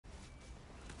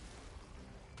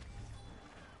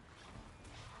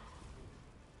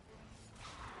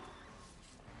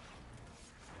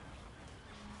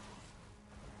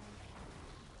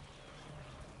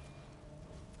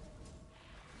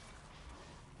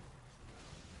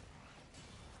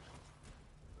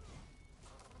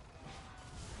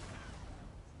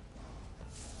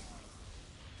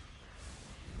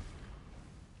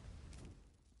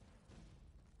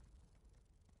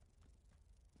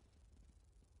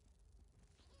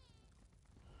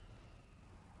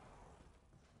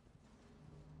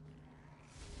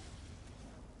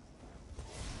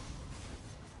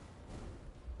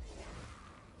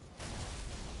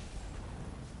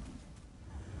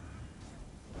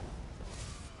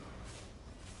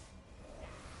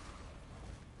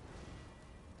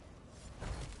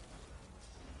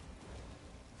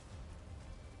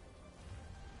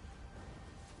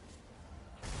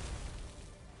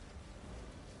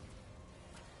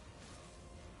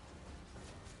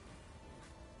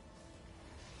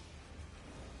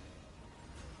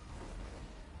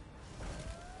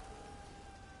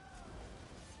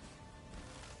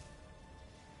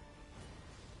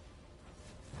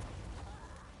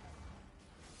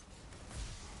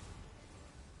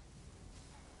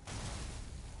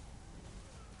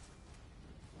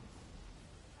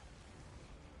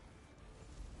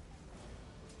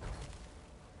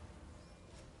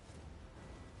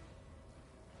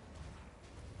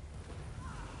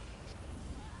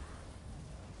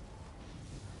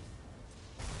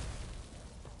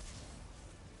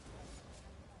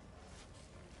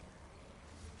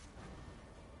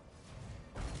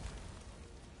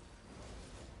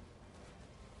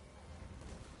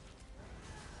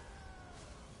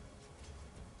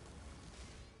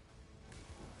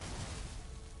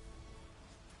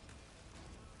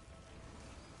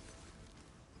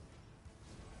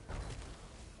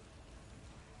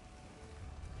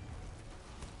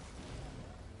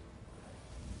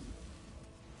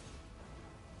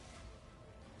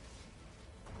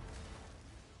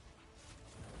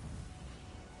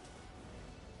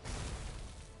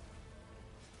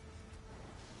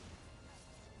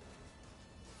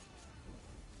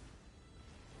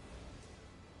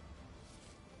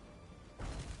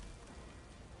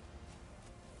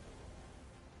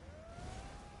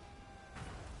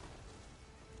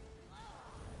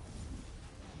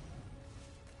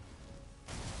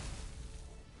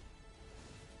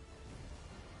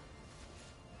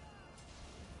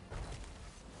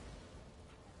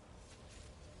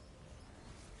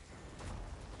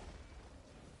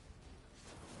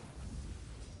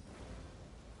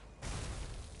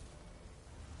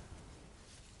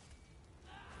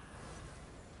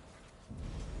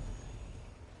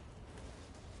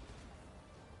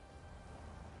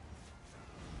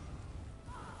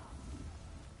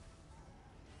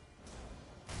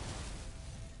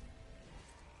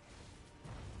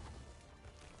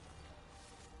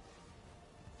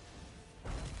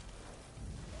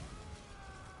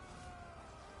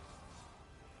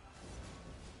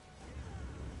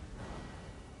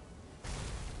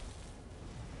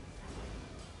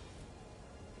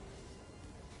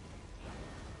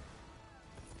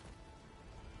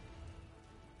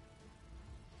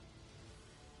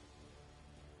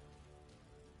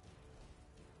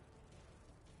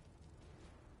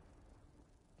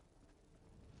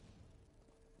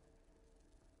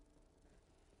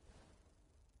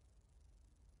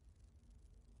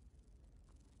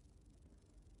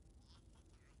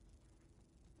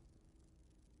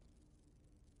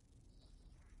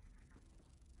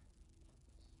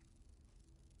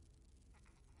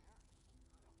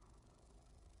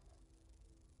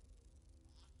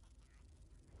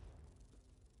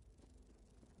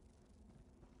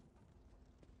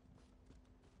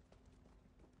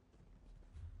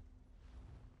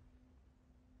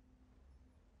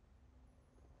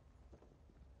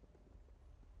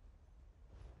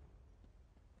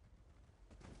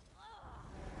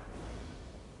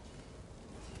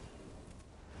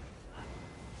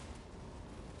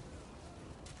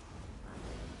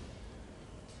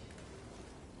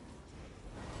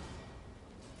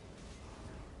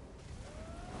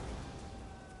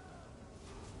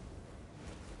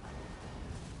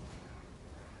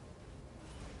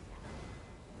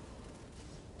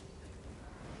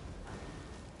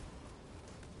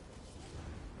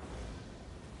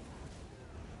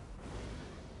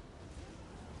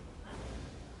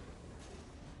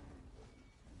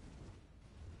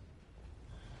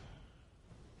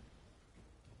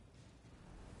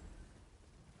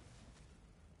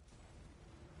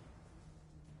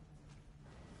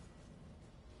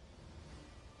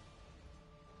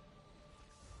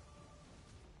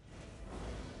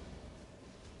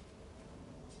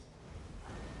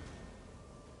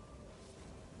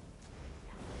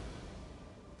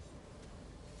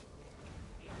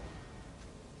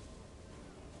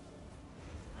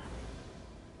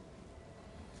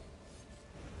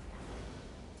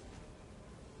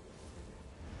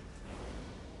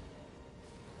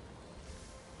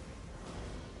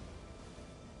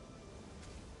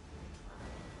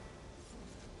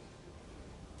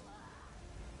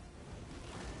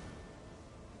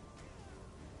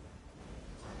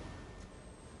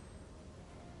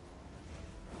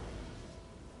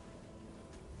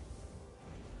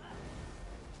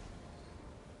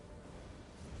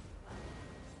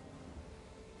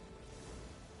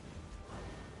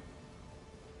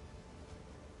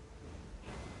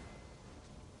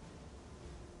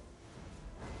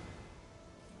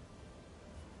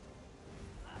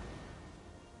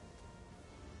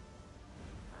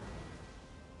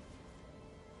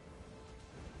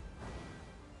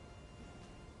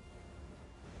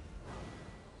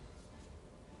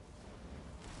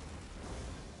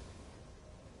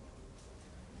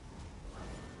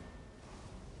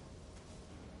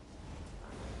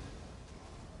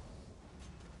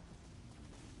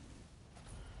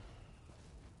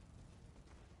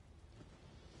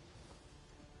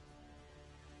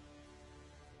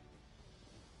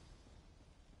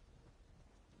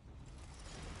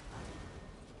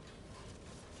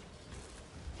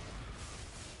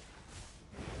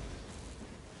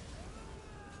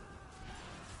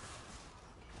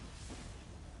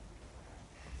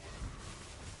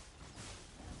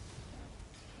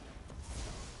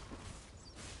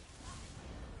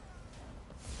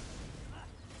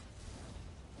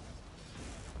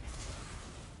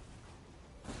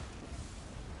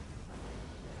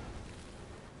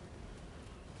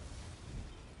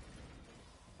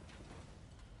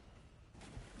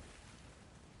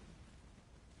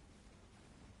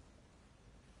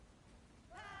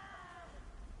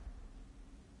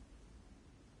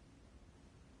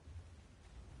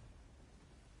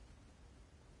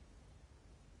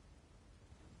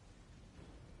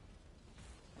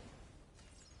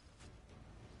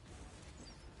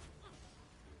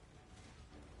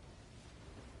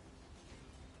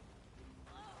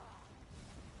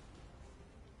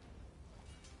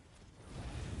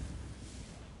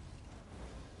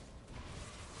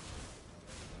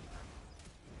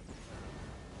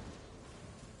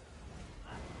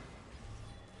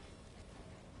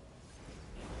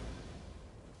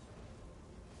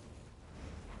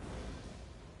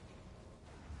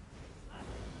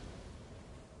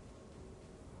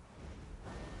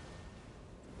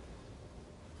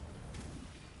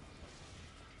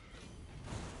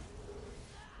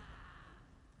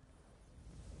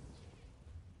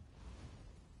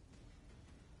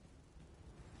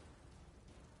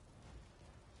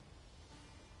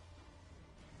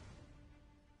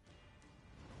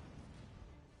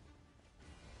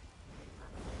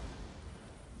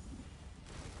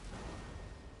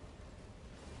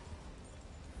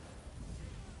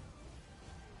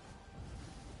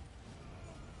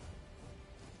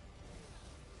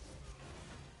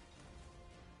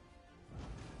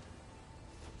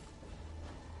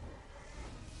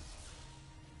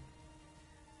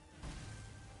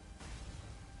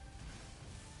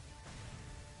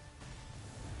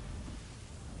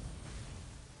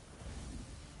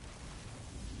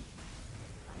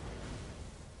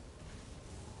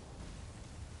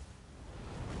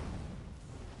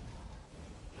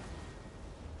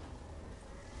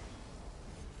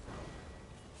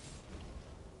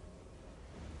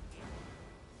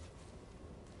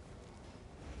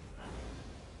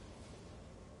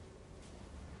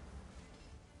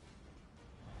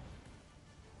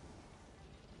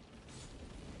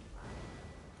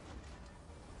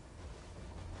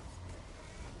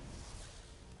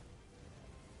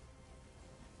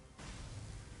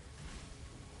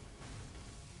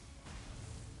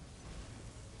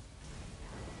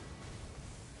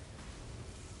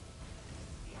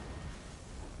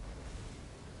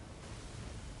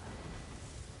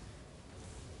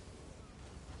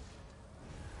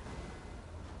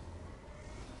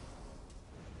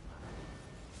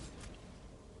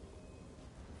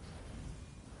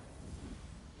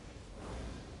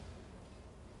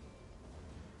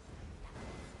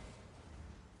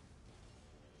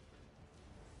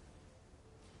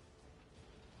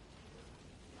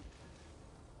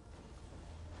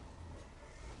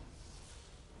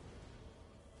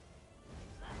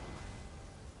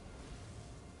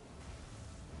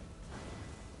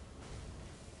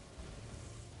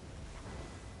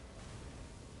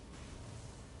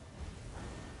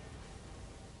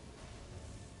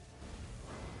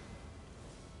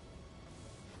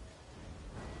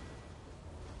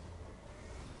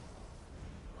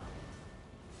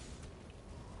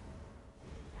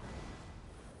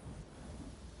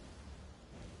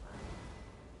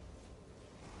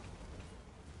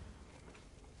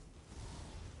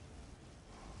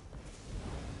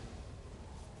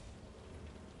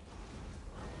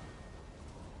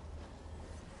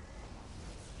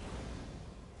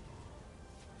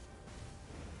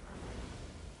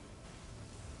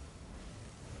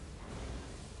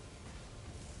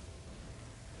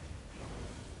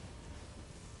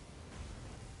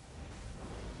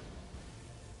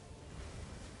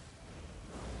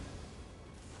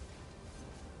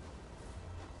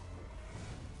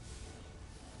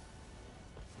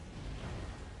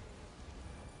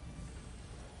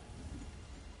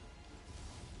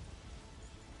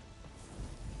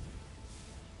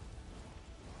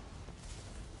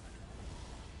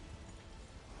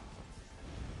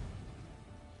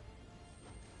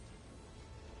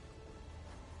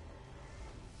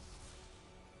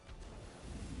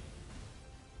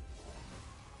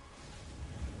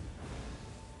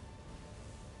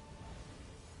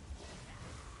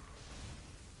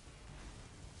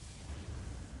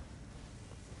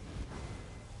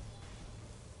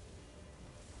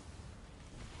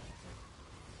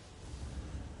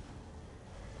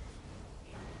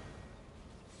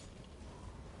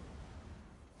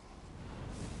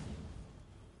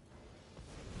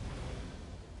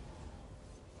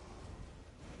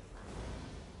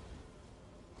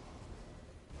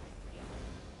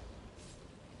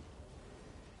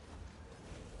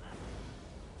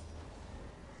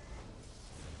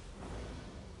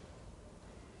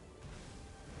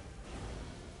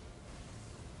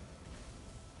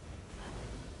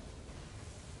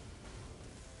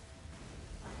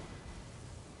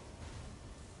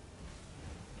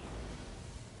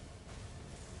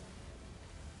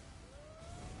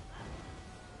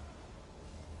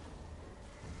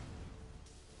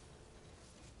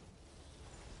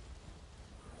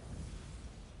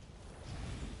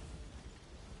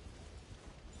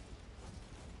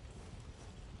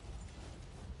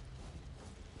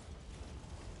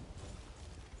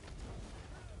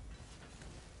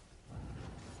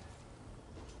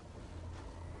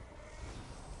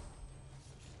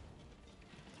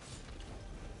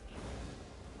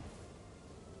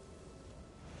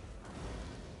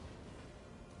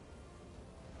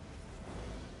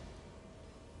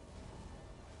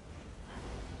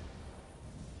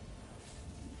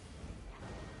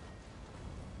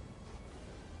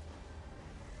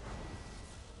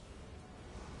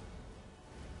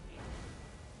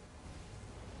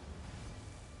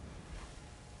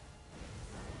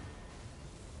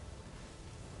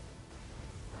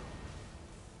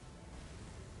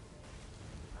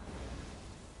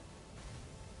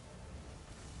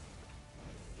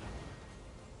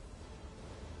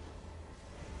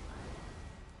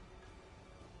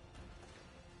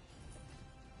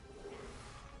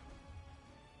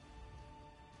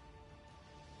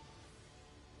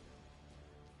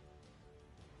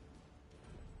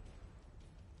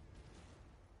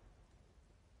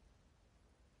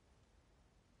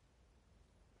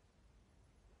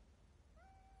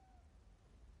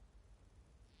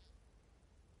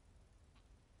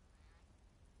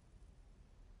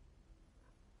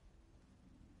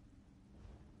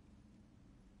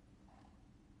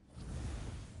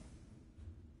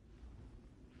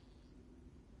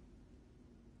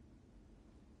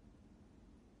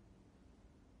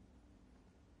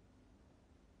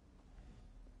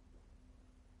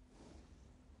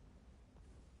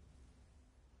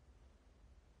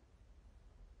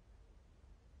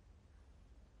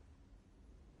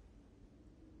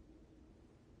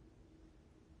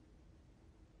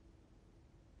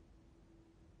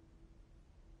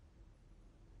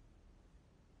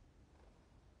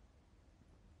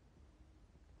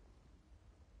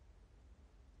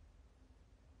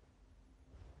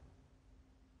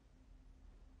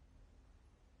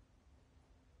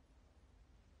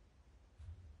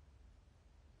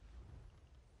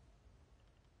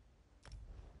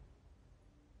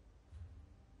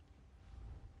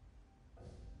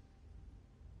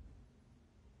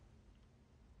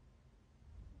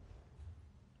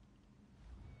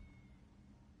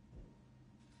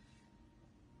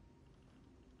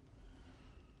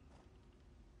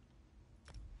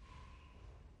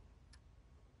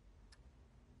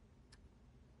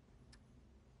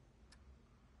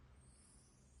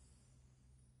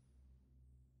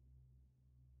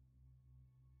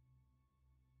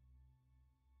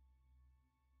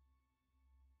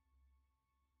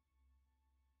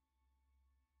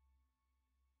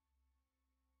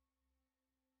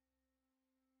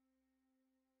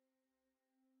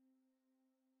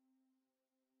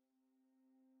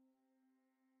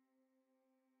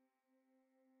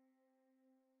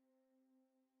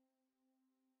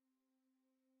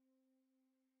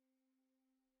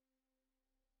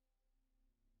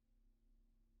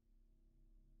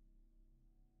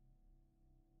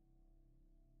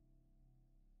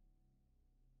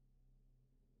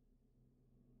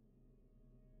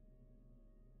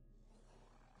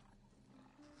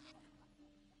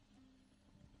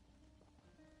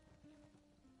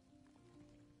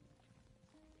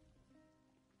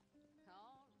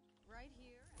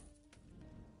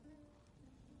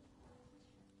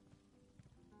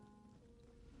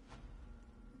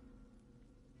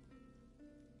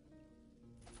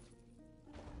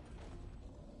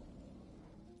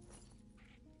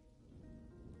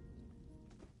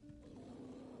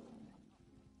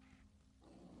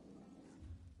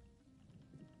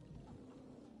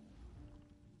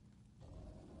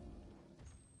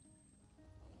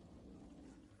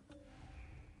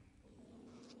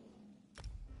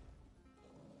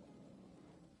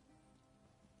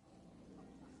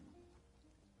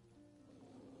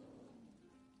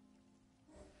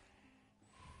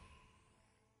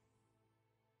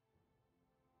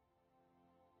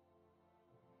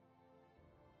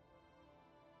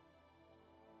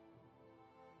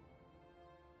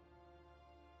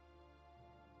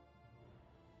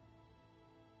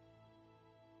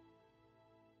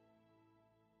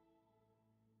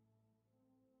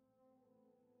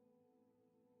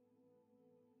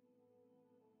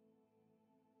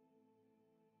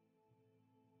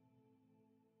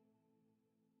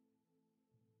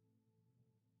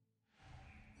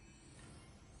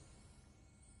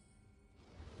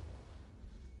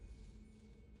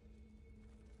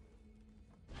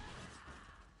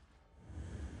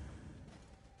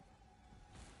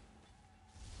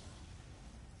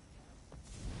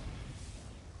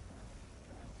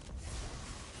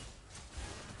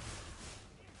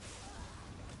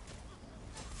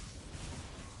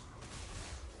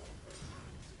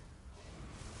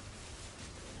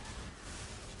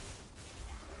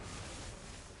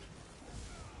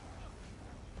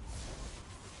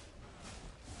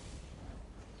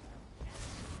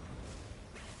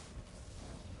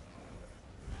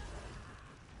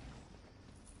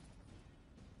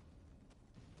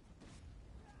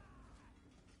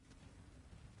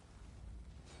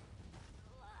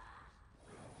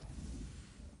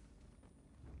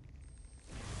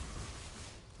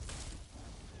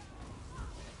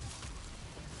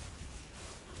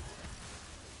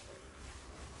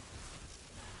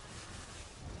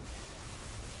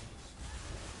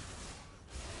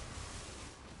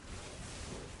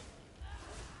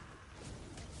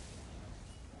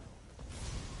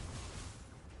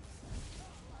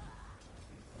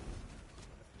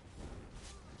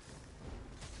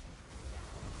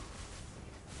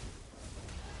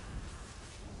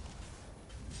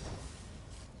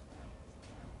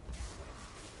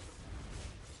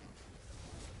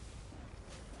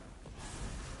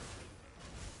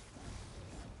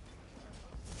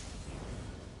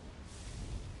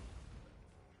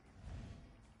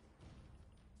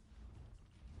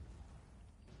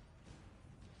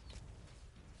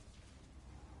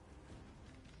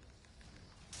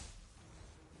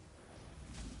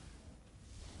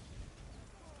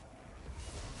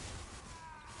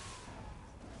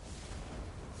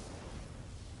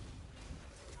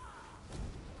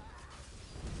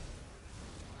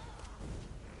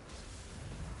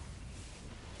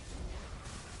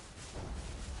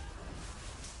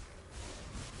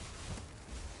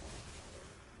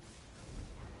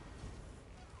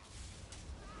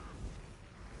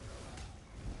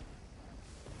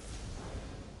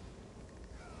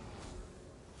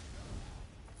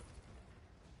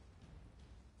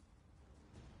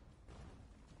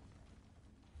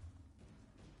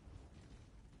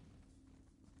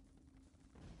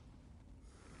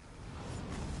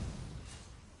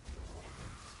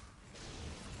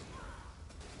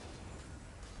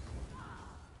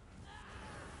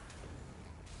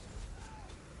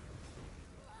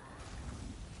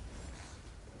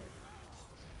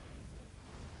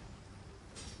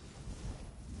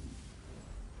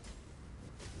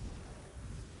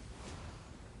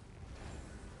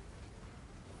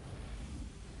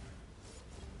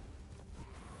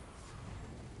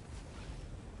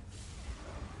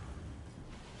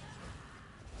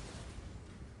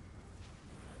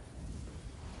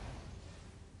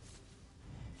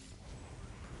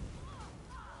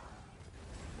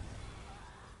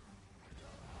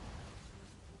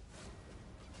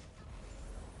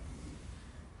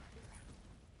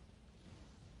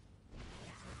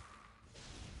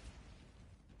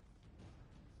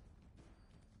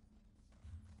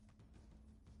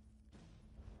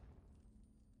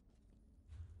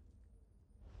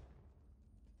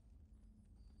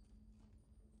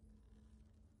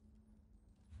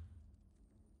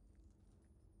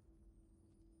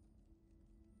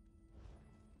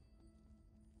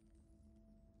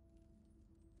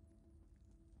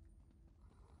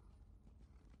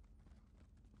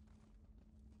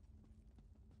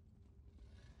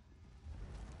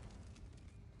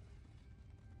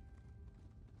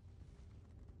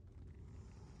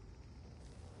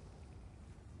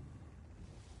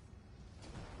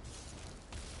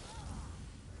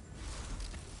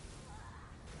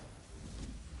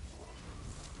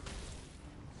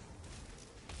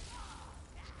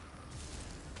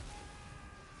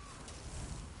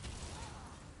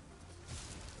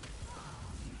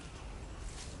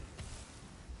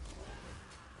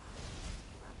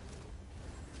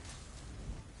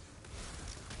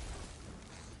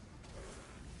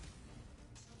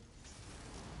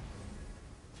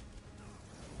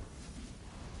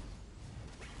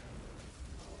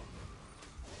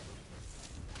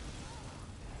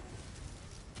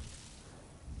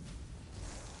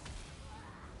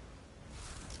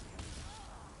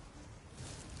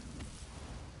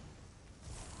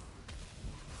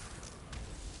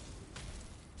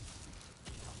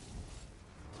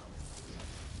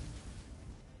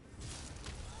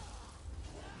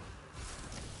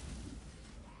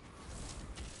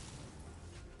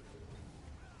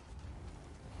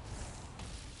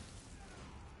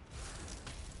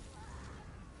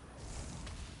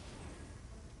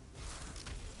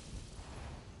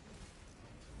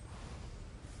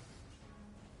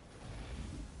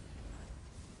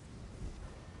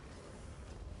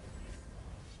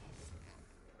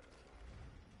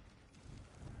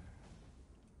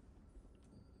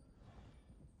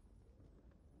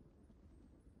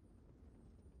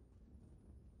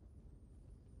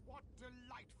What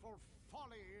delightful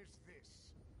folly is this?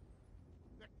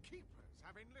 The Keepers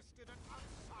have enlisted an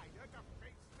outsider to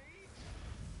face me?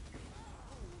 You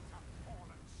fools have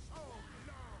fallen so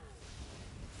low!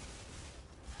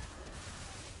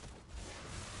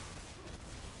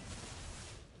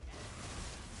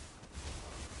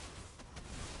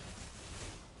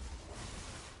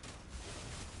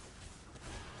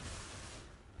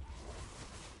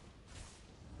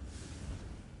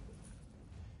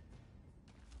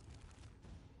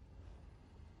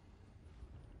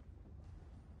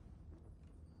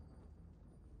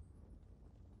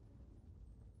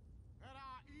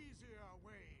 Easier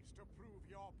ways to prove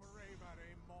your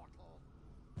bravery, mortal.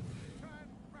 Turn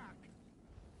back,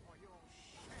 or you'll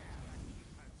share the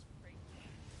Keeper's fate.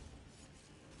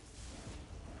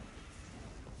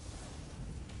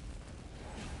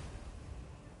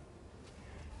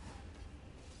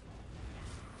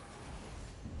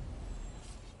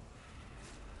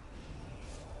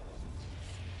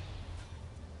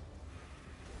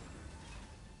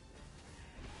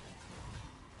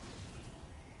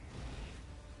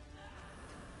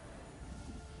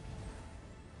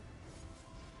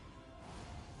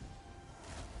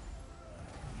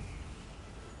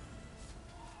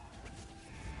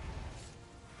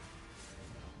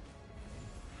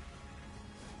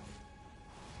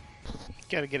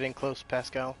 Gotta get in close,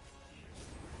 Pascal.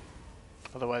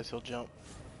 Otherwise he'll jump.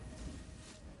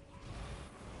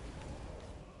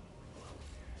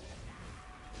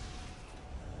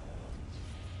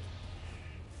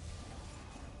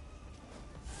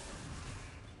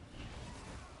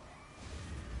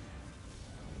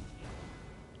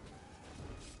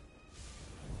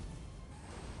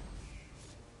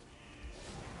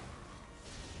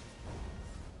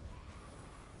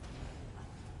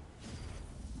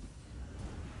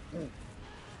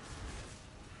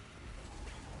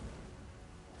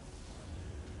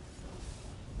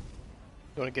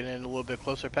 You want to get in a little bit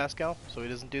closer, Pascal, so he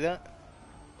doesn't do that?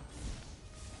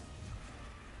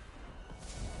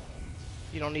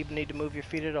 You don't even need to move your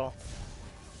feet at all.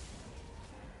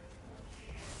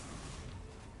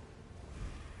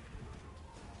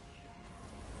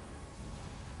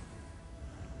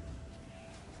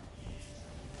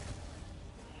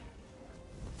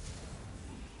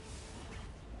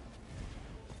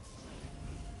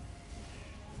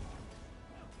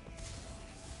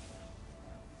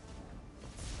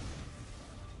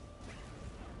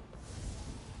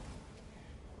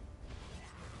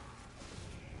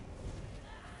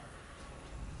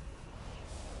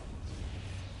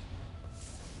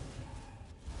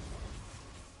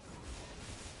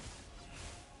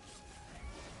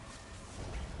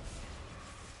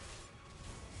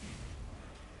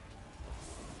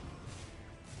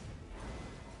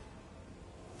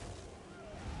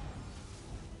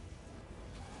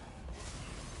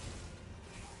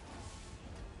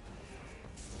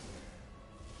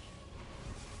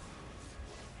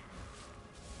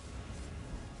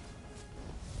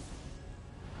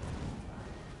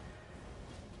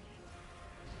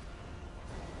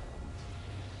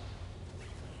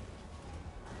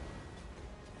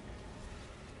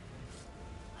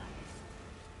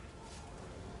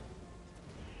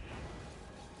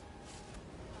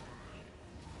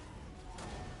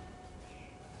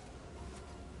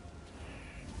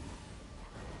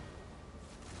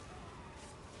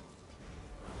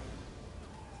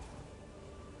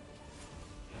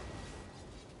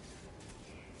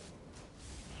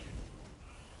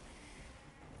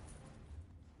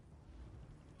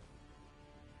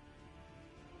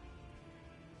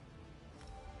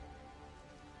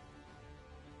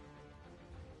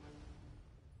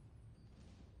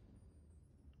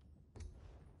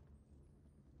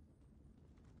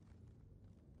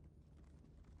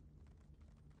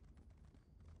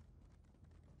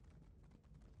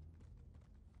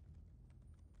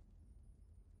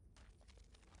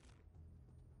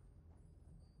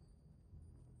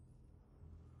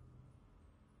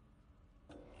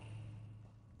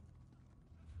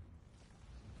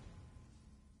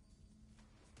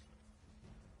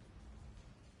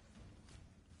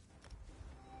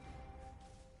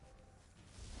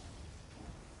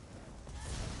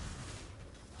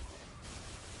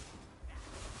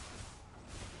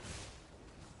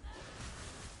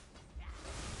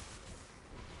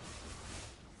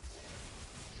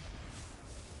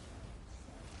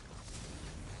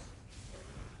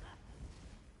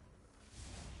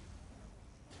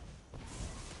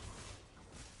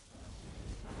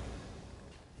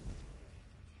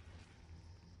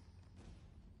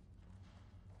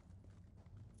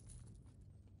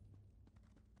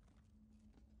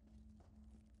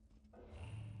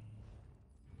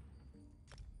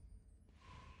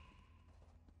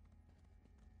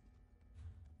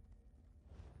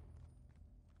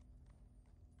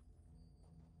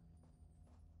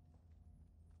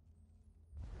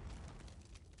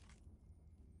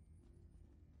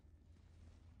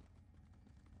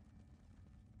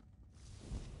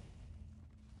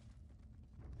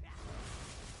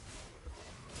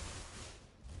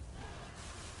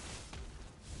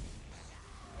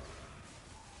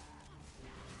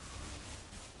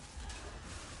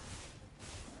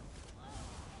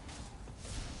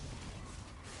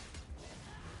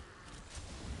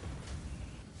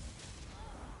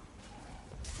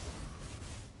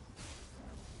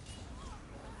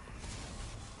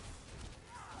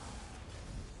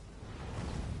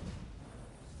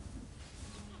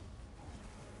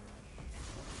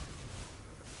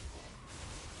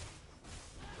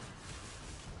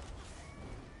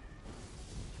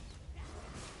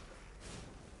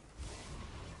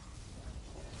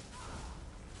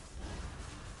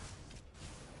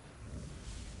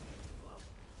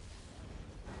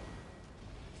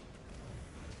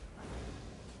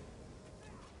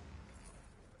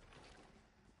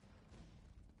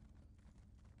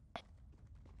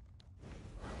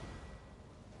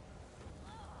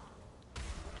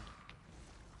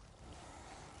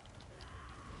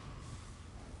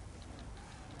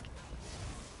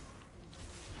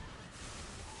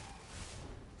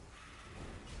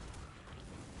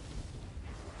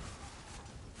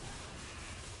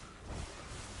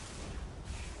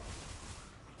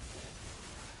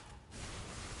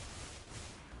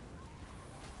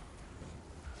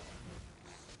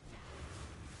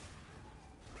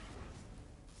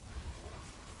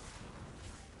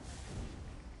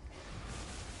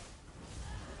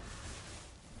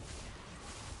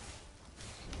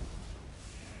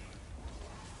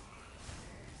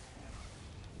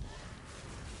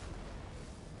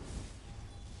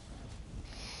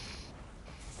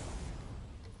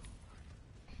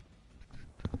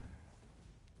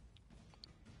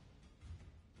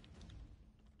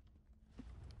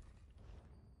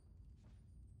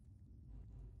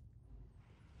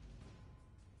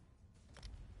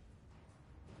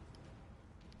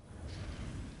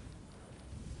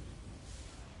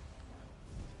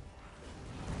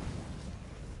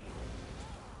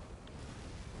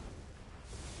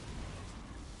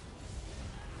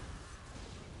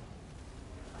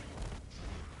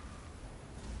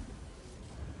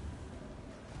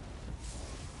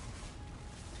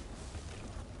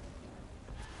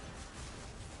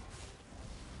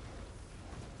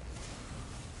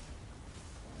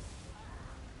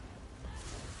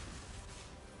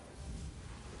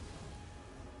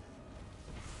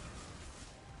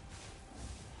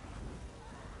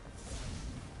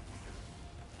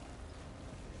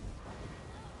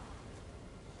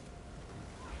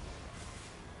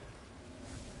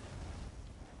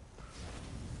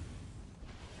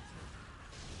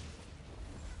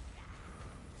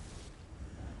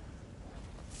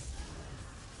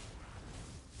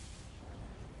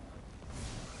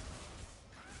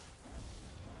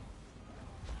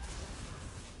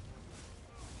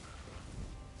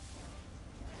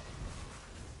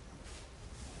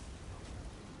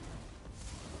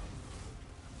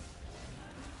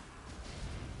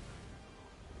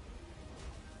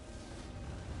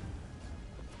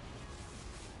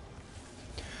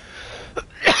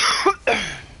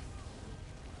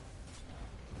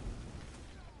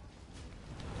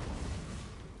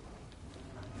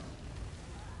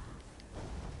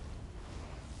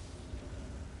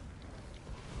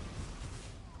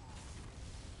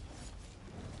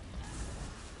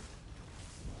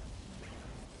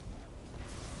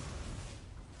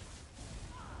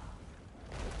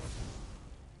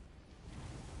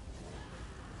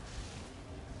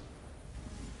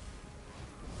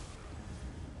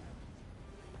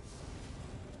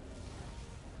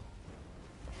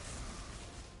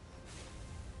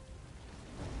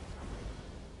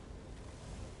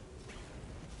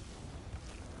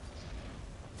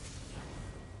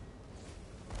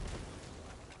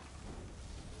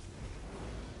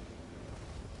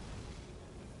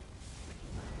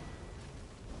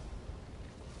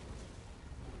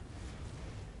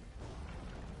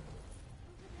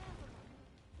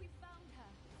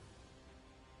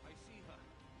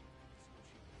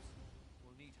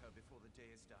 day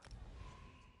is done.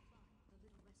 The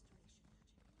little restoration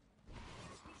magic.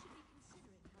 We should be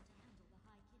considering how to handle the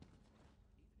High Kingdom.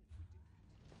 Even if we didn't.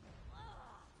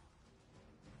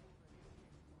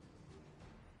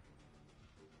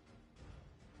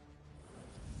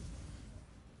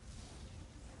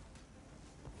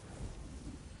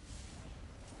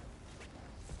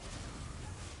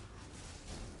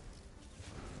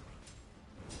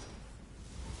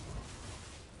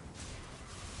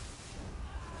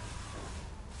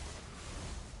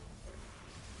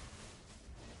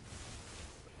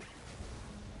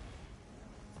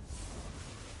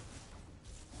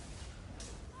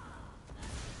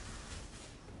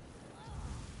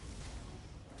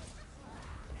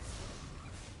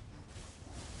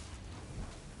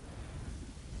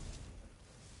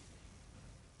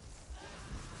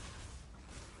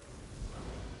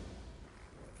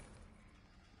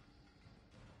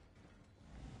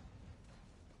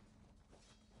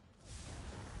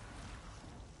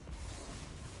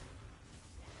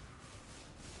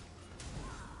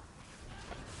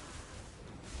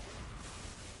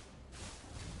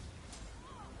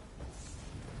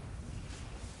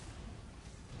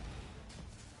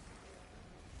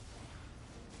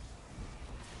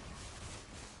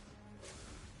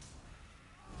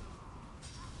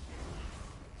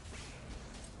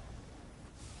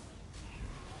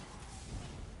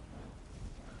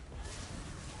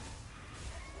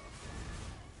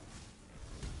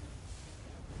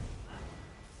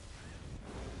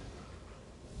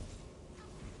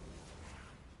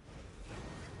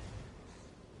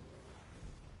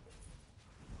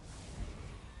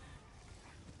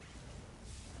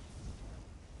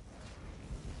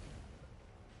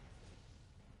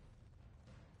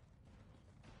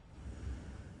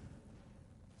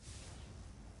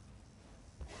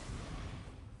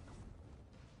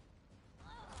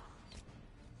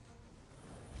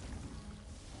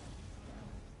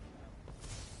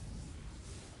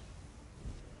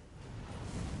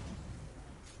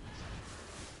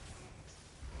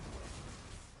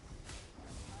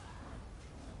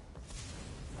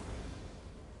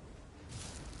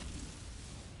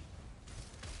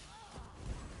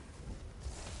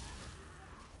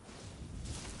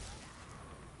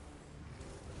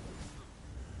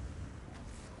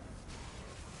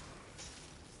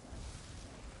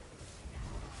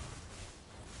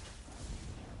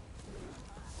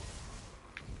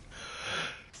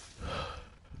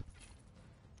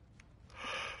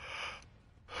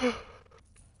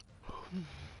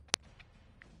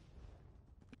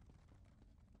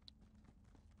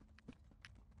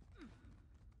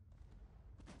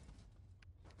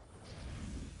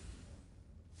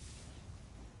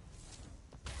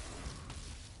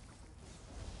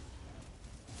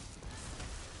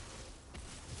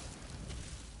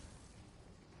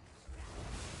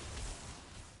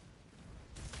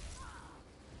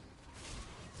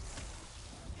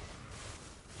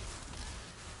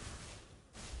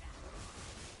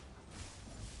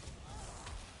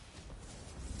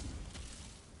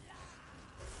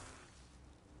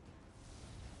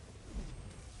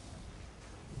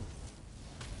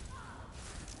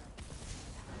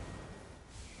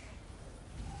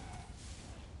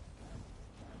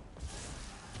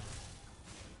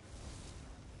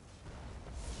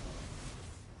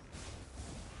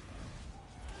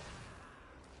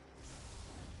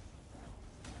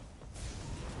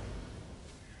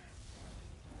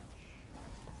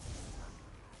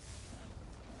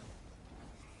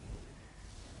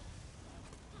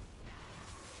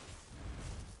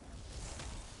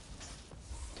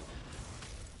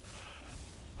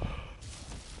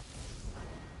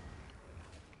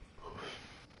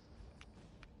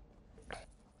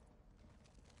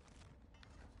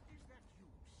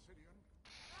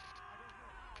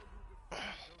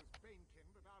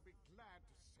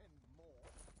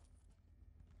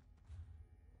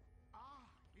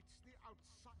 the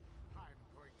outside. I'm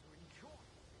going to enjoy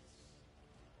this.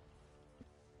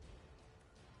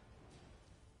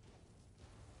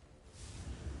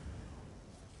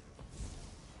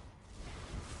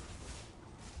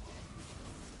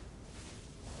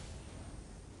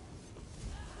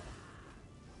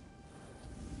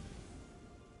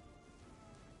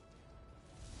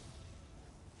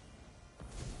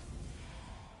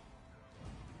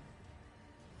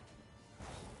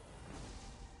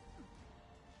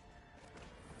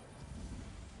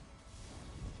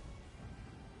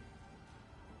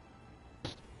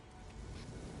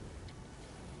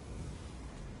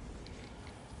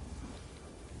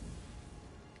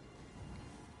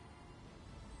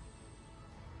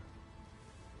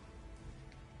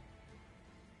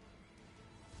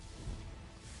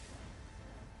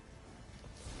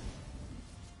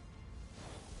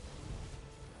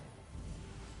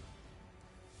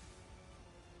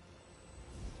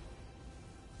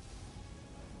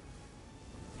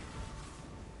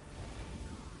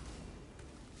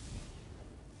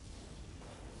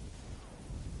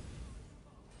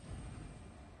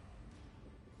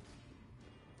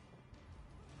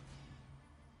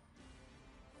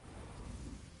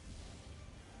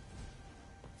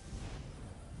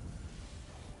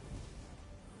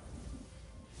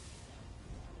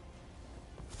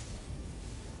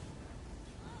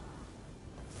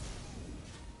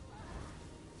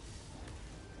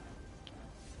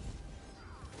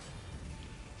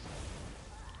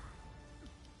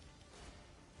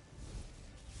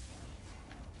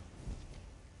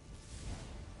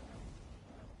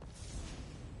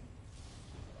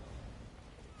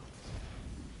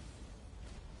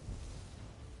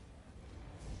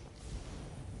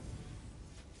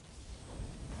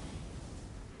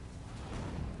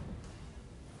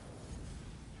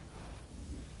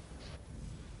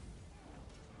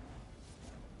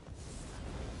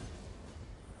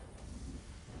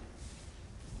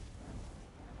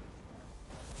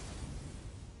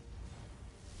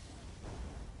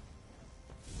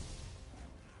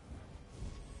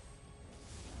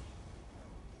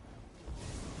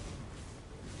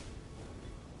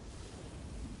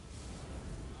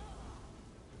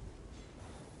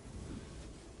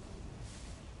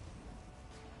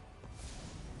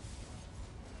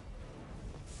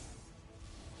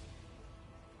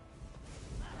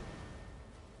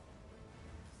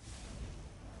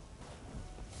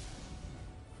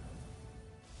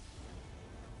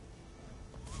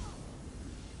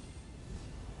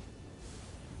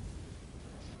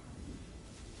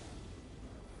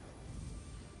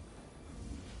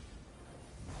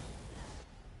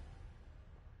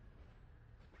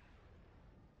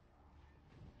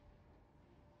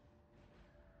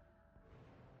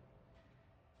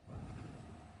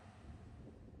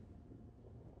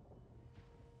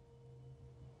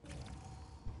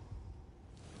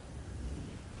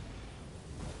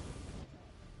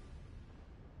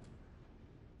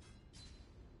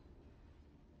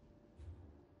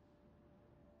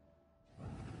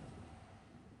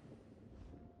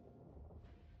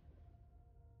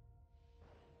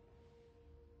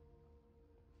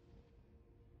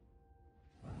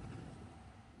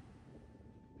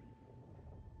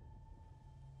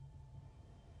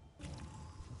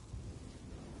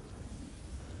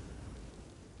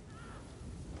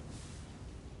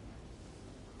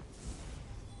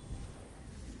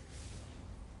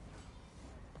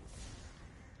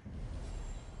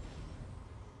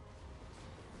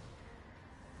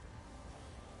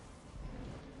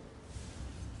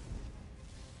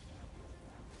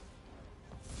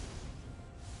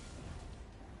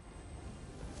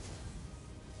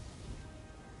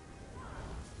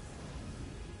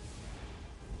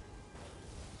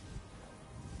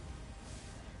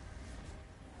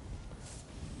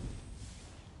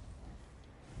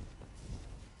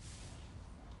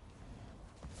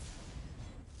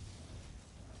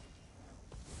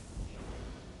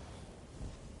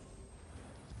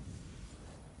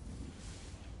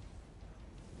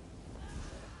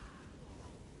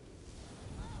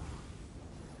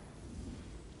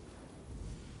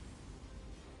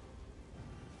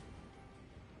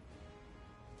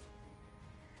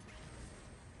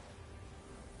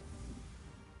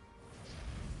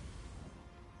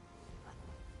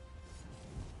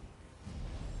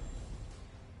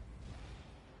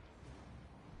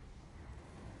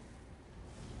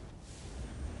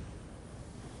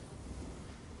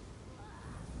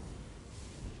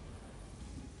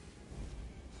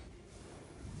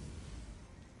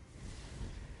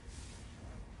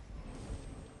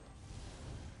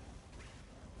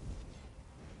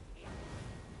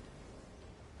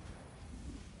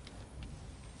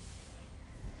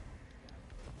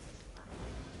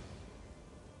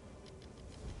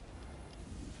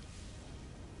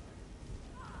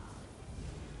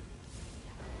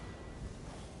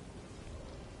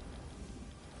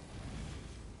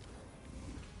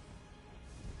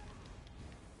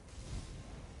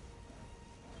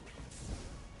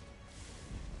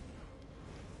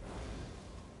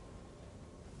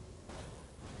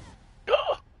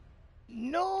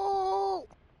 No!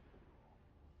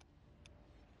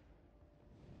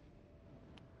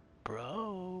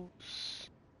 Bros.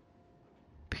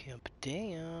 Pimp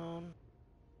down.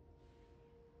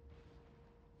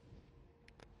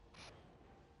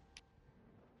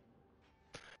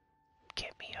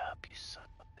 Get me up, you son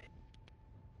of a bitch.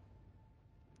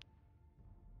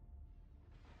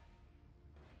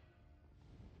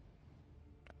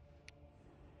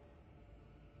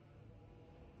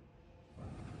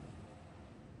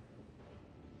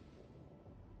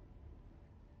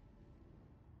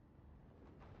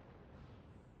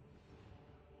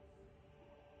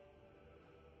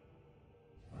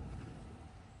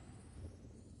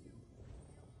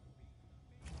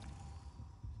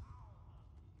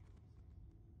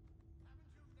 Haven't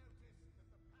you noticed that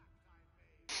the pact I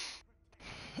made to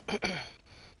protect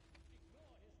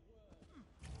Ignore his words.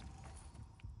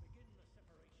 Begin the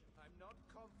separation. I'm not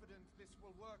confident this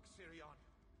will work, Sirion.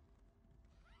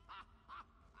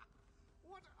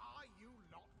 What are you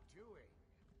lot doing?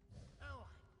 Oh,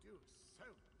 I do so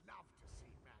love to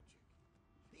see magic.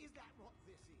 Is that what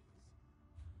this is?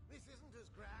 This isn't as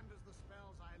grand as the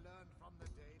spells I learned from the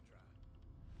Daedra.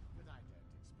 But I don't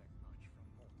expect much from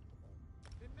mortal.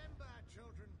 Remember,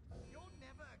 children, you'll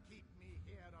never keep me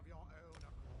here of your own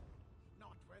accord.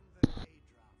 Not when the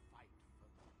Daedra fight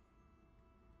for me.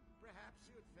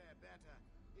 Perhaps you'd fare better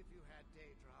if you had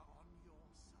Daedra on your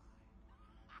side.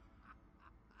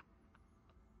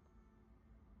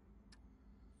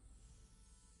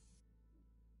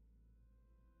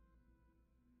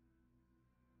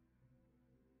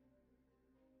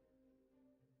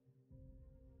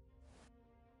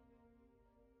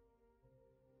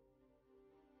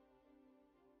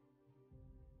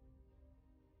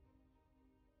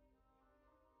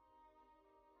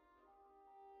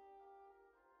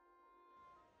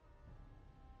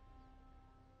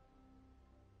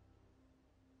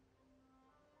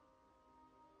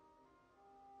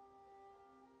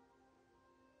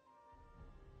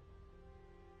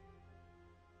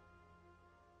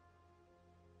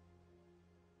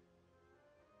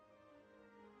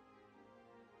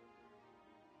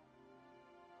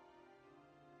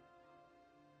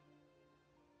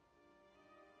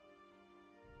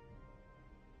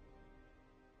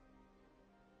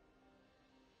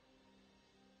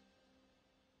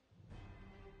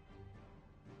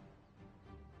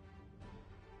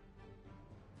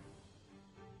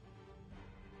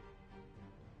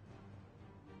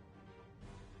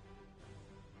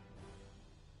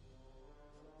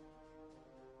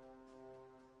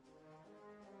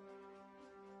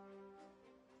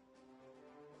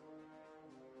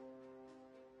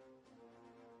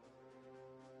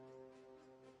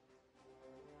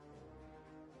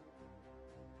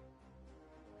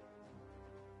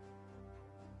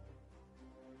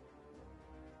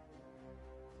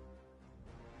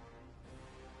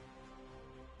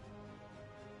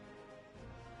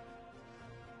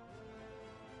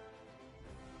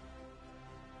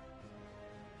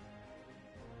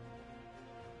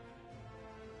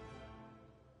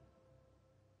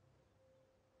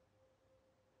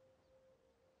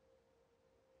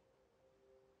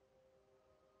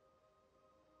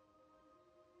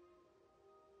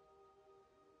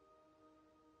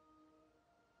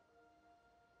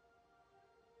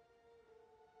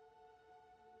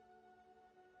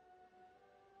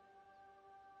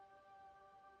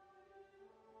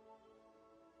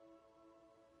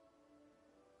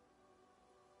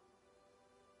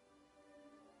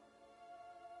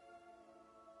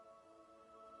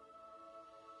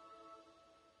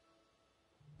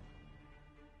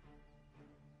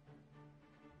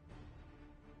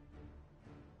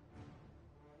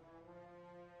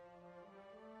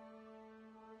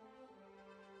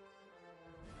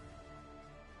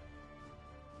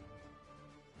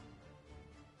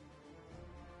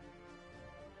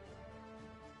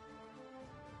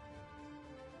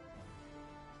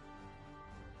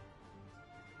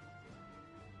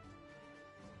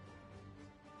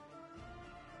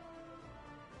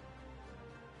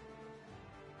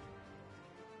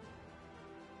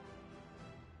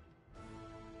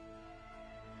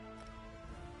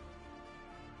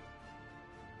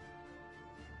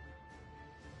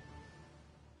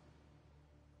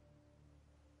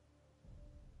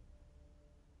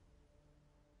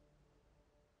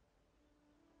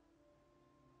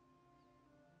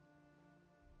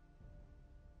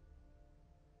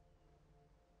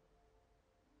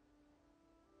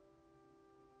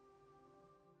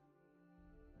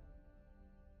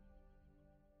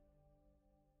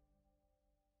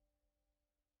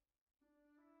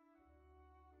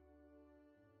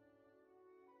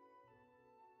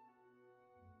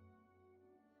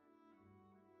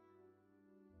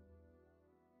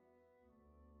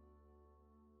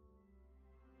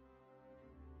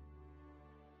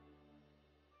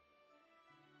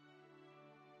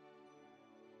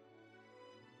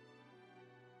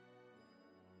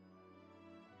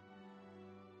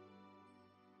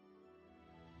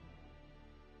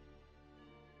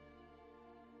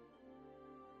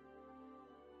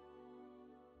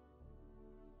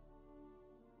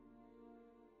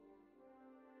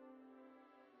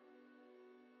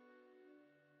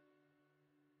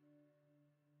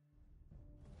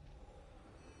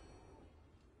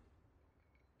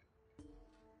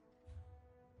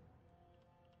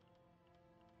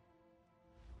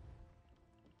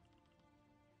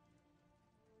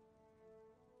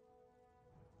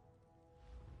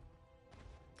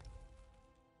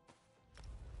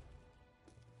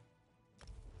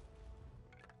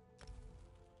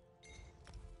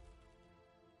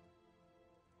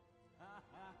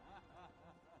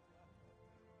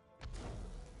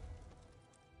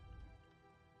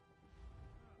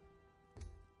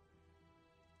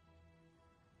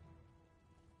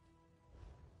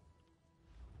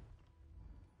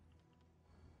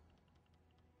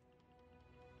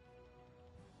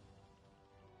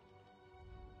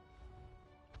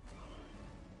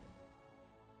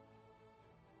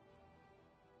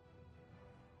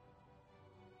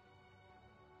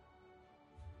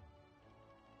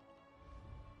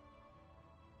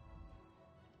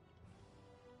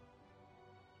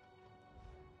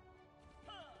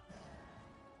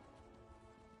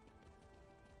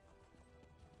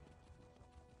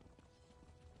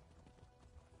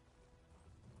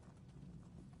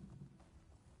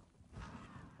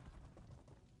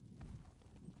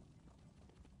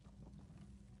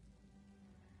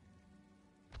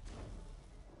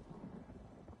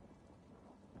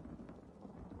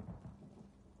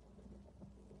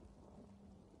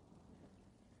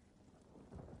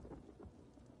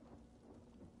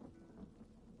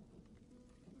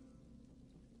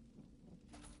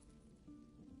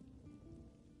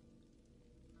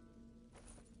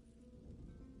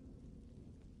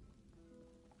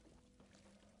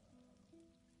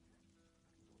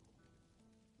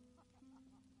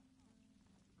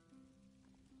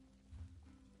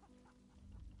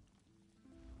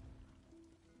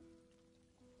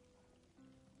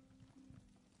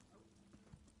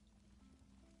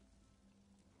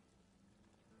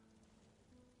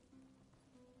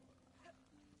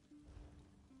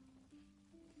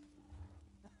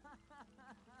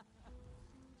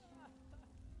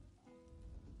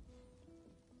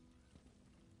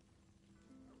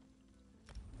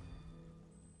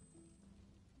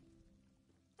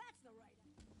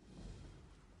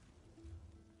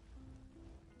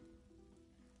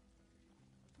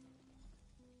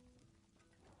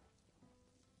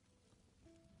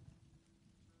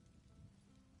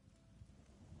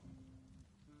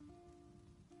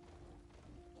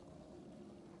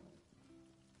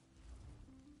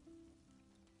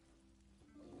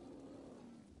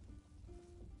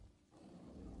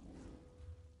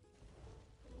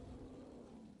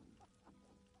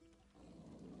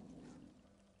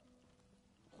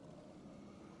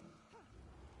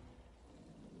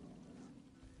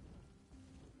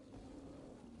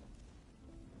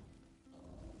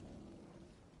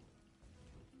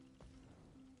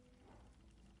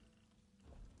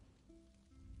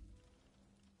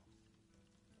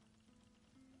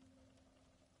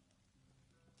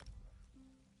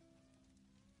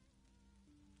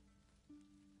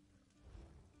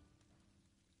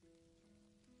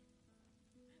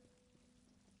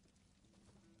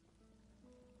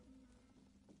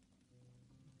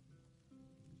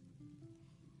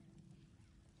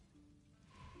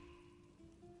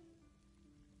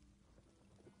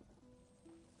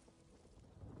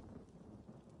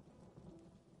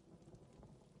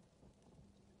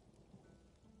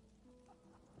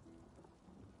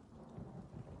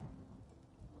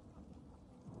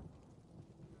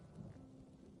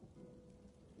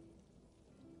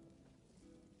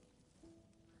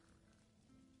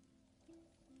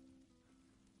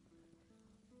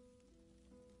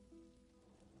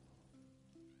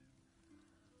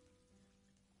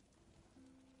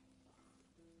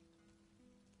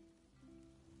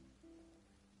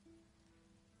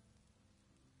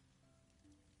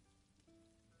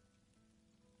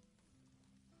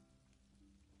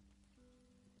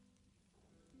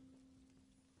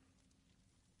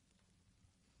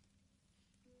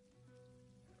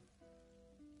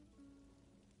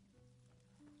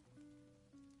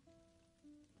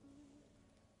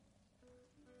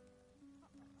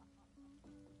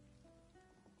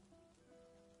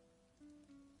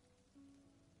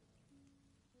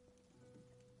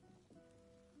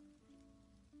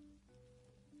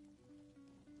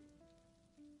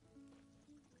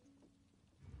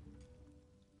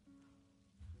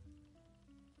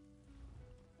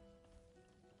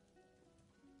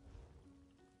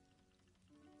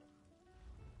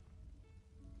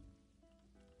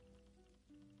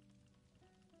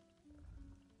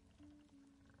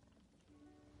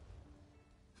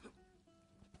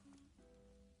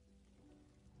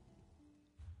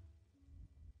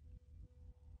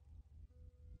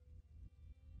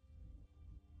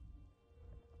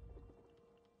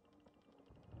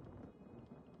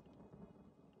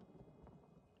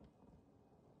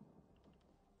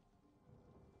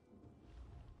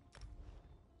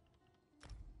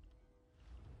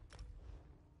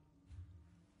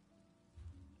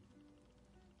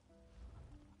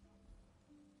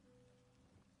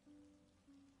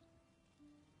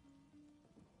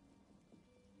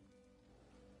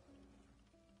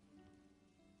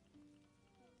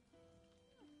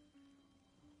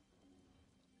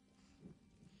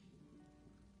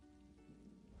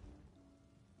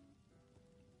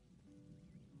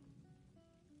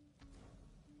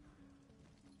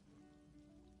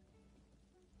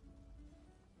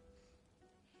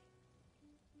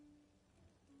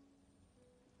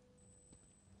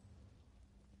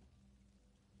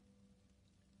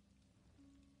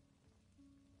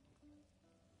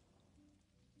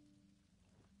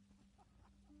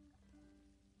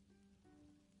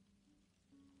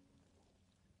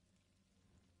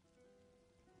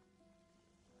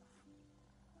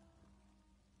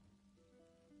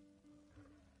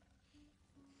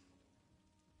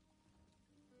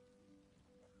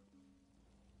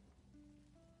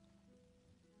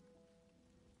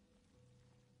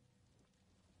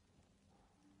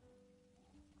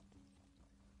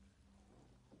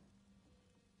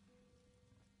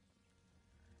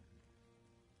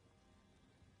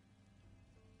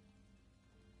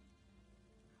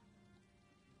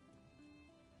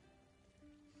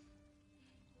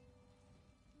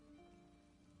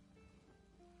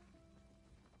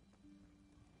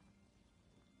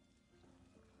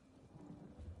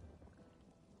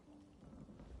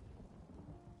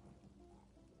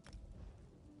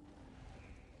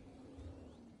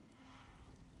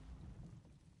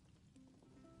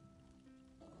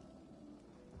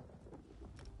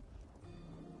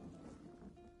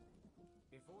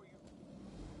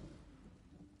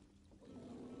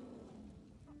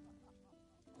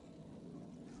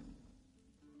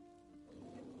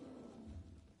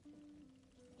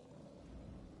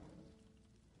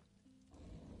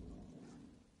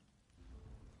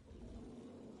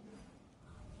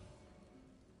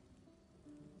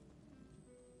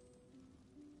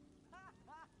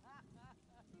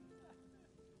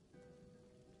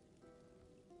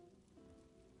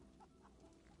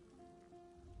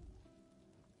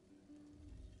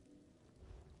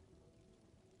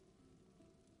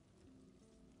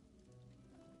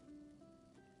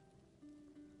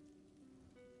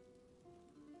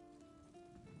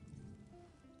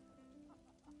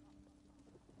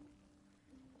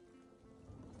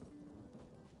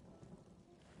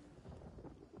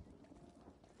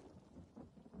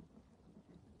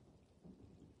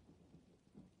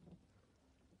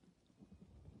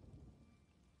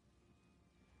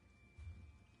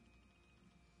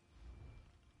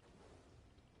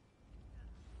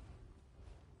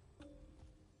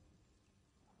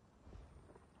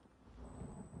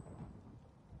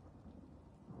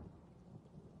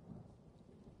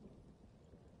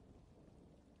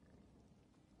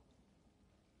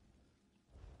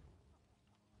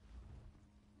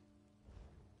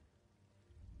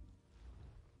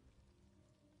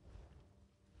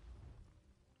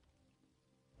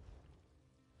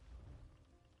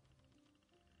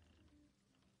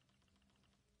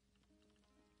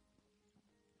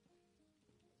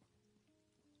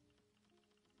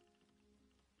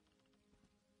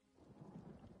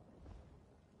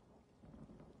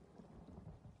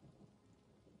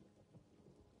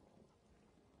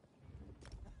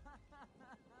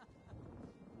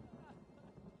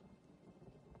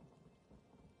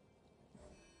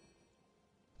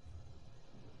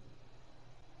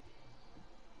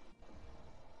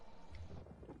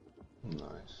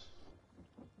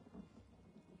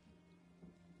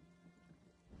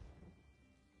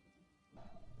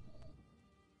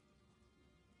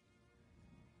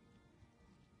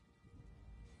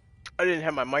 I didn't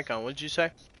have my mic on. What did you say?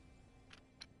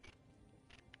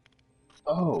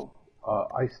 Oh,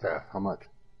 ice staff. How much?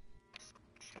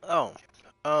 Oh,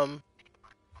 um,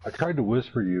 I tried to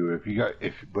whisper you if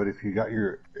if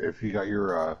you're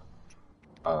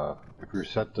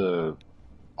set to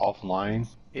offline,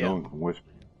 yeah. no one can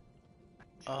whisper you.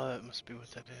 That must be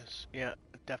what that is. Yeah,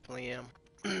 I definitely am.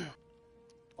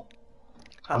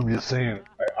 I'm just saying,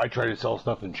 I try to sell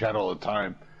stuff in chat all the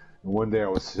time, and one day I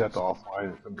was set to offline,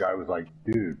 and some guy was like,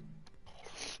 "Dude,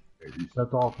 if you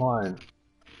set to offline,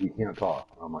 we can't talk."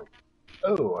 And I'm like,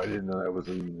 "Oh, I didn't know that was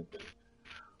even a thing."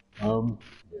 Yeah,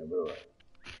 but alright.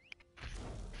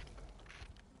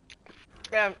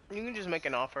 Yeah, you can just make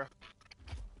an offer.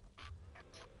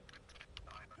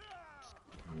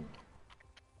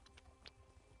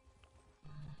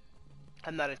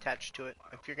 I'm not attached to it.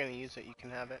 If you're gonna use it, you can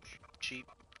have it cheap.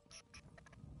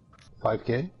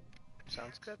 5K?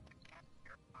 Sounds good.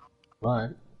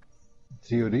 Alright.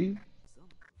 COD?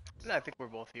 No, I think we're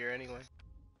both here anyway.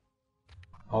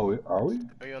 Oh, are we?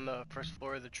 Are you on the first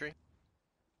floor of the tree?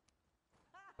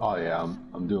 Oh yeah,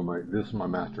 I'm doing this is my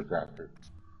master crafter.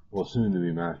 Well, soon to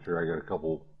be master. I got a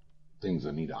couple things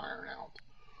I need to iron out.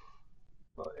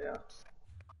 But yeah,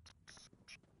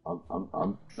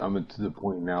 I'm to the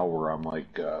point now where I'm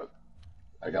like,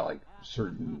 I got like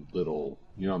certain little,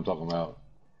 you know what I'm talking about.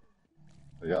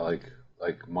 I got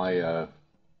like my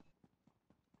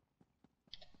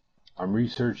I'm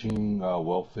researching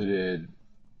well-fitted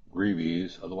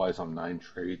greaves. Otherwise, I'm 9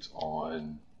 traits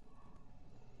on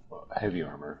heavy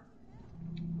armor,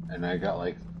 and I got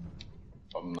like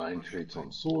I'm 9 traits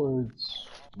on swords,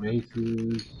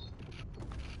 maces,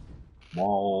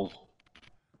 mauls.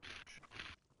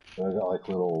 So I got like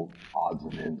little odds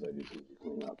and ends I just need to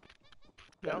clean up.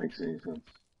 If that makes any sense.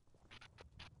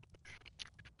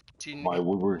 My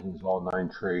woodworking's all 9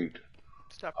 trait.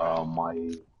 Stop. My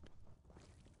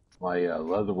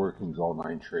leatherworking's all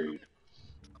 9 trait.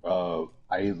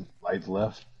 I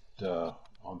left.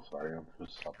 I'm sorry, I'm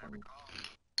just stopping.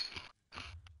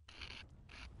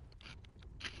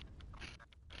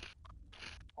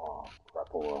 Oh crap!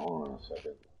 Hold on a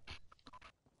second.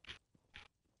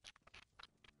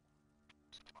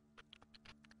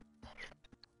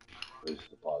 Just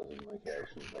depositing my cash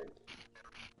in the bank.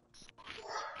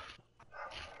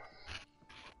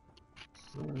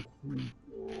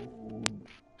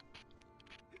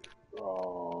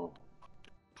 Oh,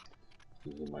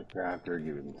 this is my crafter.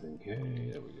 Give him 10K.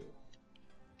 There we go.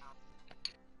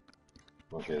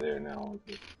 Okay, there now.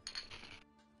 Okay.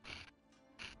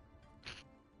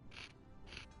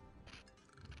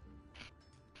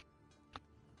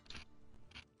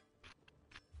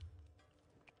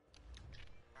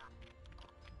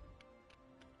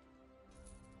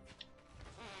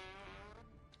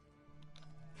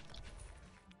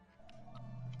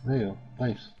 There you go.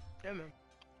 Thanks. Yeah, man.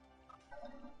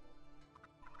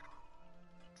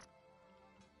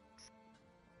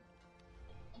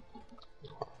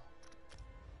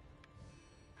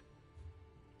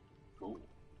 Cool.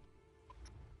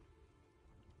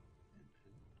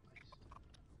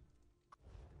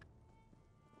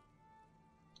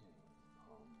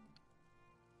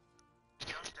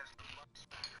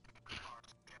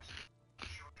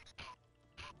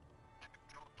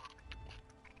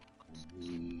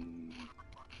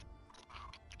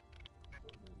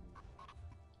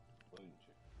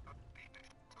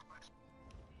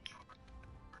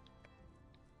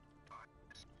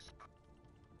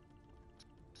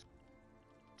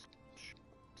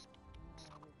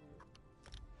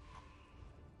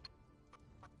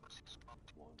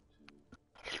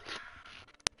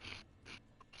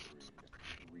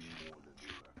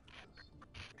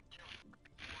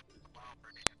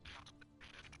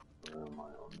 Where am I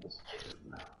on this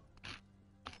turn?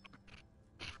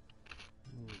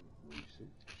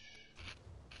 Research.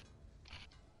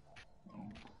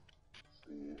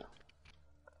 See.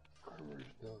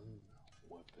 Armor's done.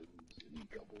 Weapons and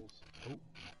doubles. Oh.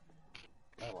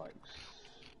 That likes.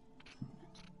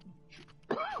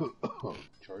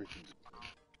 Charging.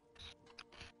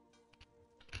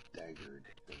 Dagger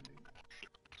defending.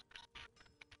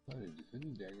 Not a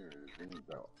defending dagger or a defending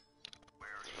belt.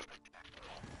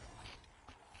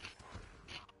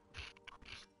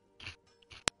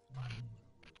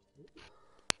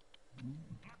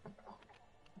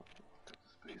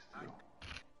 Space through.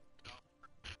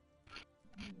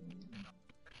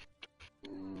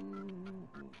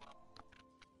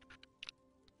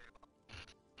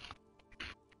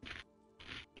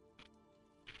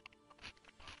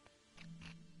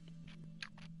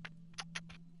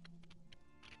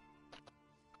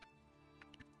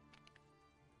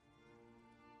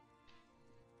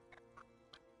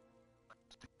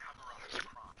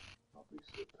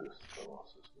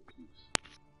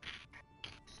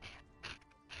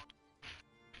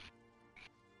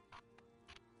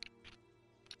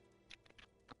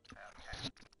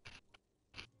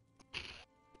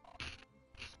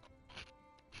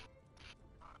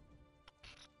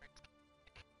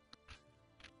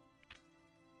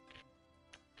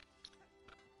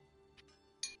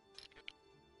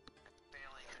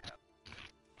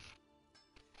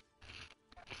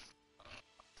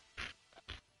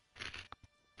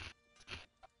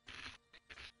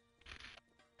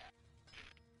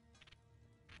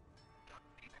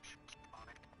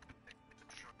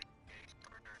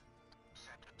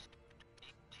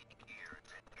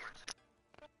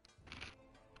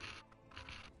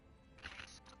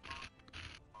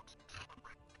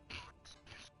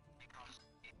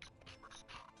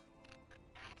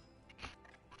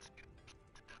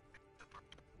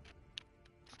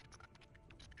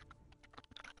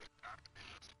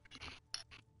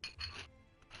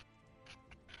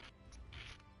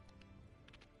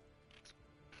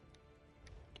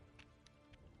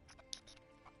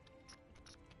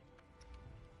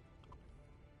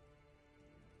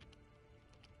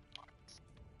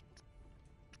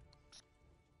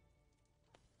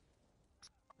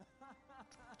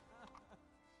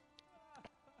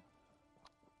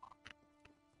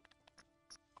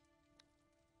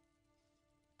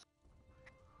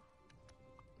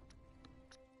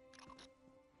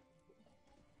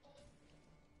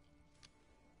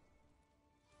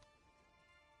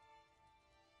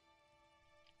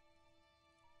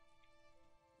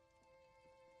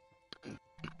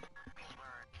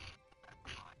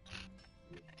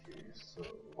 so.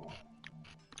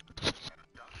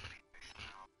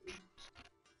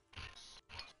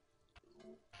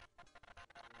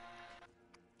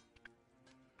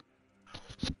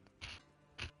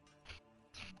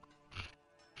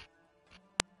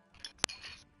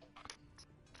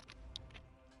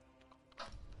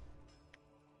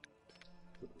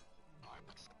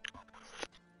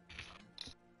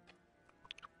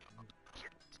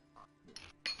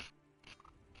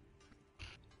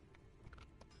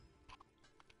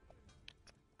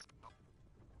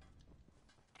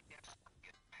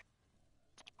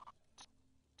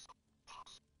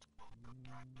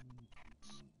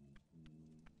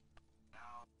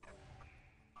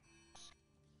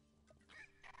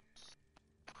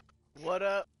 What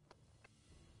up?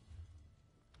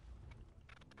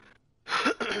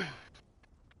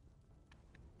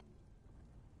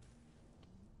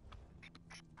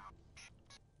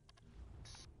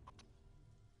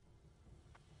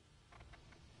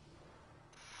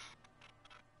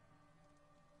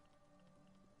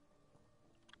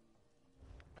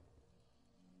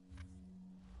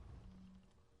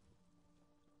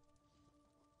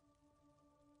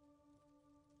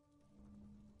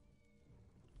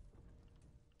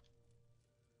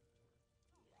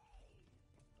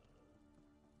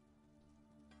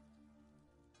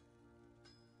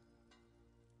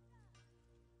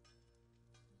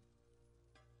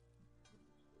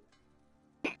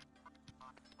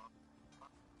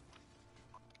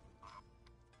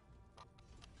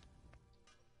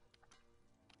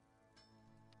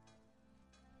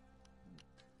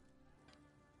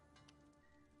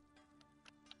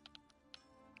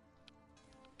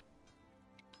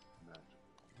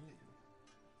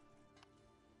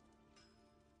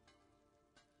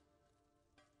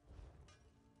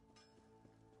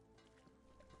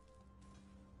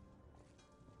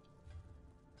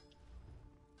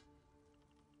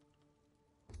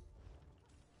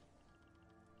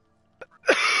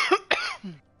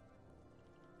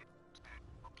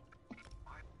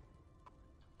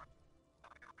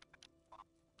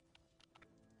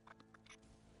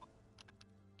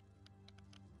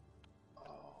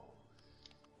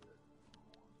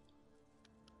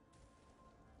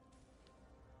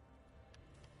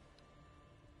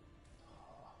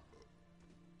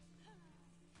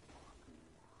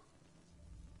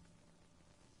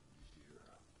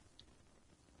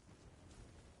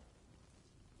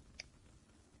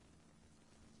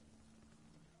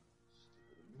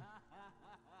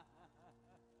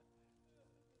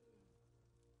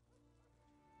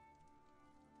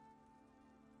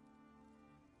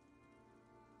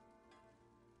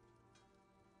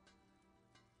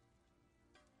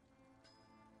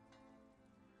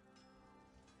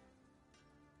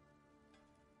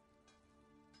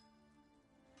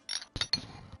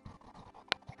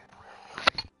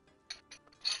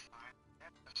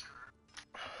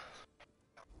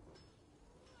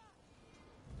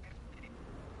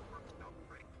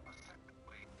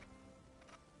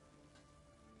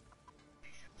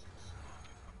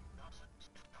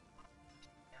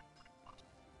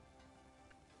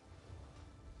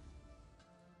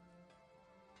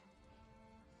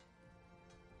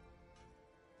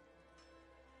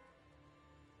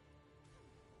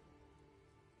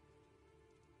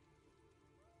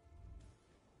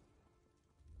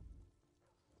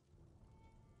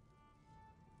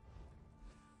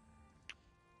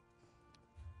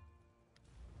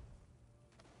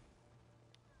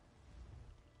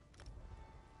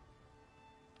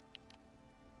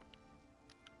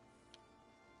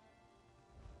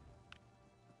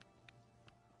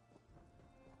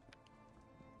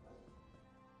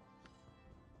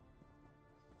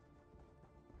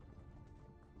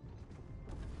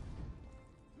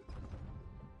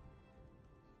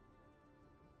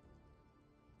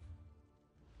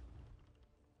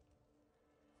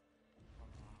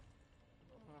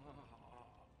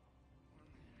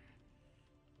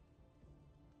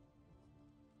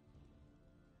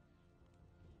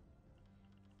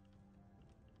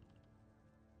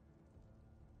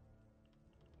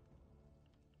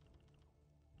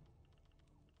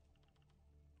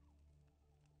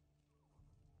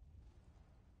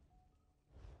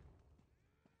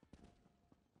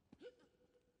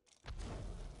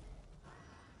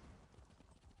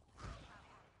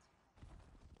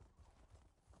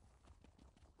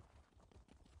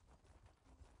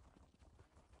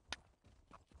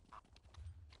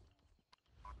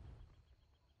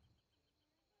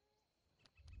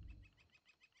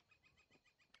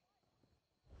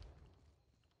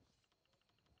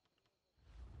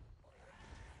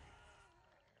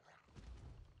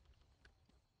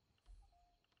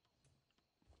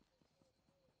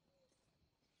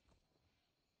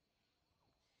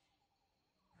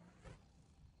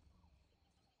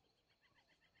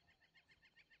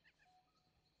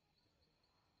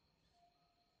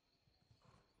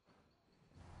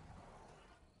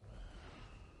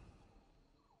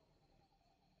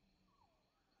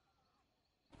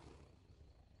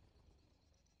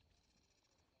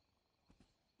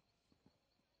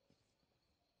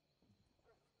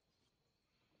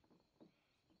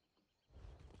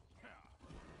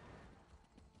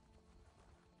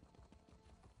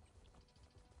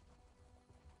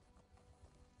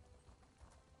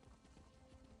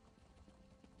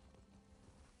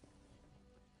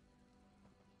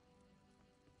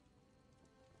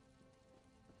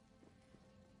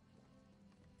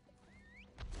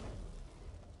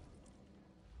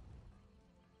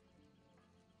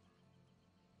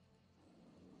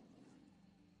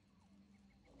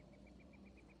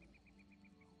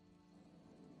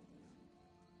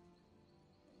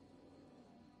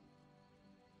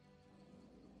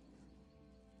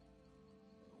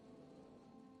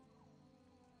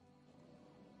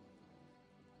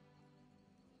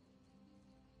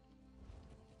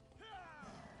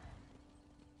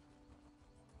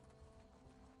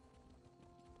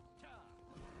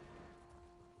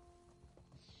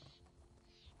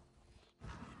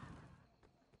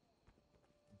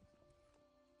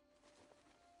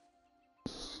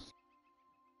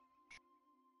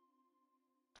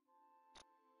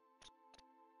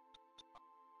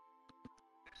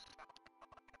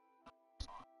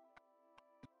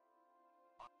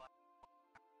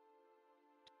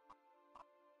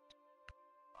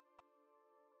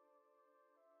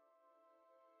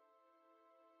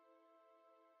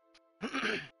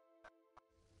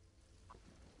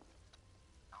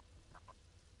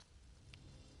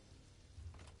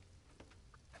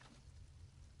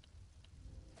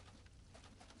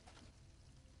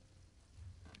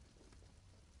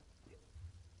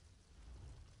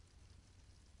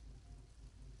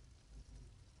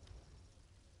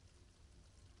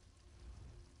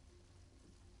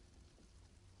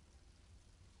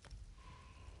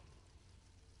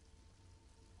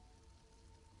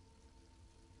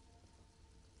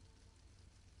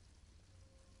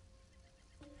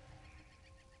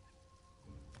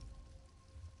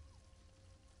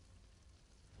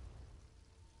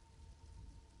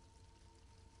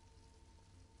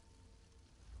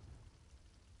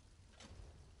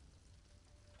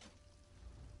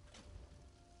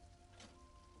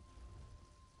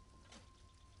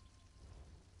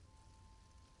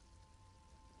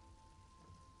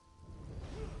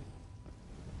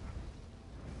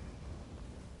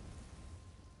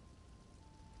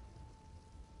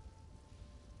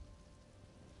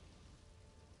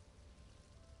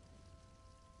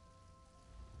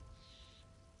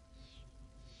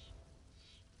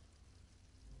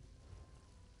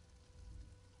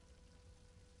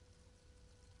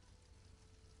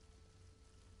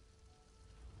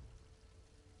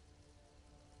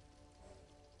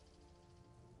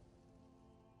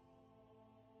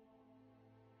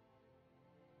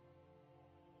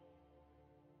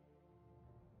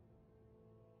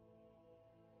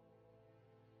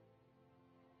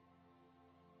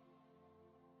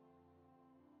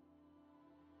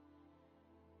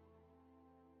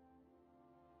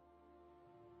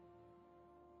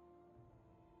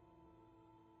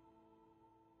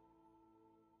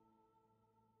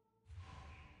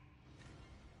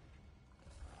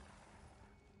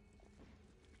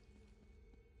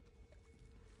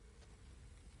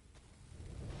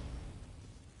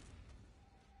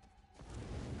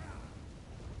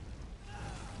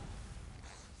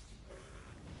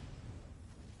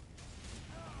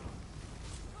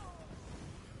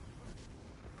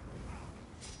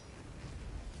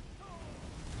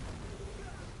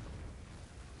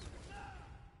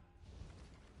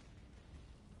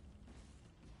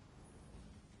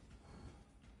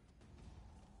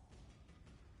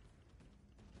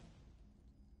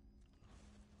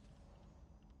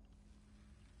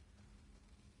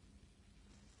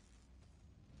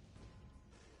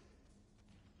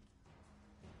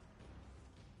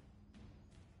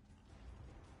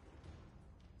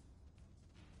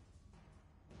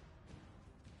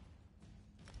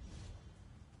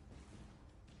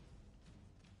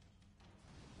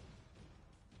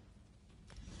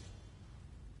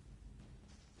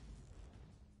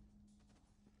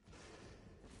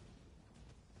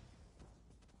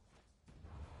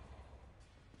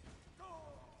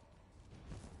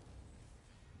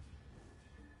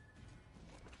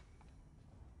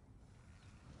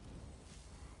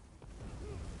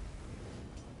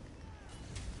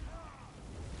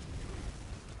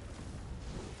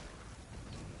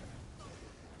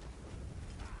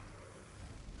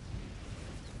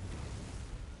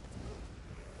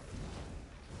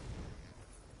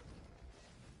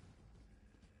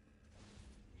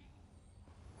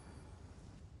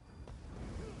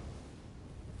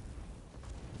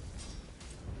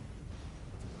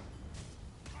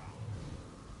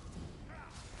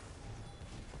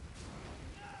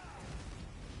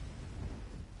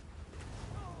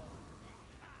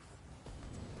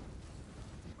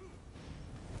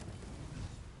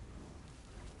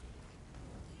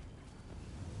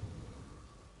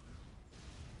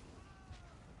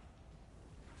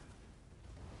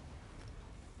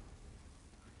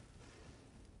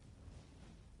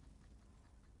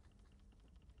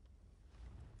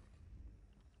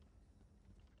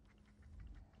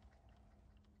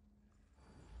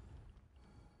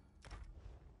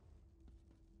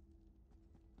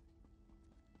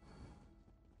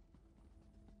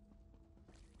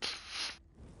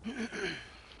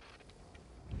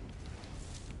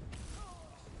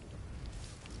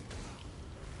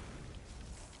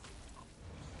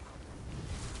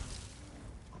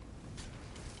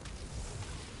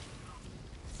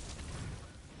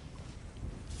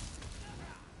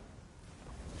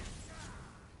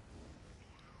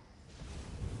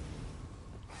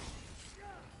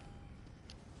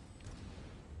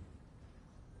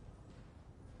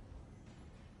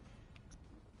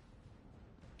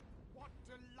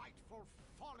 frightful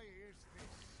folly is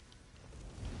this?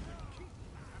 The king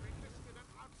having listed an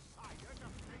outsider to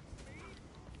face me?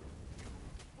 You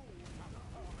fools have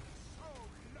fallen so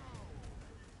low!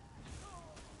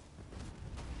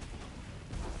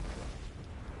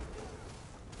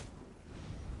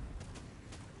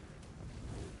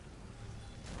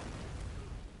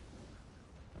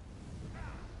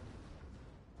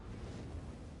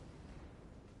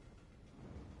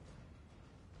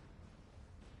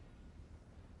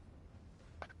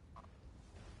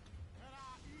 There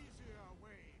are easier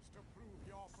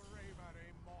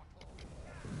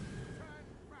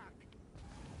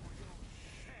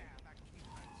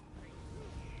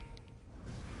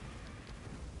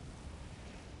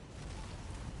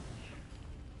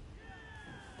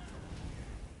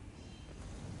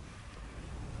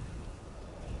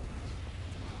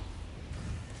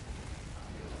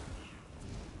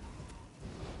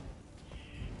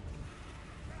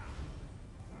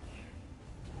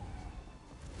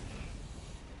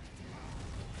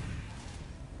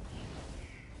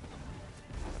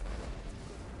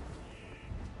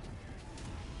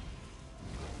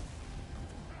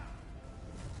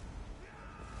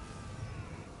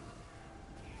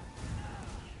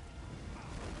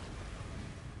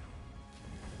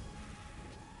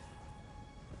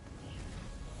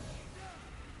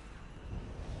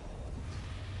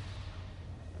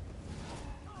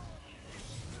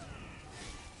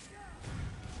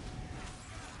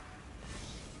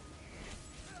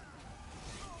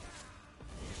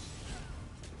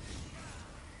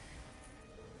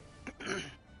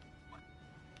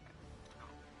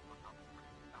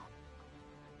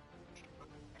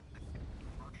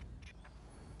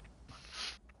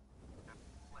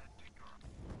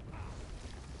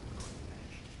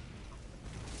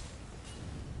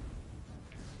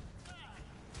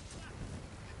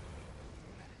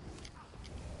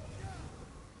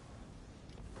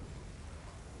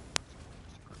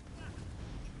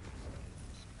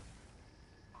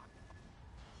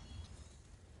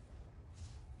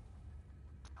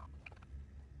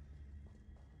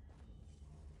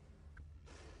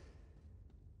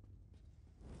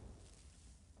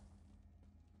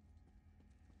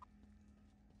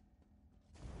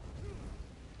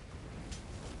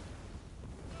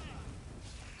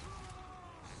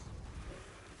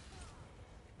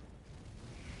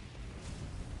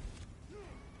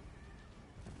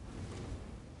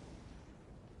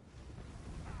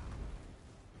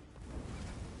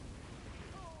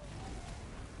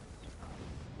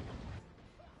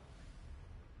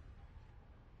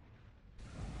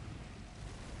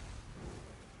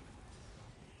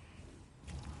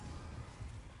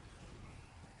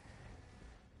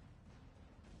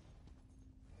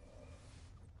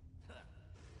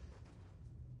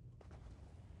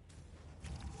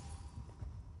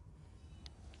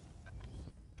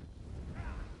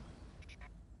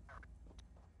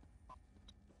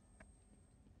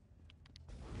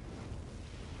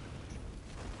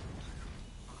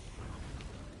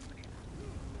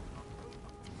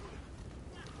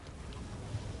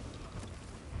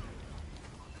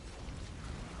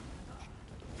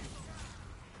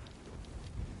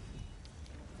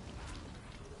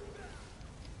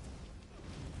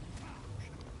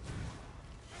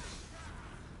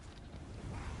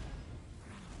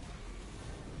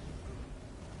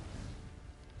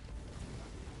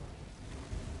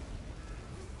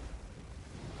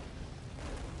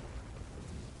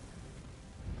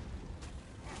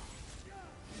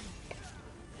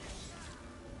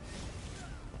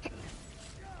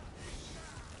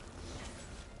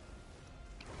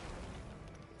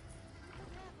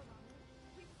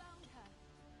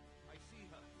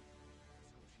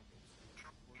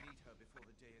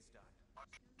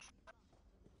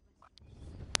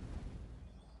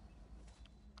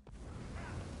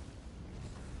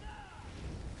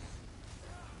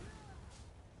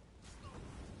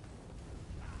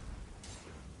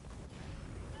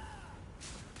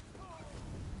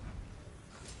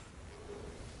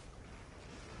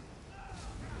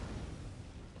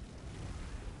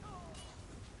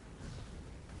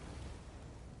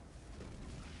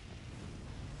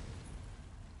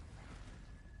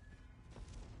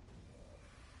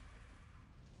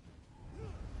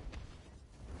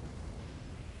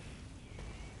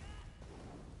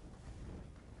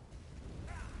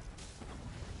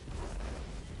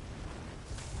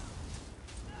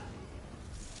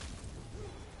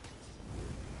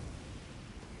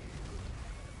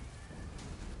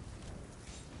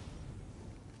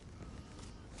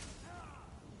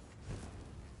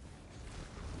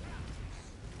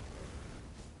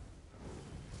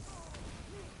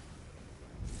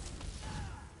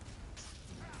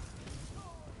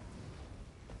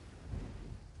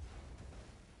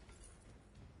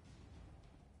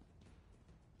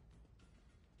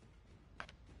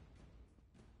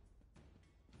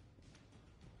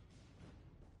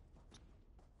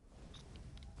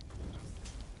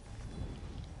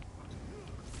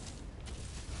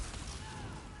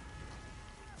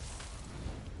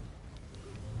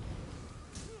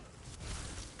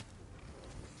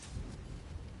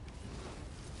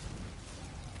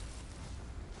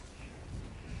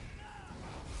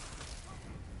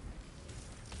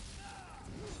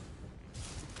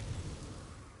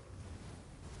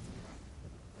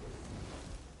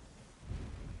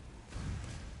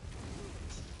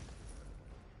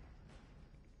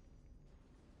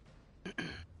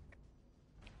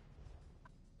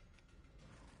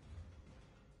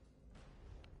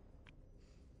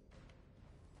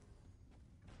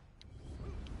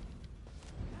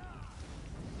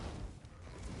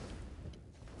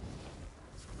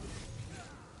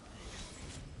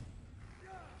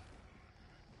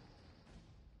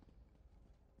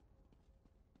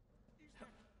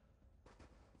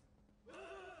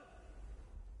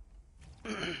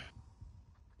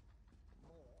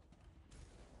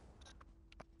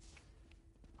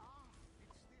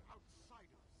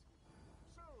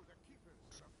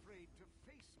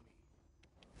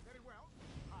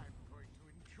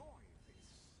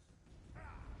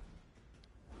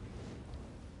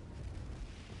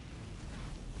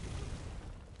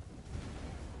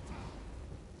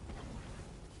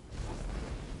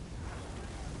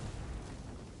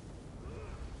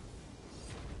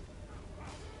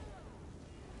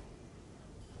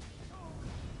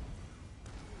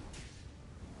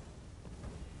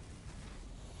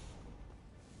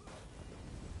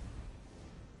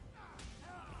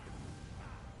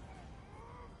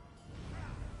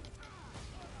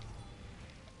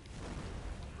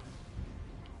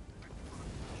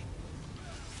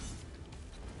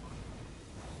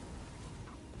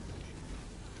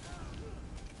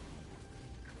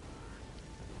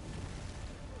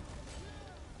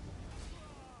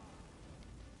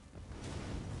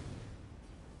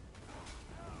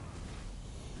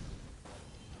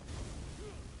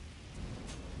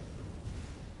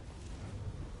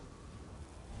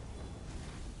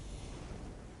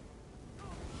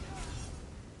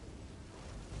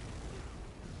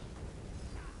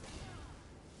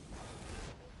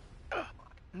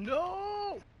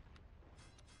No!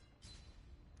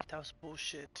 That was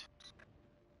bullshit.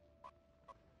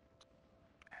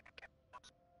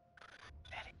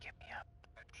 Eddie, get me up.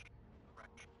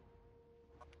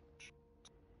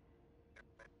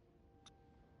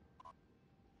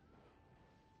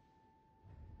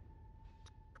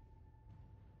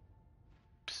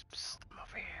 Psst, psst, I'm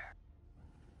over here.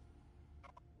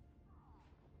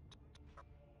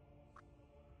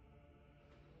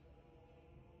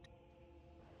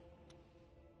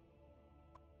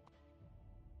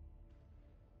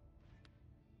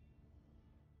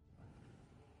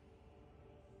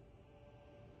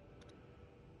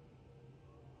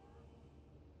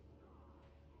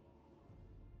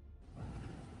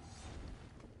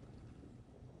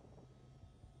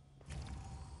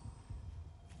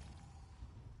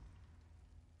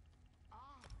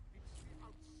 Ah, it's the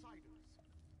outsiders.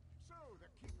 So the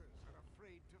keepers are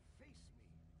afraid to face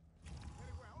me.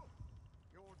 Very well.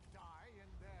 You'll die in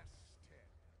their stead.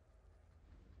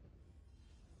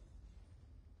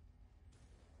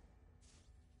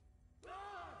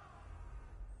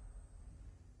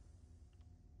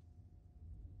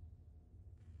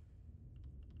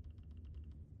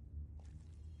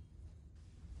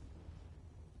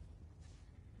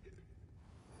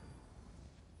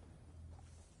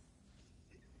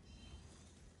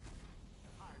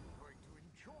 I'm going to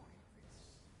enjoy this.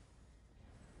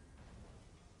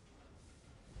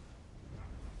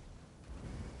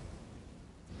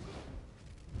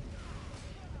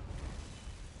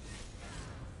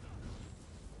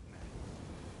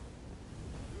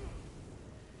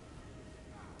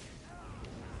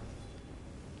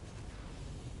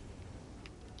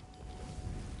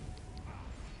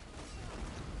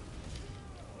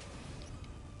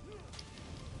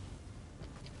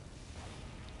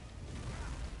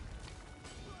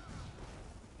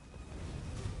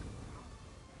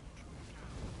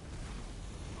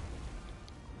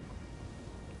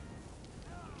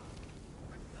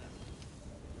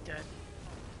 Dead.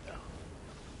 Oh.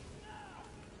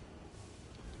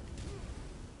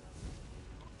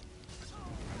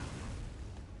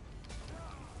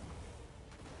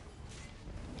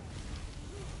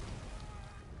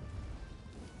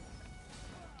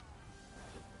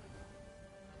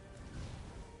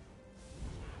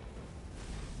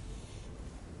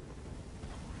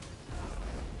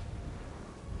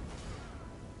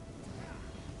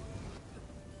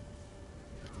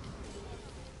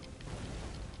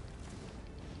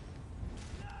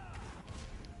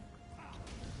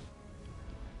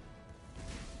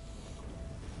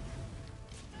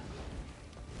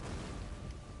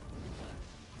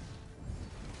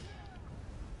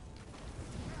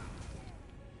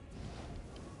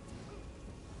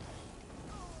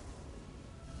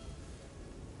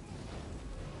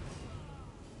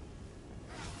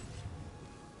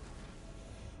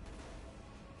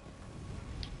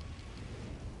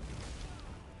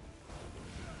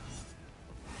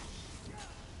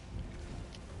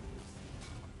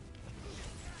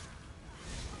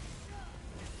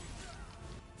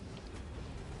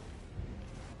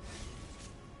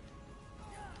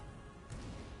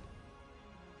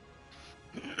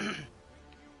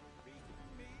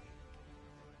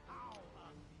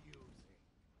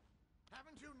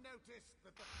 you noticed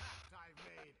that the pact I've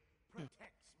made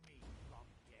protects me from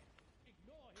death?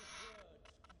 Ignore his words,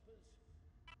 keepers.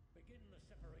 Begin the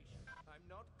separation. I'm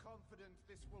not confident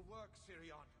this will work,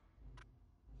 Sirion.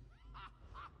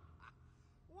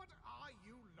 What are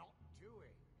you lot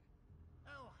doing?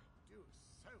 Oh, I do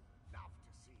so love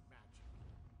to see magic.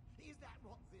 Is that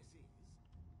what this is?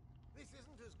 This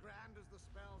isn't as grand as the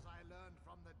spells I learned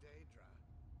from the Daedra.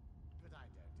 But I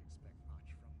don't expect much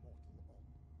from mortal or...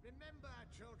 Remember,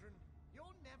 children,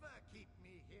 you'll never keep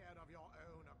me here of your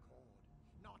own accord.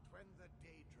 Not when the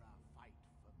Daedra fight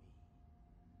for me.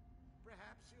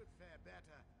 Perhaps you'd fare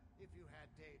better if you had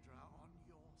Daedra on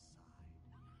your side.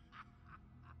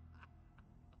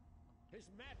 His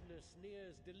madness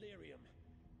nears delirium.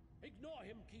 Ignore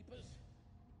him, keepers.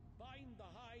 Bind the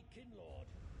High Kinlord.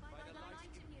 By the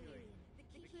light of Miriam, the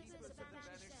keepers of the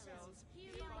vanished cells,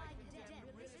 hereby condemn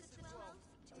Release the 12th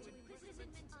to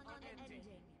imprisonment unending.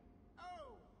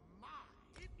 Oh my!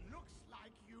 It looks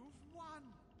like you've won!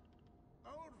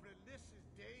 Old Relis's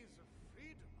days of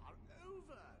freedom are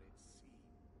over, it seems.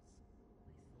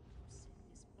 I thought you said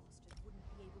this bastard wouldn't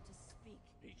be able to speak.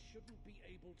 He shouldn't be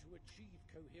able to achieve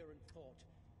coherent thought.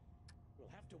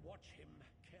 We'll have to watch him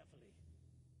carefully.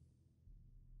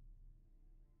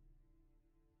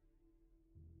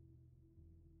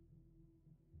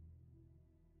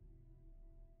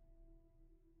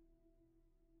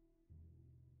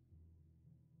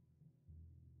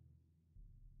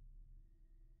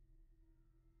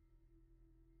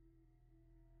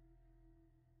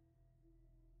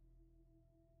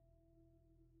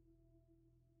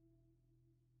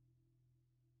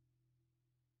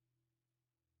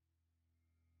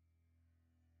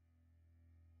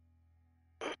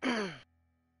 Hey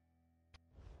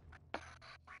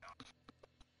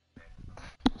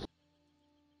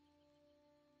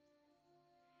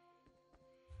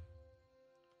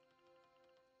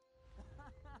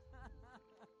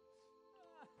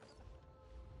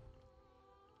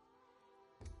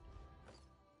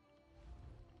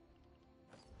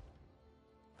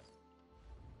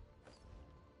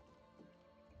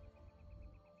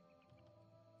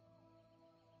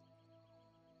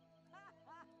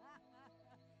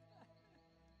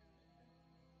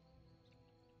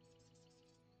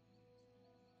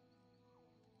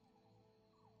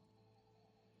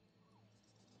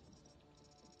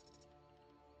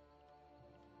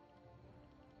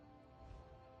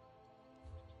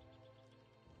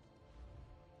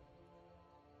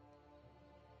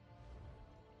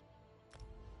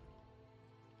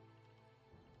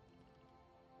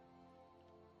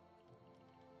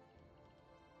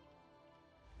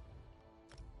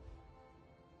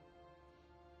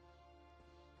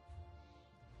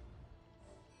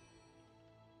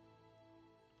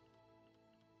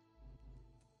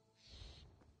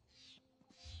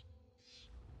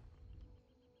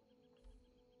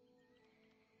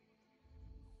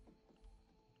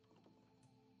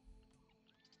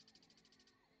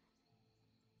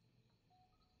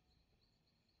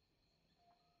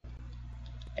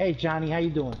Johnny, how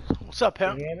you doing? What's up, Can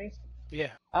pal? you hear me?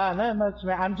 Yeah. Not much,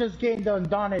 man. I'm just getting done,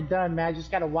 man. I just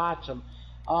gotta watch them.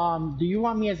 Do you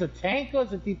want me as a tank or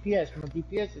as a DPS? My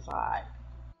DPS is high.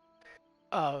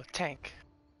 Tank.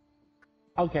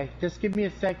 Okay, just give me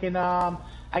a second.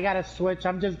 I gotta switch.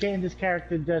 I'm just getting this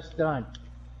character just done.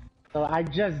 So I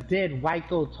just did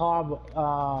Wyco Tar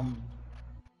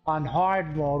on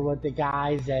hard mode with the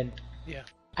guys, and Yeah.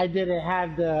 I didn't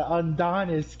have the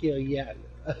Undone skill yet.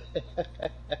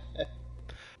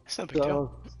 It's no big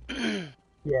deal. So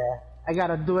yeah, I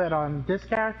gotta do it on this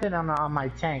character and on my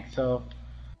tank. So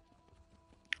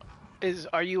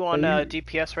Are you on you,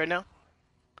 DPS right now?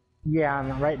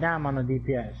 yeah, right now I'm on a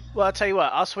DPS. Well, I'll tell you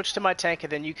what. I'll switch to my tank,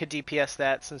 and then you could DPS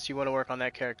that since you want to work on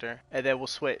that character, and then we'll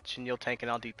switch, and you'll tank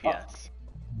and I'll DPS.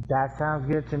 That sounds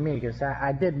good to me because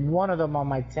I did one of them on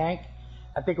my tank.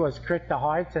 I think it was Crit the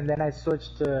Hearts, and then I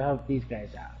switched to help these guys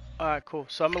out. Alright, cool.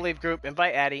 So I'm gonna leave group.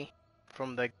 Invite Addy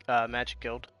from the Magic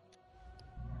Guild.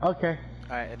 Okay.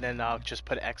 Alright, and then I'll just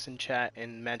put X in chat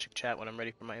in Magic Chat when I'm ready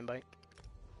for my invite.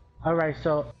 All right.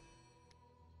 So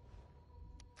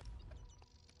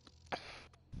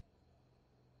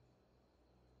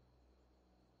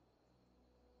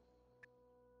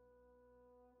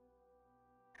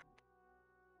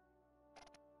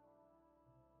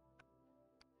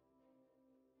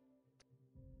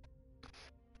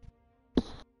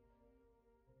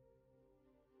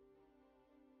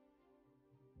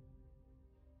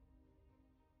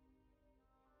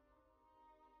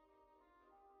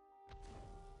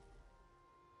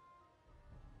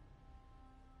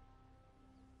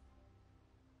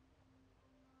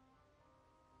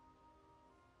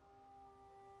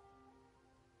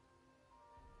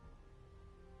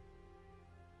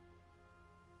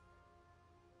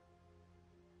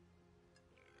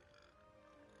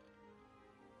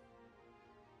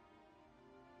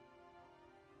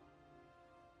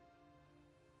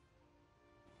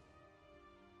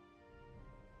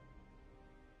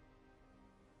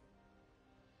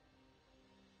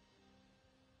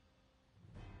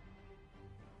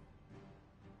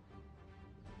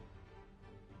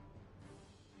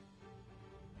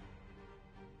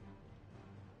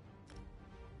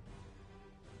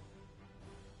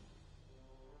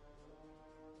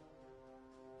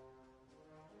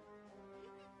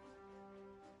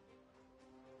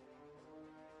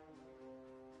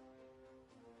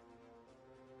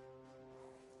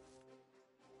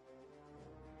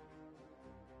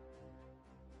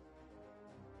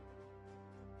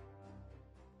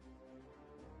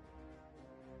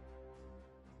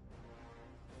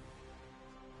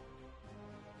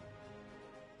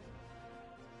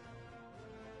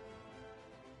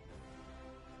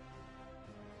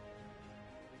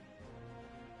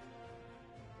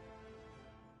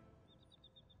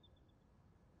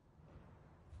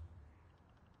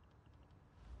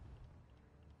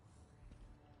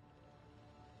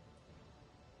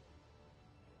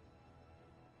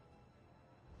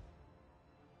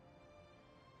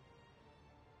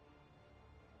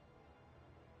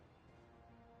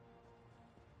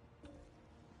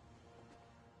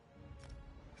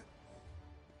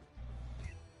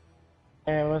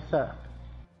hey, what's up?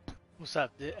 What's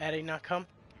up? Did Addy not come?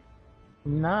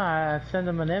 Nah, I send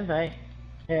them an invite.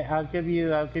 Hey, I'll give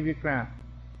you crown.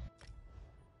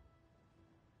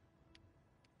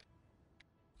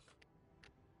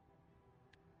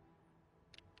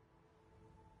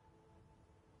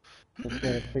 Just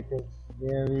gotta pick up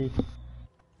berries.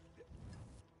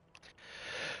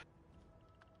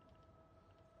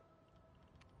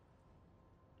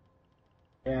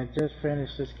 Yeah, just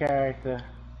finished this character.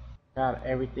 Got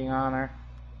everything on her.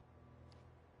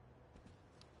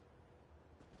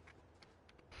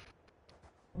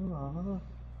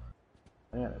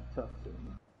 I gotta talk to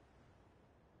him.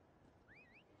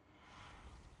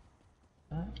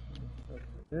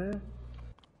 Good.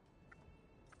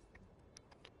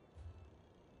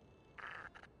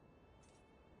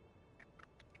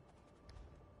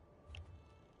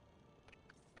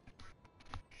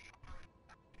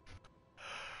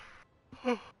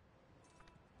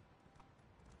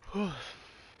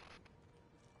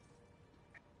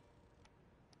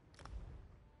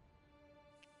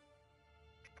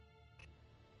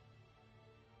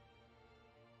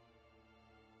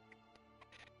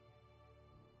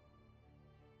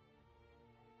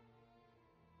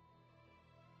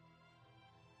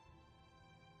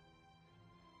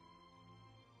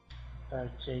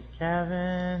 J.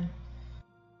 Kevin.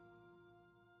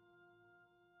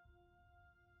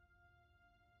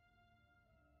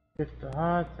 Gift the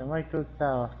hearts and white coat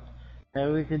tower.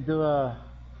 Maybe we could do a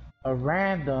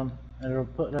random and it'll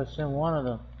put us in one of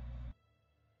them.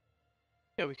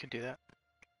 Yeah, we could do that.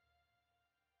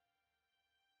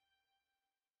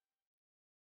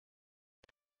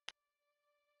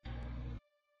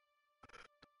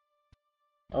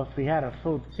 Or if we had a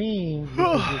full team, we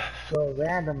could just go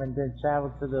random and then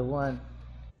travel to the one.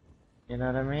 You know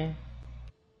what I mean?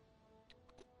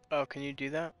 Oh, can you do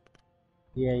that?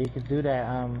 Yeah, you could do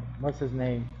that. What's his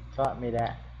name? Taught me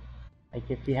that. Like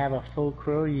if you have a full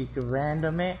crew, you could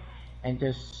random it and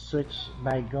just switch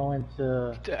by going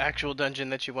to The actual dungeon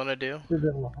that you want to do?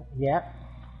 Yep.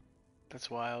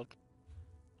 That's wild.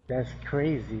 That's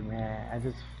crazy, man.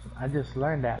 I just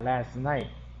learned that last night.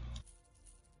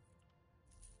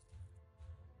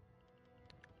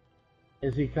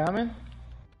 Is he coming?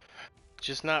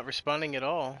 Just not responding at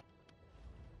all.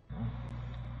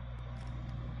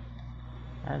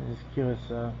 I just curious.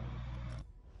 Okay.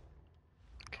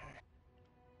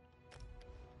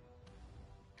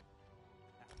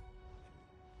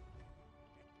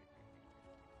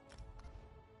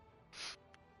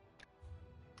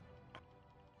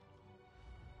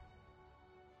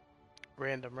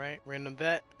 Random, right? Random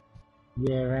vet?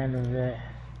 Yeah, random vet.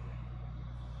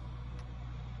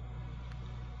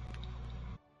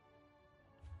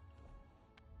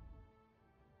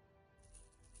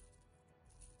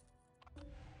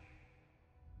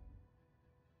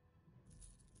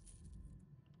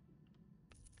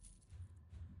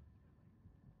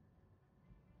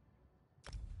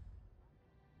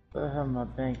 I have my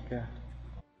bank there.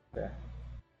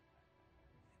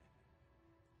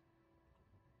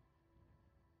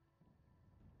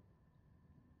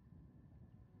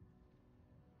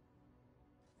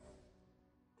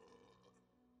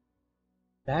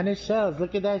 Spanish shells,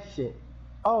 look at that shit.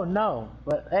 Oh no,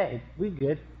 but hey, we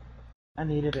good. I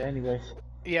needed it anyways.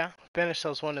 Yeah, Banish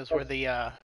Cells 1 is where the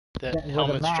Where the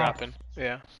helmet's mask. dropping.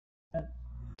 Yeah.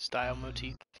 Style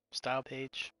motif. Style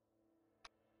page.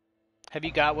 Have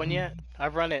you got one yet?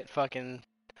 I've run it fucking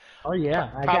Oh yeah,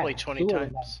 I probably got 20 two of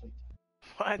them. times.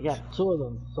 I What? got two of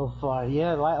them so far.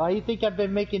 Yeah, why you think I've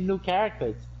been making new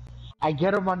characters? I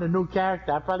get them on the new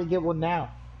character. I probably get one now.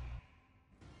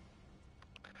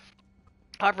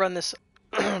 I've run this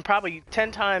probably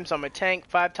 10 times on my tank,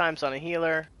 5 times on a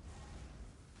healer,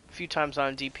 a few times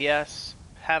on DPS.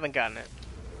 Haven't gotten it.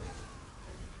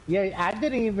 Yeah, I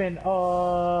didn't even did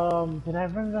I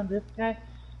run it on this guy?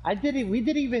 We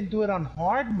didn't even do it on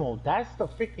hard mode. That's the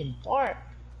freaking part.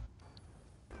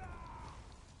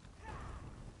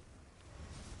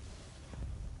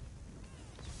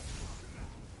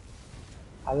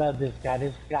 I love this guy.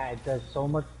 This guy does so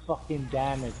much fucking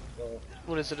damage, bro.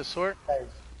 What is it, a sword?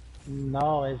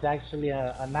 No, it's actually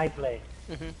a night blade.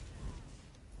 Mm-hmm.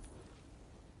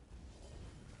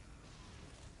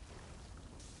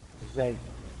 It's like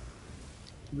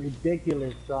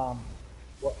ridiculous.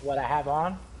 What I have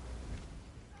on.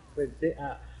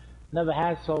 Never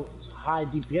had so high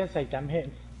DPS like that. I'm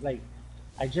hitting like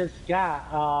I just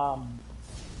got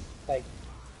like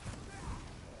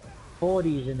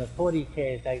 40s in the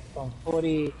 40Ks, like from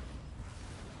 42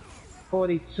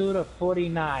 to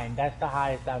 49. That's the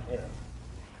highest I've hit.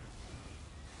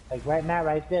 Like right now,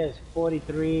 right there is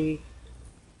 43.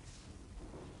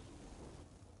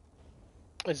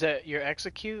 Is that your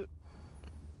execute?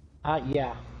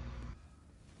 Yeah.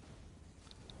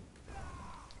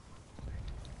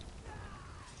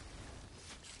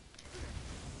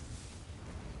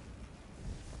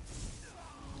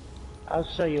 I'll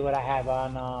show you what I have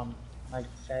on, like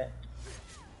set.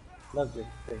 Love this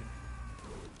thing.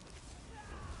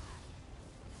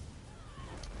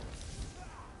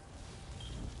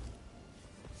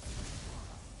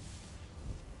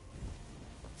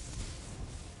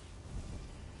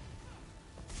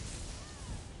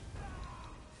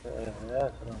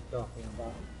 That's what I'm talking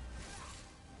about.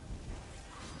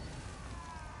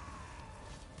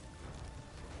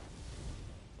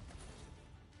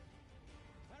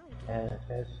 Yeah,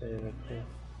 that's it right there.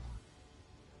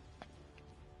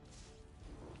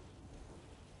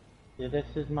 Yeah, this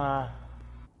is my...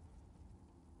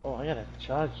 Oh, I gotta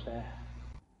charge that.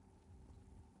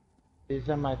 These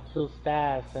are my two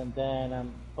staffs, and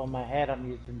then for my head I'm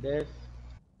using this.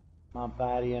 My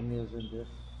body I'm using this.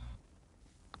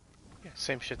 Yeah,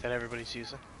 same shit that everybody's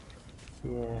using.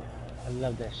 Yeah, I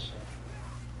love that shit.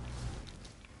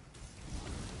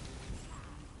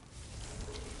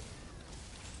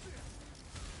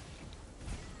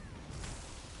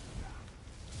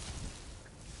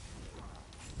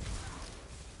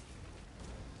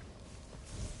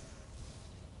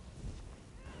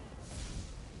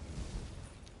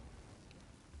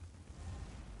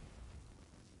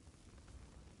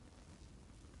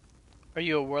 Are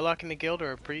you a warlock in the guild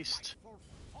or a priest?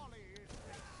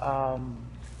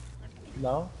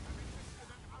 No?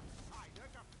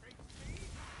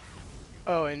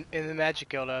 Oh, in the magic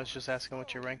guild, I was just asking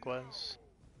what your rank was.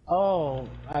 Oh,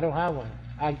 I don't have one.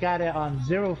 I got it on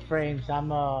 0 frames.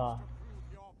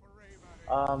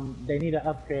 They need to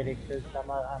upgrade it because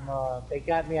they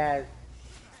got me as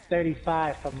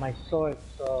 35 from my sword,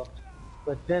 so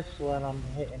with this one I'm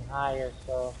hitting higher,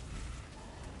 so.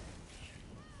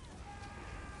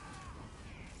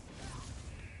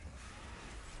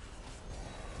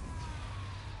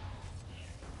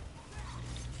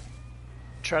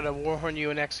 Try to warhorn you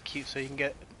and execute so you can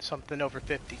get something over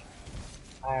 50.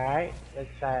 Alright, let's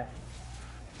try it.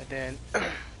 And then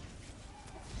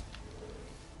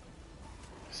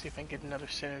see if I can get another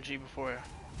synergy before.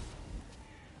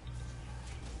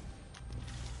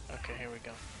 Okay, here we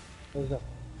go. There's a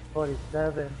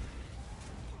 47,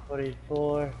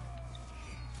 44.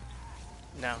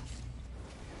 No.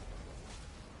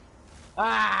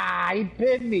 Ah, he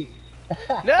pinned me.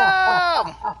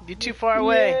 No! You're too far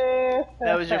away. Yeah.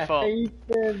 That was your fault. He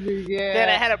pinned me, yeah. Then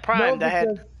I had it primed.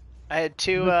 No, I had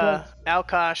two because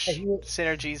Alkosh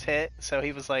synergies hit, so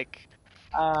he was like,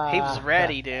 he was Ah,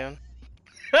 ready, dude.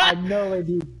 I know when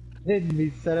you hit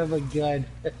me, son of a gun.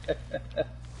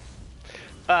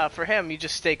 For him, you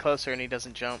just stay closer and he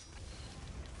doesn't jump.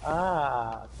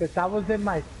 Ah, because I was in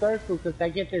my circle, because I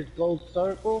get this gold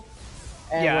circle,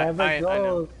 and Yeah, wherever I it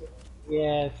know. goes,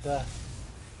 yeah,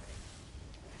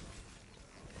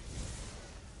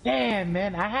 damn,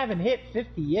 man, I haven't hit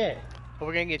 50 yet. But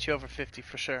we're gonna get you over 50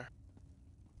 for sure.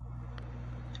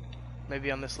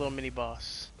 Maybe on this little mini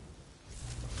boss.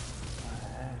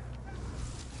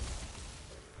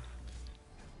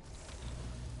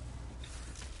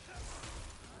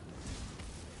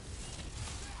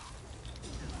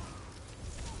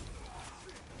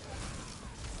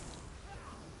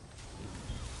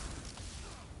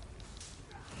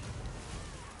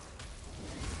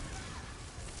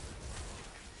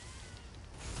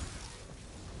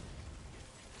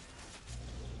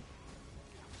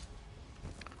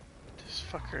 This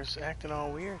fucker's acting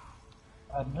all weird.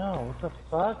 I know, what the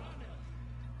fuck?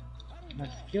 My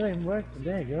skill ain't working.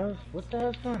 There it goes. What the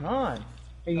hell's going on?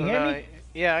 Can you hear me?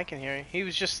 Yeah, I can hear you. He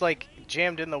was just like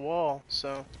jammed in the wall,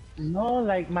 so. No,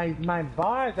 like my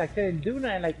bars, I couldn't do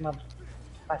nothing. Like my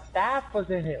staff was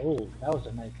in here. Oh, that was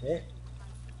a nice hit.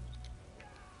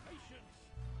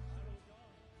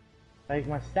 Like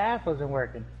my staff wasn't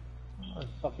working. That was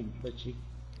fucking glitchy.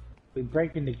 We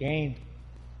breaking the game.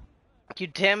 Your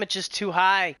damage is too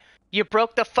high. You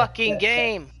broke the fucking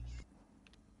game.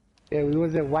 Yeah, we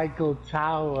was at White Gold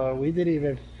Tower. We didn't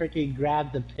even freaking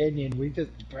grab the pinion. We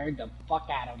just burned the fuck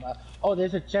out of him. Oh,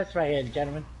 there's a chest right here,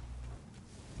 gentlemen.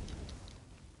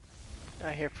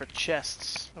 Not here for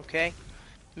chests, okay?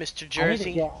 Mr.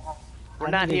 Jersey, we're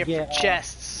I not need here to for get,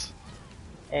 chests.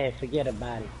 Hey, forget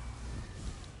about it.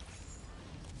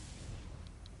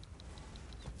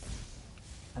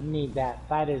 I need that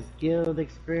Fighters Guild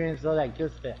experience, all that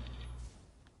good stuff.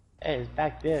 Hey, it's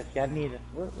back there. If y'all need it.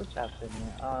 What's up in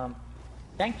here?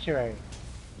 Sanctuary.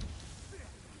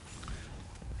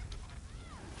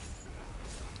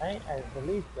 Right? I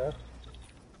believe so.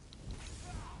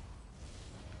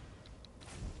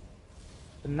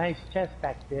 A nice chest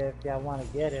back there if y'all want to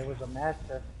get it with a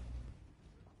master.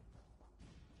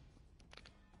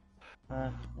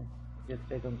 Just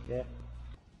take them there.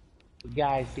 You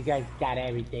guys got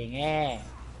everything, eh?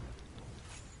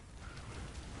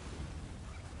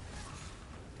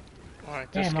 Alright,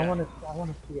 this Damn, guy. I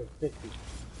wanna see a 50.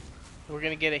 We're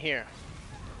gonna get it here.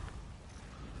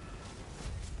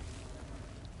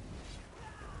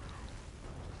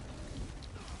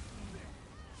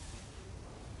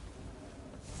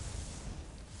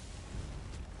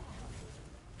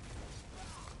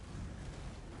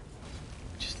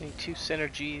 Just need 2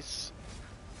 synergies,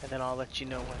 and then I'll let you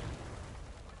know when.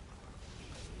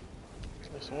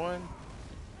 There's one.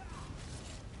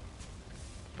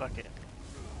 Fuck it.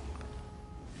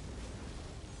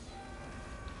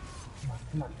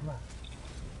 Come on.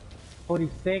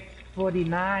 46,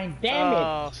 49. Damn it!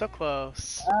 Oh, so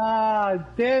close. Ah,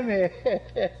 damn it!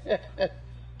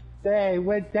 Dang,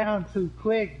 went down too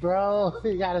quick, bro.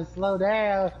 You gotta slow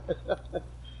down.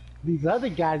 These other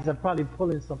guys are probably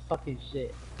pulling some fucking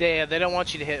shit. Yeah, they don't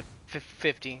want you to hit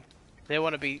 50. They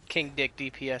want to be King Dick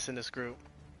DPS in this group.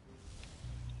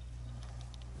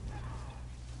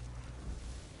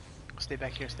 Stay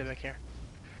back here, stay back here.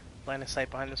 Line of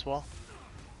sight behind this wall.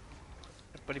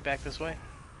 Everybody back this way.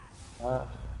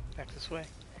 Back this way.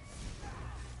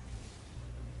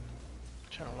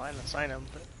 Trying to line of sight them,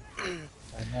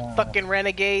 but fucking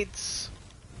renegades.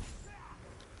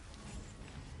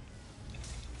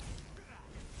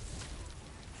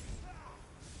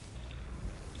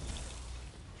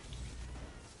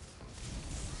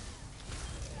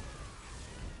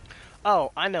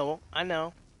 Oh, I know.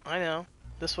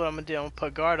 This is what I'm gonna do. I'm gonna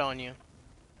put guard on you.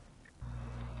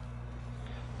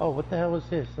 Oh, what the hell was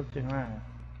this? Something wrong.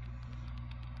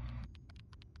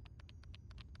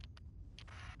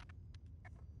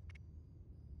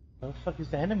 What the fuck is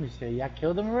the enemies here? Y'all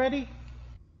killed them already?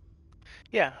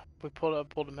 Yeah, we pulled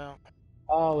them out.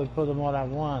 Oh, we pulled them all at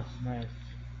once. Nice.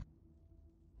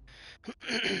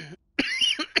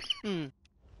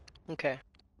 Okay.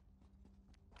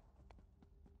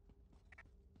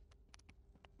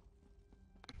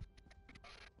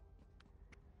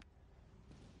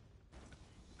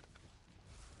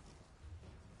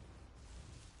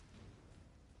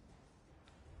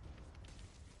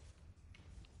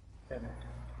 Damn it.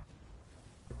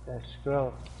 Get that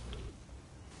scroll.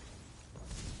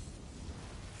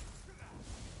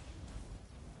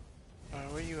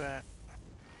 Alright, where you at?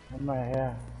 I'm right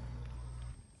here.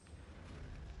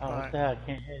 Oh, what Alright. the hell?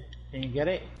 Can't hit it. Can you get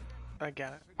it? I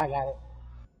got it. I got it.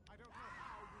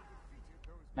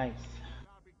 Nice.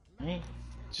 Hey.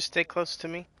 Just stay close to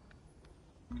me,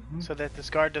 so that this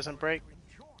guard doesn't break.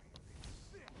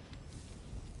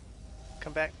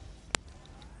 Come back.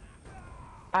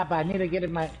 Ah, but I need to get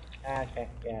in my... Ah, okay,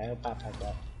 yeah, it'll pop back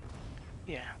up.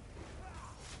 Yeah.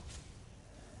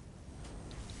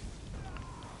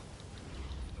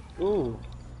 Ooh.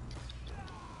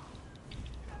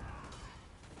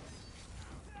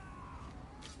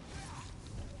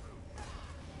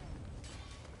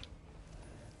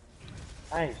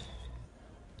 Nice.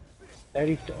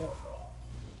 32.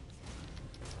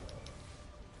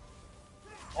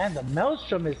 And the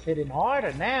Maelstrom is hitting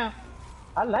harder now.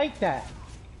 I like that.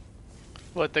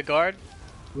 What, the guard?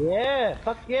 Yeah,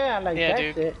 fuck yeah, I like Yeah, that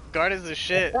dude. shit. Guard is the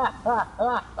shit.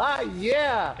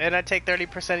 Yeah. And I take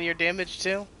 30% of your damage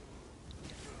too?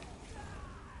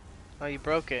 Oh, you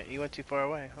broke it. You went too far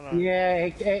away. Hold on. Yeah,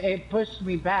 it pushed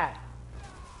me back.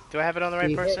 Do I have it on the right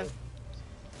He hit- person?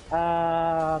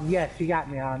 Yes, you got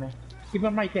me on it. Keep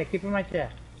him right there, keep him right there.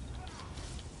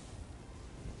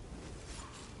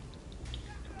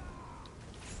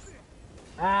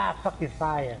 Ah, fucking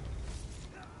fire.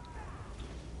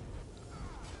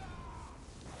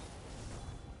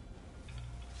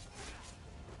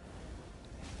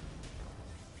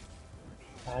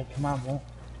 Alright, come on, bro.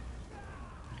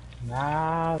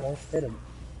 Nah, let's hit him.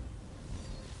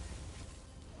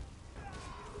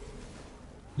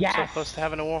 Yes! So close to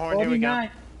having a warhorn. Here we go.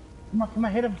 49. Come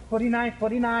on, hit him. 49,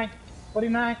 49,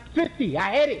 49, 50.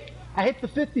 I hit it. I hit the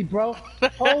 50, bro.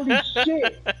 Holy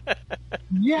shit.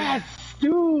 Yes,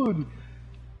 dude.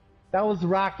 That was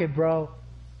rocket, bro.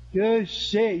 Good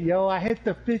shit, yo. I hit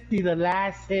the 50 the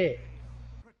last hit.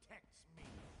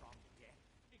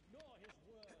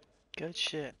 Good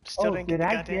shit. Still Oh, didn't did get the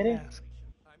I goddamn get it? mask.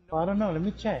 Oh, I don't know. Let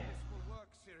me check.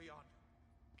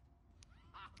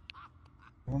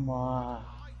 Come on. Are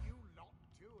you not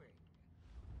doing?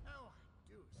 Oh, I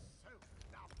do so love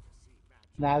to see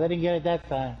magic. Nah, they didn't get it that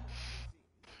time.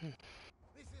 This isn't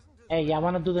as Hey, y'all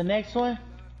want to do the next one?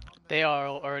 They are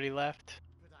already left.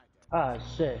 Oh,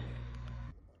 shit.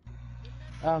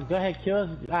 Go ahead, kill us.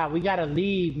 Ah, we gotta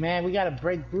leave, man. We gotta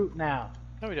break group now.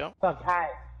 No, we don't. Fuck, hi.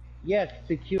 Yes,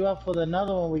 to queue up for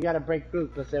another one, we gotta break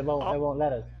group because it won't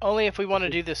let us. Only if we want to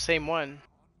do the same one.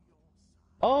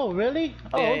 Oh, really?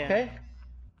 Oh, Yeah, yeah. okay.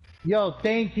 Yo,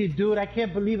 thank you, dude. I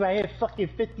can't believe I hit fucking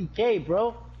 50K,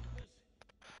 bro.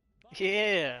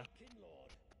 Yeah.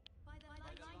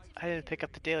 I didn't pick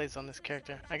up the dailies on this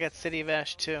character. I got City of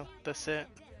Ash too. That's it.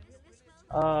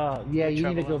 Yeah, No you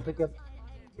need to trouble. go pick up.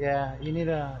 Yeah, you need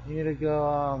to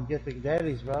go get the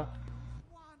dailies, bro.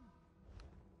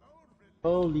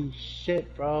 Holy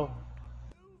shit, bro.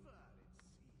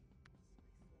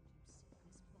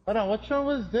 Hold on, which one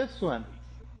was this one?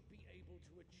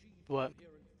 What?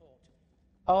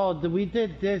 Oh, we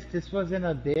did this. This wasn't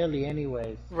a daily,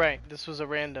 anyways. Right. This was a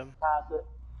random.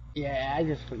 Yeah, I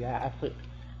just forgot. Let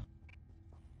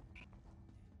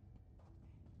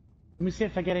me see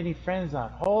if I get any friends on.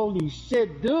 Holy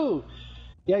shit, dude!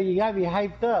 Yeah, you got me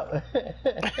hyped up.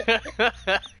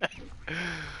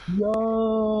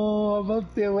 Yo, I'm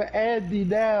up there with Andy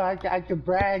now. I can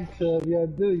brag to him. Yo,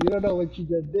 dude, you don't know what you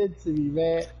just did to me,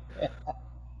 man.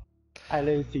 Alright,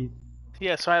 let me see.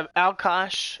 Yeah, so I have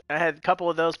Alkosh. I had a couple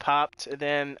of those popped, and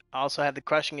then I also had the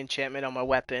crushing enchantment on my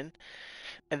weapon,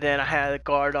 and then I had a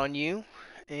guard on you,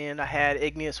 and I had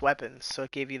igneous weapons, so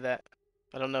it gave you that.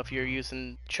 I don't know if you're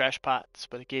using trash pots,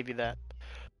 but it gave you that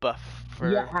buff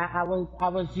for. Yeah, I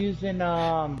was using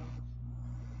um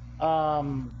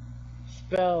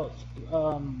spells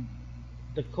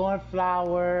the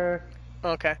cornflower,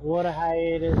 Okay. water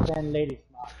hiatus, and lady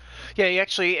smoke. Yeah, you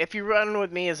actually, if you run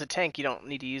with me as a tank, you don't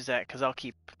need to use that because I'll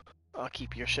keep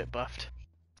your shit buffed.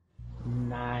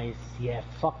 Nice, yeah,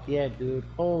 fuck yeah, dude.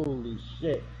 Holy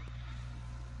shit.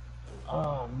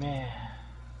 Oh man.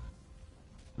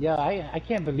 Yeah, I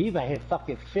can't believe I hit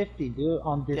fucking 50, dude,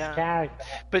 on this Yeah. character.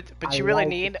 But I you really like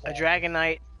need it. a Dragon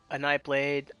Knight, a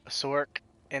Nightblade, a Sork,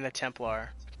 and a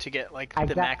Templar to get like I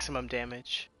the got- maximum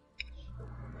damage.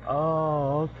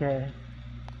 Oh, okay.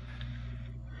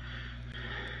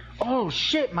 Oh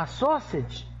shit, my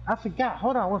sausage. I forgot.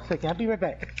 Hold on 1 second. I'll be right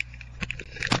back.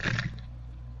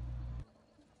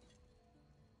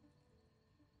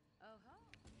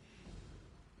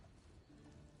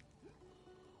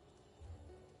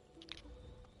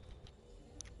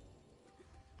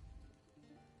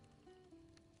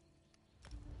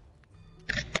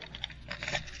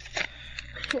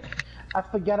 I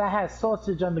forgot I had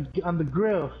sausage on the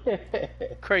grill.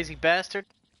 Crazy bastard.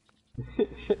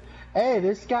 Hey,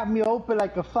 this got me open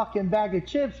like a fucking bag of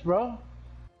chips, bro.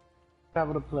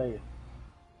 Travel to play it.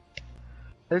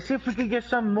 Let's see if we can get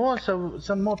some more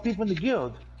people in the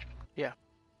guild. Yeah.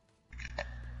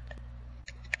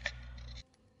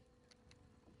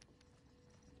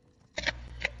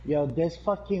 Yo, this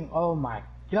fucking, oh my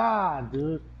god,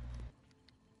 dude.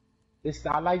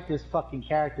 I like this fucking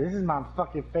character. This is my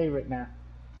fucking favorite now.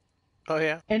 Oh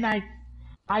yeah. And I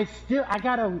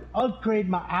gotta upgrade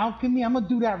my alchemy. I'm gonna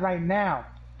do that right now.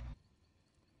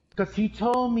 Cause he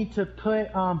told me to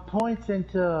put points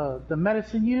into the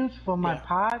medicine use for my Yeah.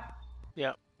 pod.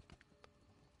 Yeah.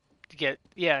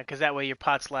 Because that way your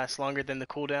pots last longer than the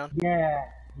cooldown.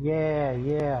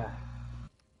 Yeah.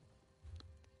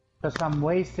 Cause I'm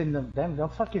wasting them. Them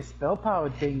fucking spell power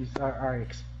things are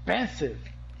expensive.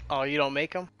 Oh, you don't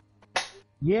make them?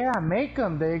 Yeah, I make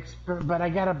them. But I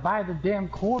gotta buy the damn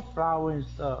cornflower and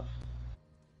stuff.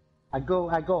 I go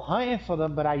hunting for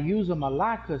them, but I use them a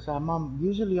lot because I'm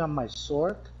usually on my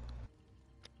Sork.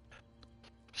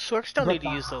 Sorks don't need to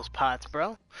use those pots,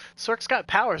 bro. Sork's got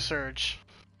power surge.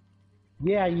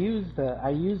 Yeah, I use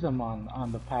them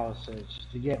on the power surge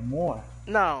to get more.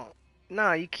 No,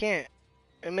 you can't.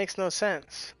 It makes no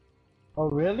sense. Oh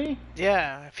really?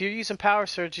 Yeah, if you're using power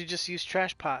surge, you just use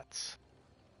trash pots.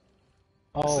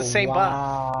 Oh, It's the same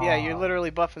wow. buff. Yeah, you're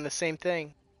literally buffing the same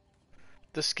thing.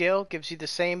 The skill gives you the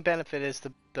same benefit as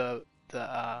the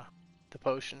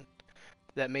potion,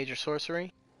 that major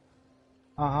sorcery.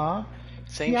 Uh-huh.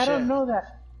 Same See, I shit. don't know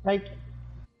that. Like,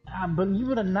 believe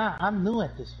it or not, I'm new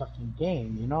at this fucking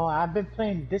game. You know, I've been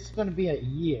playing. This is gonna be a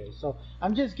year, so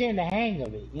I'm just getting the hang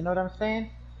of it. You know what I'm saying?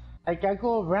 Like, I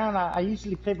go around. I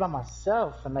usually play by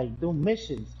myself and like do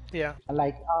missions. Yeah. And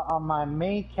like on my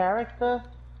main character,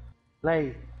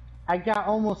 like I got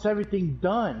almost everything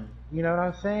done. You know what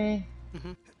I'm saying?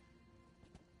 Mhm.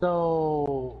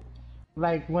 So,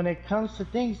 like when it comes to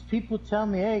things, people tell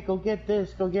me, "Hey, go get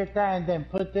this, go get that, and then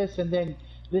put this, and then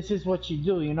this is what you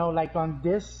do." You know, like on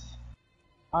this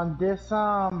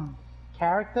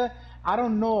character, I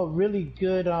don't know a really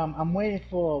good. I'm waiting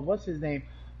for what's his name.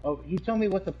 Oh, he told me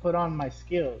what to put on my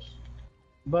skills,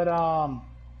 but On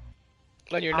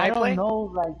your I night don't play? know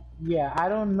like I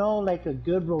don't know like a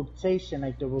good rotation,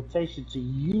 like the rotation to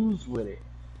use with it.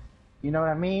 You know what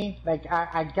I mean? Like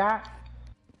I got.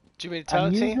 Do you mean to tell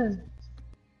it to you?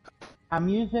 I'm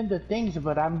using the things,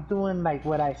 but I'm doing like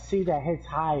what I see that hits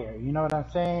higher. You know what I'm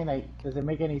saying? Like, does it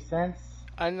make any sense?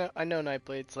 I know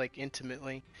Nightblades like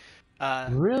intimately.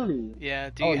 Really? Yeah.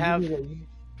 Do Oh, you have need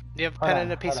do you have a hold pen on,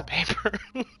 and a piece hold of paper?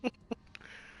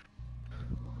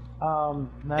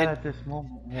 Not And at this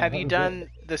moment. Yeah, have let you me get. done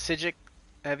the Sigic?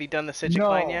 Have you done the Sigic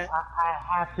line No, yet?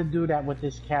 I have to do that with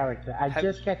this character. I Have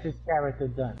just got this character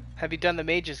done. Have you done the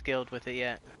Mages Guild with it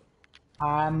yet?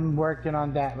 I'm working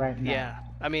on that right Yeah. now.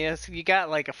 I mean, you got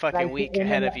like a fucking Like the week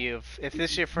ahead of internet, you. If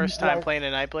this is your first time like playing a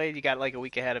Nightblade, you got like a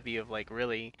week ahead of you of like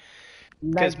really.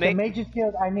 Because like the major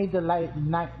field, I need the light,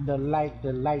 not the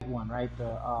light one, right?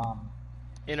 The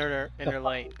inner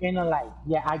light. inner light.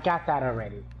 Yeah, I got that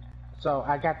already. So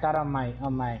I got that on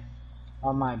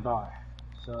my bar.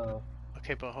 So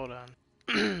Okay, but hold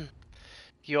on.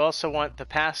 You also want the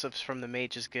passives from the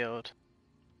Mages Guild.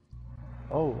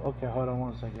 oh, okay. Hold on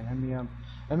one second.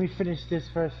 Let me finish this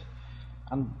first.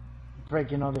 I'm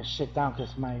breaking all this shit down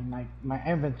because my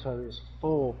inventory is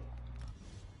full.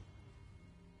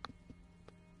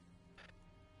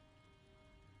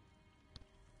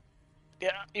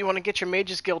 Yeah, you want to get your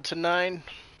Mages Guild to 9.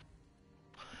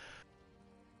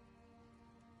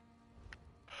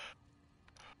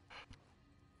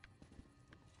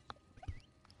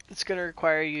 It's gonna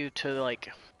require you to like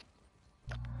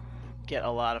get a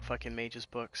lot of fucking Mages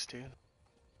books, dude.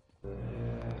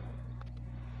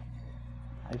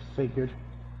 I figured.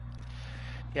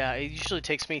 Yeah, it usually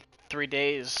takes me 3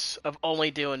 days of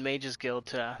only doing Mages Guild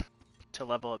to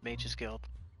level up Mages Guild.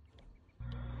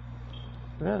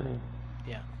 Really?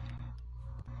 Yeah.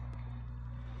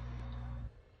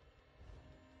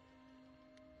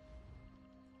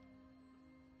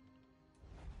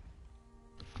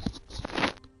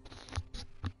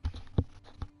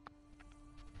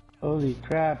 Holy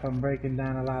crap! I'm breaking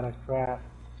down a lot of crap.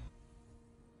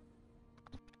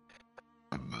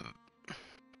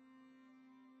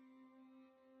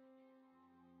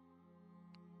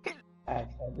 Alright,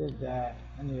 so I did that.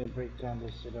 I need to break down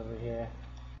this shit over here.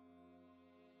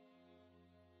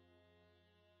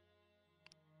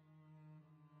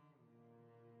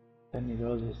 I need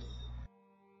all this.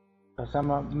 Cause I'm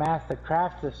a master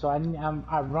crafter, so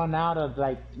I run out of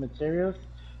like materials.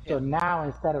 So Yeah. now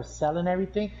instead of selling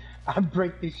everything, I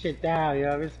break this shit down, you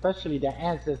know, especially the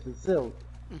ancestor silk.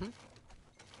 Mhm.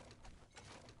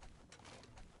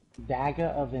 Dagger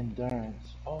of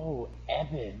endurance. Oh,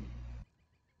 Ebon.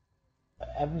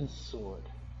 Ebon sword.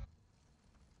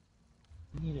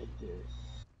 Needed this.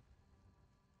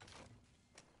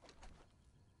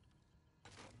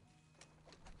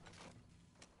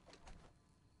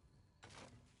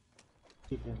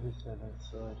 Keeping this Ebon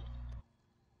sword.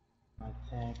 My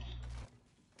tank.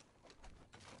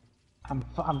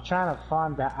 I'm trying to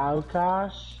farm the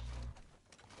Alkash.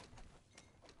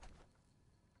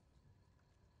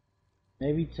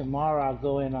 Maybe tomorrow I'll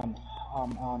go in on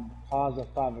pause of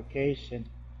fabrication.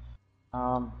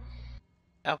 Um,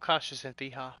 Alkosh is in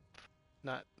Viha,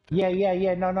 not.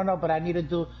 yeah. No. But I need to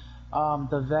do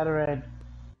the veteran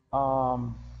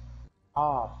um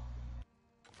off.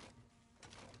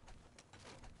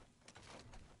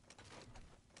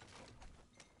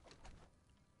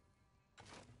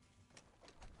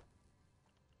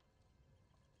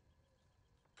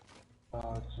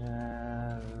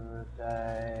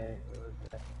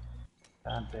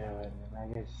 Don't bear with me,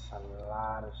 man. It's a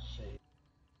lot of shit.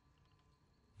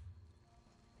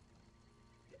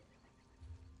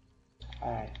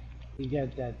 Alright, we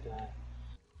got that done.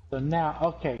 So now,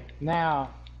 okay, now,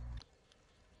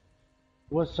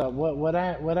 what's up? What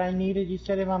I needed? You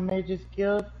said in my major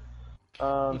skills.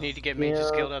 You need to get Mages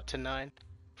Skill. Guild up to 9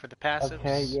 for the Okay,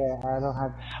 passives. yeah, I don't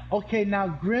have. Okay, now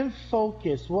Grim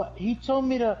Focus. What he told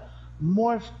me to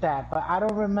morph that, but I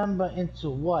don't remember into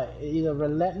what. Either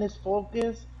Relentless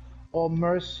Focus or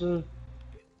Mercer.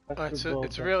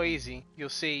 It's real easy. You'll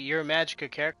see you're a Magicka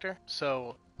character,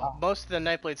 so most of the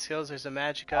Nightblade skills there's a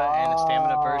Magicka and a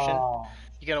stamina version. Oh,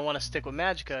 You're gonna want to stick with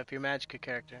Magicka if you're a Magicka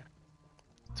character.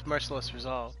 It's Merciless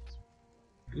Resolve.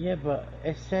 yeah, but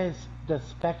it says the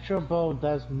Spectral Bow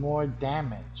does more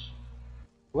damage.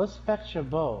 What's Spectral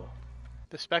Bow?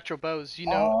 The Spectral Bows,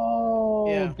 Oh,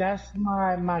 yeah. that's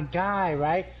my guy,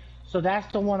 right? So that's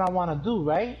the one I want to do,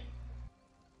 right?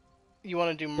 You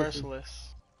want to do This is- Merciless.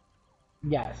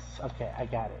 Yes. Okay, I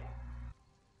got it.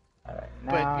 All right,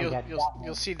 now But I you'll got you'll that you'll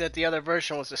one. see that the other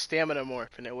version was a stamina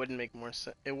morph, and it wouldn't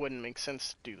make sense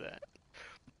to do that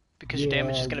because your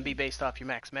damage Yeah, is gonna be based off your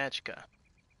max magicka.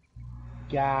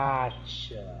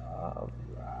 gotcha. All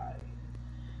right.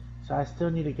 So I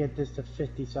still need to get this to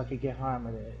 50 so I can get harm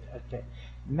with it. Okay.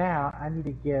 Now I need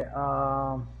to get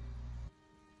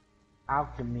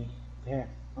alchemy. Damn.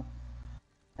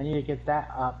 I need to get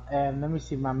that up. And let me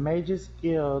see. My major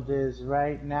skill is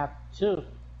right now 2.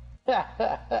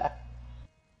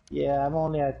 Yeah, I'm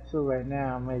only at 2 right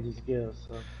now, major skills,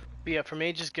 so. But yeah, for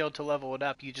Mage's Guild to level it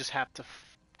up, you just have to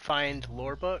find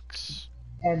lore books.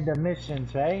 And the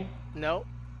missions, right? Nope,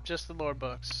 just the lore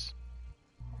books.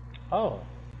 Oh.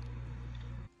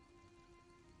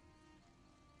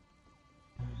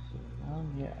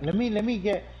 Yeah. Let me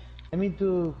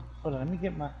do, hold on, let me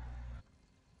get my,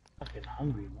 fucking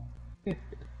hungry, man.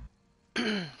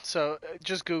 So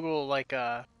just Google like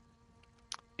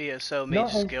ESO No,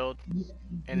 Mage's Guild,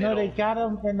 and no, they it'll got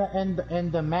them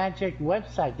in the Magic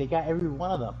website. They got every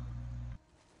one of them.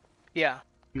 yeah.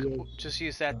 Yes. Just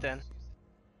use that then.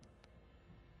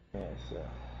 Yeah,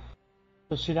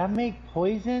 so should I make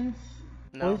poisons?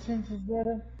 No, Poisons is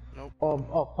better? nope.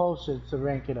 Or potions to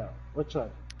rank it up? Which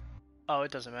one? Oh,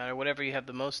 it doesn't matter. Whatever you have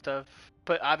the most of.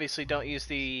 But obviously, don't use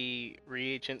the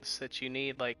reagents that you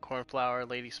need, like cornflower,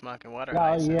 lady smock, and water Oh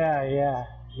hyacinth.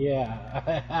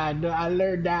 yeah. I know. I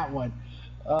learned that one.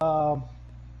 Um.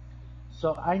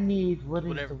 So I need what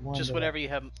is the one Just that whatever you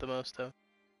have the most of.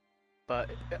 But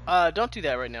don't do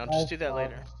that right now. I Just do that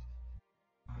later.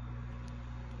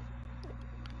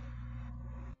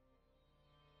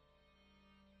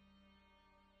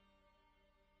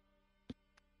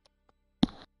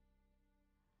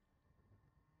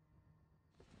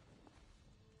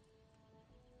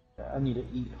 I need to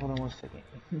eat. Hold on one second.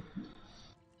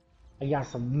 I got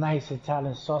some nice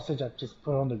Italian sausage I just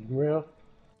put on the grill.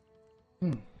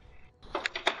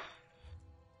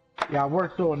 Yeah, I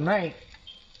worked all night,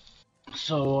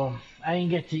 so I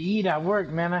didn't get to eat at work,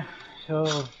 man.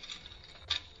 So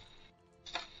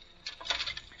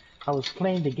I was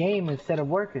playing the game instead of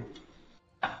working.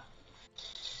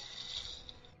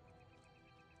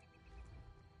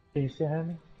 Can you still hear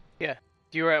me? Yeah.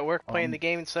 You were at work playing Um, the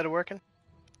game instead of working?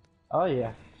 Oh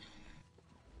yeah.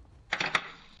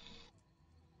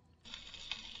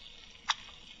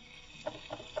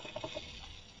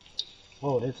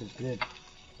 Oh, this is good.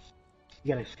 You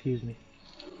gotta excuse me.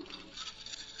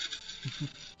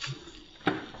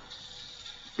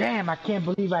 Damn, I can't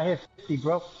believe I hit 50,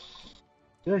 bro.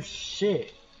 Good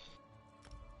shit.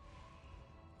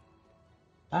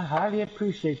 I highly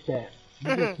appreciate that.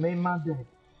 You just made my day.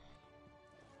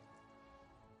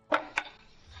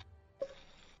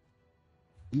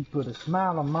 You put a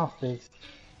smile on my face.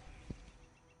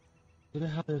 What the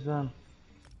hell is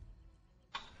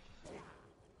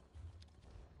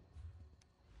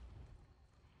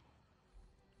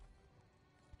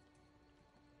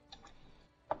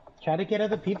Try to get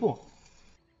other people.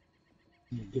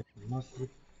 Get some mustard.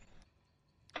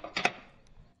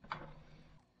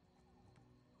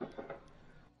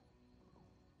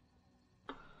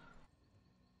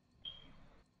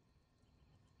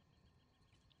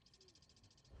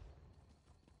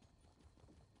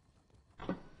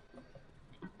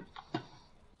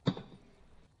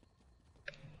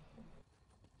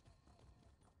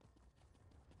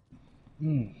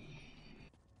 Mm.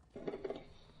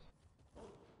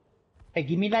 Hey,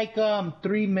 give me like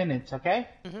 3 minutes, okay?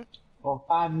 Mm-hmm. Or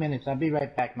 5 minutes. I'll be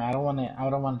right back, man. I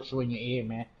don't wanna chew in your ear,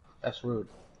 man. That's rude.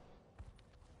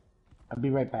 I'll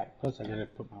be right back. Plus I gotta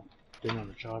put my thing on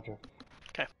the charger.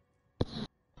 Okay.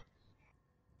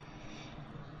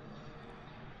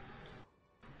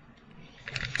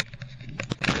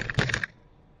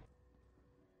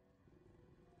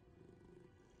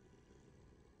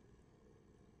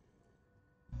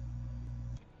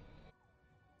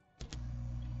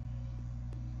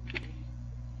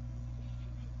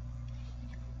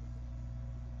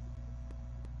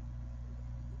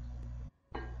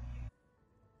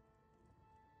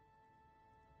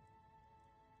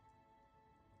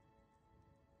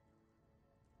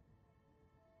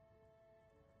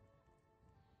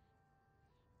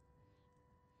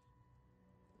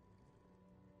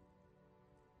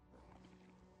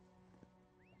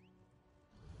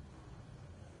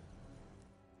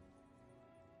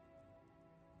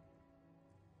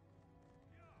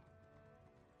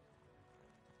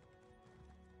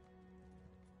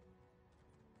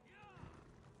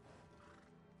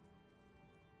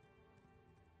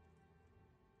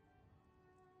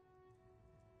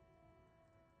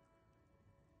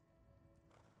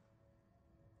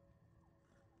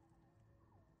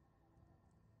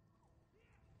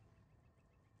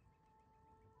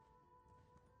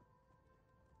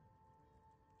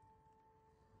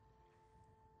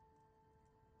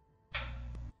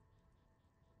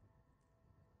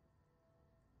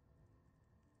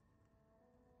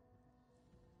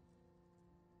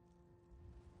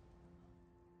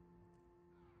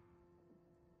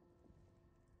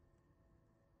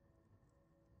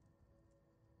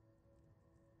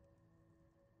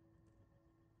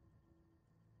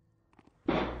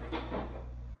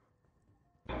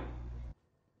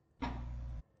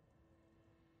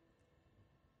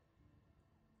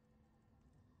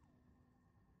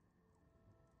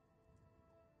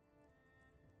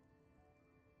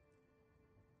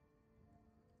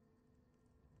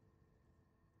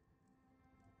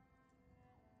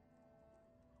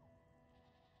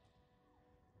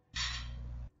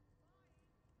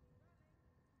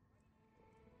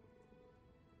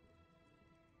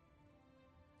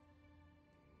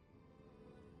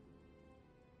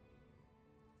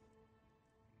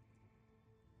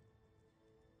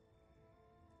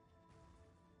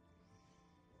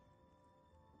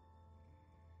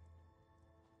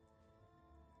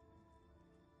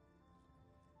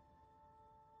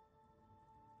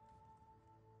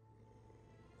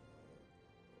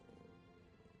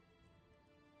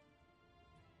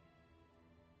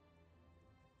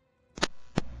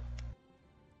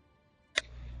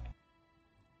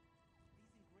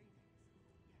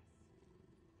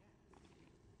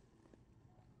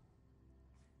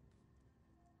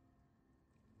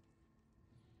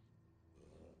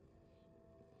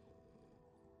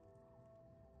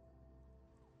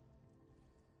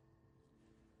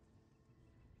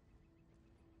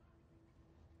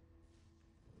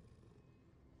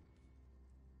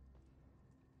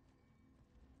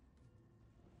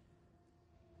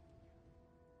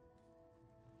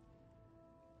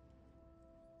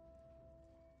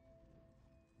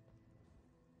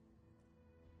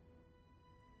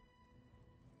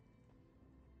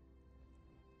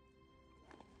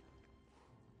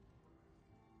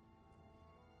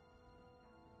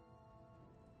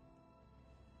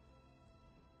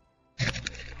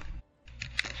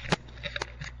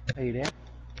 Are you there?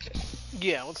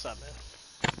 Yeah, what's up, man?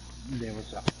 There,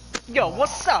 what's up? Yo,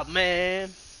 what's up,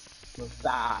 man? What's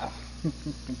up?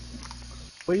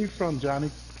 Where you from,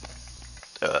 Johnny?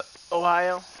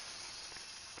 Ohio.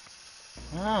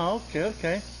 Oh, okay,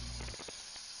 okay.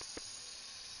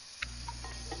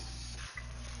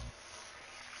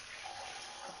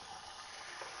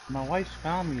 My wife's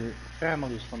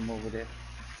family's from over there.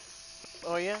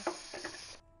 Oh, yeah?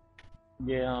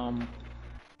 Yeah,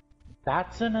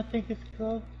 Datsun, I think it's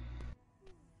called.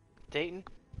 Dayton?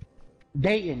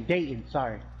 Dayton,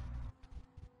 sorry.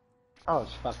 Oh,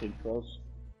 it's fucking close.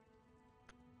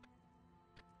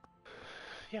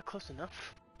 Yeah, close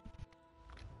enough.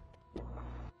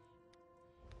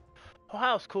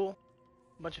 Ohio's cool.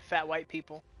 Bunch of fat white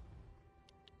people.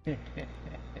 Yeah,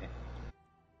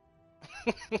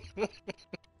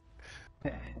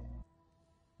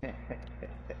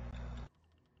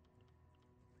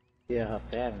 her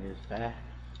family is fat.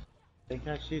 Thank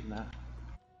God she's not.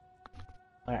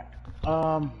 Alright.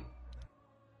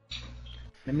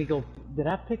 Let me go. Did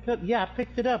I pick up? Yeah, I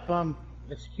picked it up.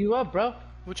 Let's queue up, bro.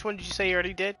 Which one did you say you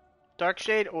already did? Dark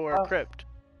Shade or Crypt?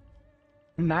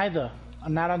 Neither.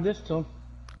 I'm not on this tune.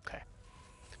 Okay.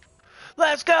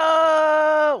 Let's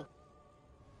go!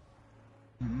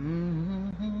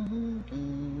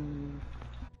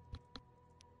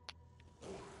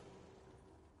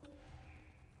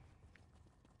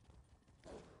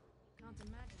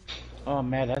 Oh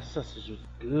man, that sausage was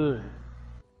good.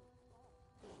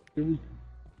 Ooh.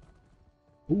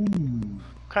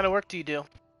 What kind of work do you do?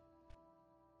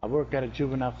 I work at a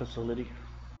juvenile facility.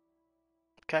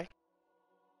 Okay.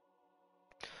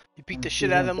 You beat the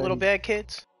shit out of them little bad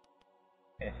kids?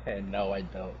 No, I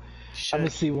don't. Should. I'm a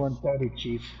C-130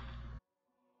 chief.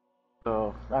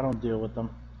 So, I don't deal with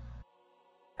them.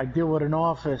 I deal with an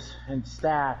office and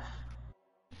staff.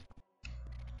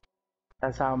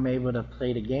 That's how I'm able to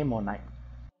play the game all night.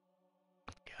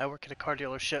 I work at a car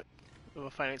dealership. I'm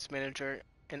a finance manager,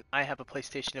 and I have a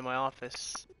PlayStation in my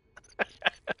office.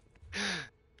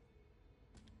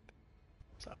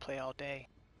 So I play all day.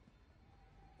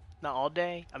 Not all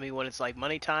day. I mean, when it's like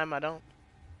money time, I don't.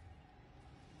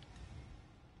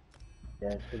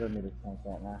 Yeah, she don't need to think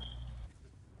that now.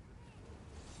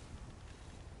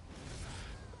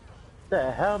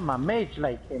 The hell, my mage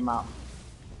light came out.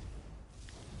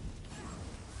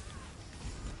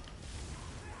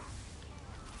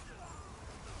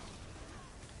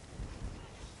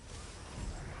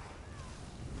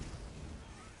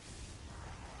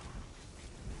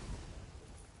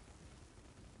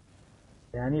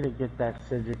 Yeah, I need to get that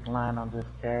Cedric line on this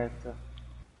character.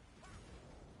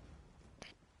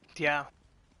 Yeah.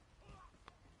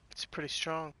 It's pretty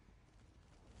strong.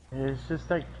 It's just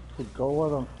like to go all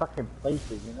them fucking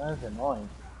places, you know, it's annoying.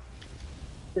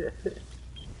 I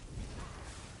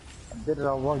did it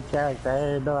on one character, I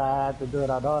didn't know I had to do it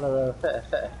on all of them.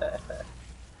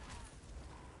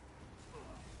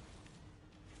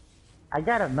 I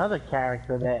got another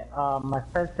character that my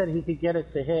friend said he could get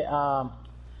it to hit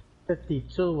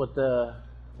 52 with the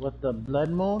Blood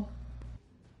Moon.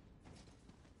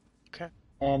 Okay.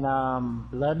 And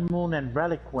Blood Moon and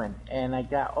Reliquin. And I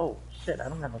got, oh shit, I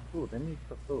don't have no food. I need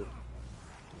some food.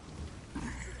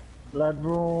 Blood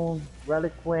Moon,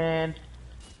 Reliquin,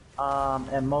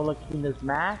 and Molokina's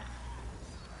Mask.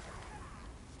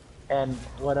 And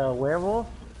what a werewolf,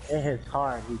 it hits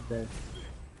hard, he says.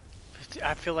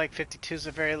 I feel like 52 is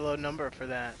a very low number for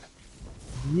that.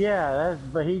 Yeah,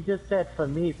 but he just said for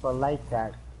me, for light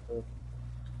tag. So.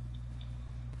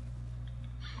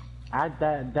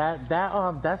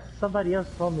 That's somebody else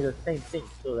told me the same thing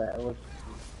too, that it was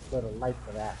a little light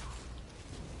for that.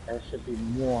 That should be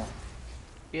more.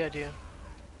 Yeah, dude.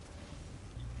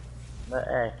 But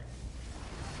hey,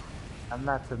 I'm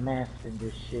not the master in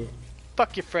this shit.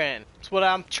 Fuck your friend. That's what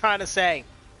I'm trying to say.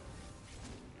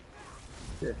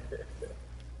 Your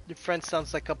friend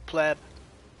sounds like a pleb.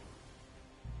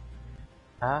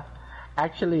 Huh?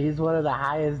 Actually, he's one of the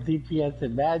highest DPS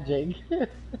in Magic.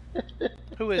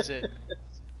 Who is it?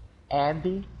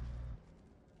 Andy?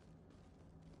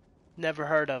 Never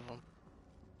heard of him.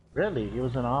 Really? He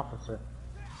was an officer.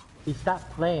 He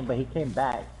stopped playing, but he came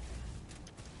back.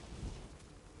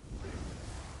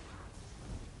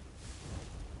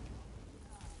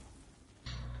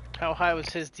 How high was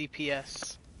his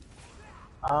DPS?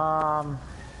 I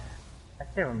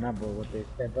can't remember what they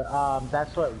said, but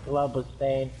that's what Glove was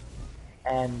saying,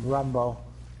 and Rumbo.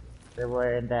 They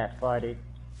were in that party.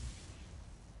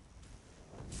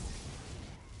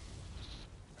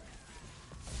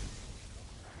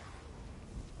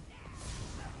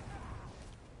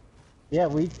 Yeah,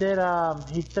 we did,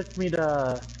 he took me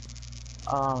to,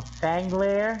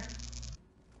 Fanglair,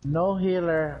 no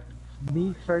healer,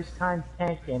 me first time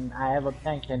tanking, I ever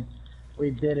tanking,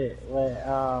 we did it with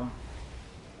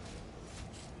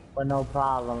no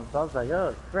problems. So I was like,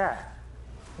 oh crap,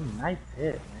 nice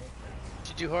hit, man. Did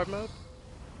you do hard mode?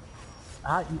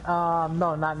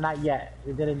 No, not yet.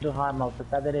 We didn't do hard mode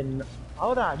because I didn't.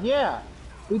 Hold on, yeah,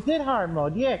 we did hard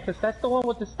mode, yeah, because that's the one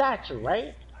with the statue,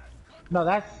 right? No,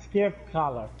 that's Skip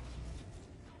Collar.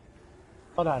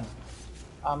 Hold on,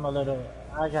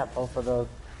 I got both of those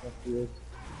confused.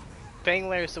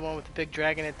 Fanglair is the one with the big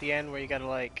dragon at the end where you gotta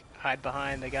like hide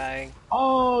behind the guy.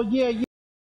 Oh yeah, yeah.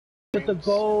 With the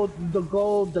gold,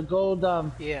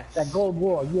 Yes. that gold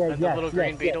wall, yeah, And the little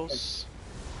green beetles.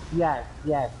 Yes.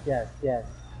 Yeah,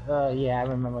 I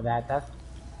remember that. That's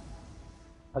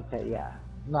okay. Yeah.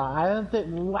 No, I don't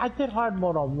think I did hard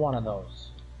mode on one of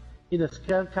those, either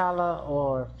Skill Collar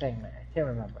or Fangman. I can't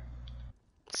remember.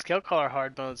 Skill collar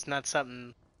hard mode's not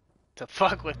something to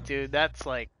fuck with, dude. That's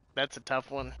a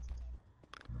tough one.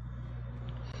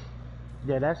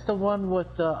 Yeah, that's the one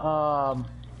with the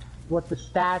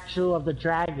statue of the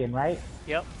dragon, right?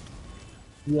 Yep.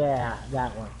 Yeah,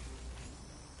 that one.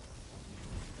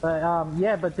 But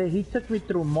yeah, but he took me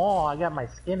through Maul. I got my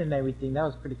skin and everything. That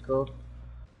was pretty cool.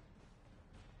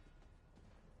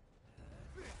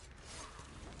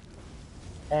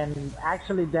 And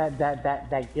actually,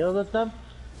 that guild with them,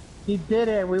 he did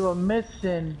it. We were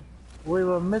missing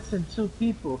 2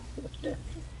 people.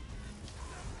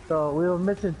 So we were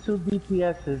missing 2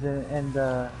 DPSs in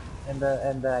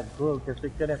the group because we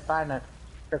couldn't find them.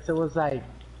 Because it was like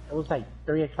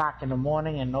 3 o'clock in the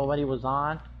morning and nobody was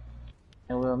on,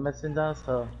 and we were missing them.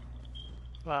 So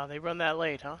Wow, they run that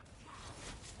late, huh?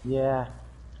 yeah.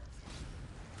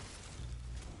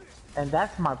 And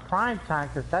that's my prime time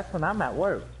because that's when I'm at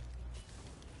work.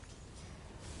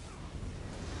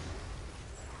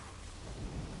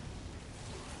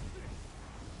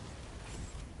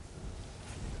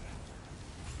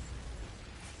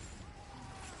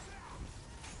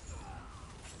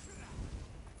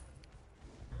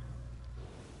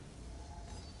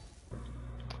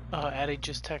 Addy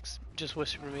just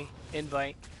whispered me.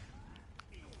 Invite.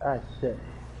 Ah, shit.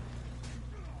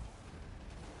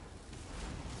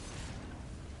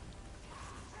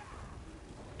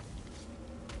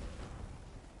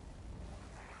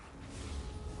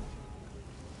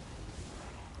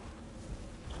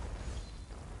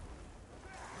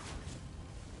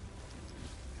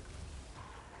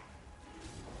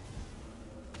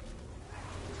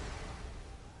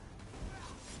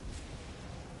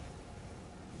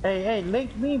 Hey,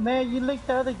 link me, man. You linked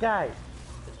the other guy.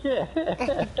 Shit.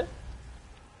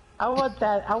 I want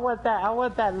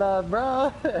that love,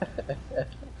 bro.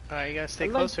 Alright, you gotta stay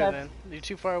like closer that. then. You're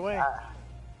too far away.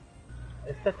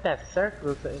 It's at that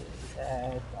circle. So,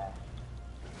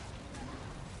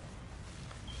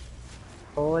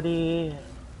 40.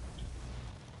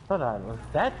 Hold on, was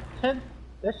that 10?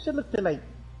 That should look like.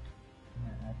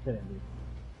 Nah, that couldn't be.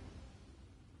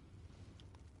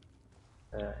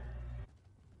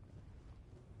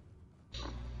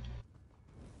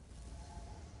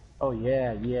 Oh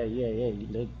yeah, you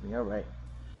linked me, alright.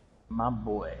 My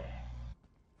boy.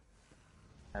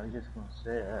 I'm just gonna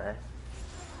say, alright.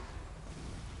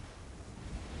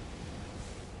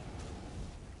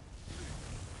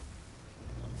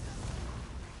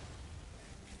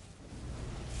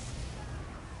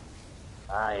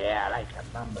 Oh yeah, I like that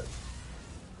number.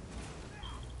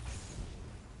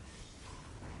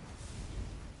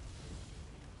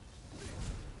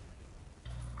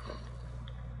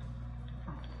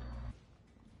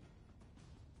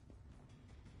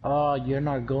 Oh, you're an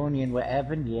Argonian with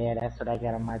Evan? Yeah, that's what I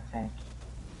got on my tank.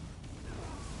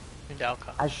 And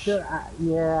Alcott. I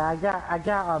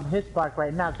got his spark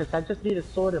right now because I just need a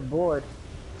sword and board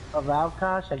of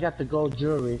Alkosh. I got the gold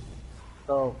jewelry,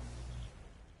 so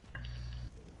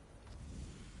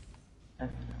and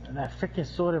that freaking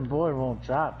sword and board won't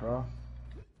drop, bro.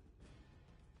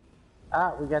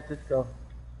 Ah, we got this go.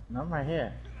 No, I'm right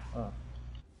here. Oh.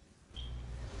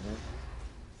 Yeah.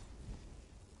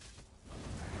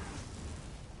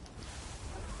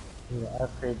 Need to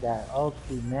upgrade that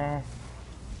ulti, man.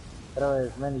 Throw it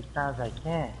as many times as I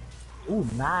can. Ooh,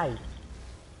 nice.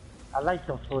 I like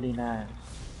them 49s.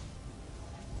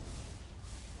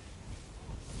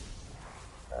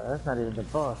 That's not even the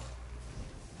boss.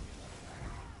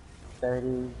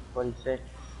 30, 46,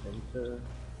 32.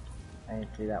 I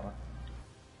didn't see that one.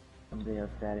 Somebody else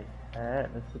got it. Alright,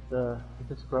 let's hit the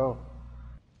scroll.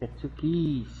 Get 2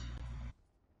 keys.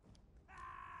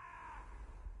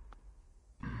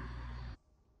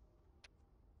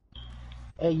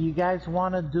 Hey, you guys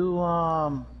want to do,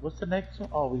 what's the next one?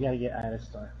 Oh, we gotta get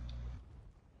Addistar.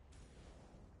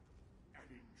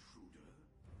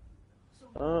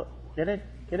 Oh, get it,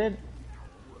 get it.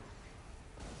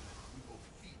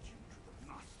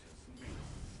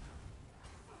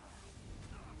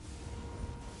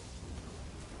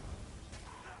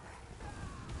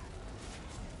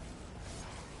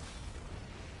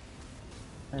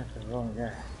 That's the wrong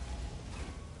guy.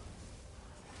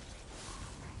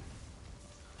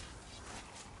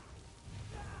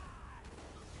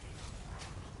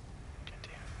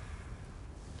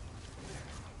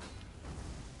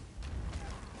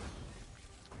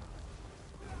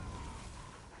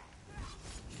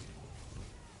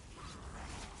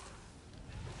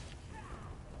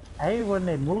 I hate when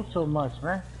they move so much,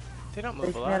 man. They don't move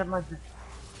Takes a me out lot. of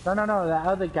my... No, the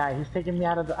other guy. He's taking me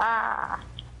out of the... Ah!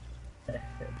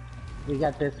 We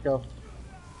got this, go.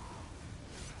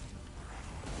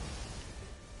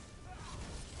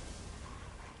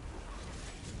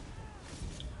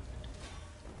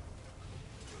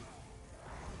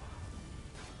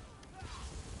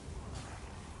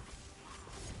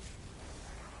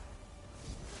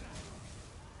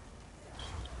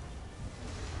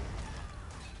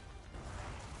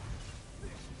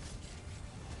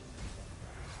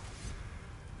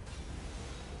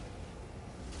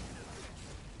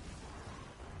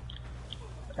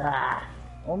 Ah!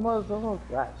 Almost.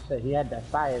 Ah, shit, he had that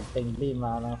fire thing beam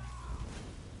on him.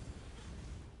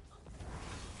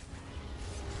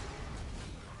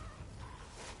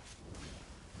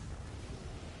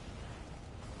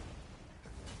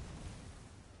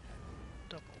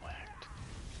 Double whacked.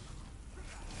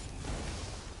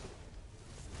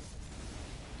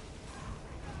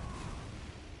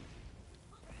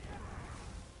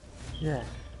 Yeah.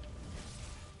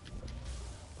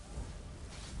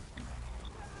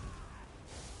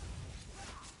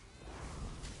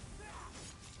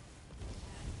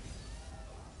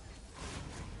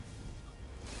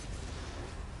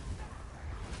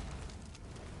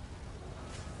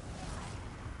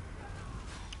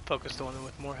 Focus the one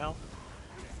with more health.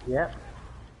 Yep.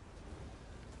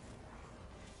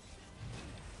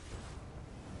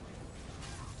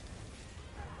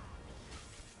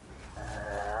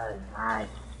 Nice.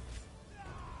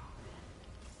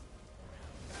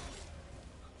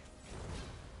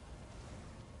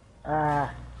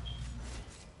 Ah.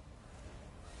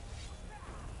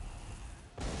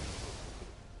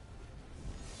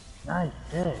 Nice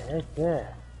hit, right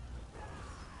there.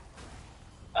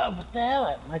 Oh, what the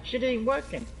hell? My shit ain't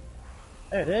working.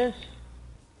 There it is.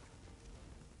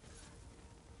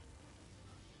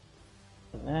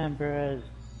 Amber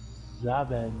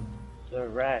Zaben.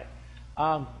 Alright.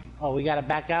 Oh, we gotta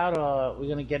back out, or we're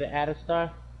gonna get an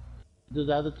Addistar? Do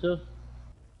the other two?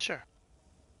 Sure.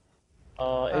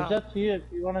 It's up to you. If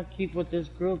you wanna keep with this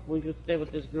group, we can stay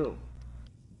with this group.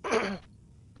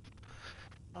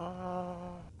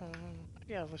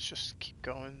 Yeah, let's just keep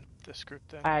going this group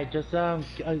then. Alright, just,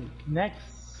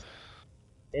 next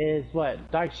is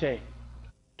what? Dark Shade.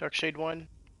 Dark Shade 1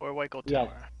 or White Gold Yes.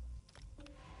 Tower?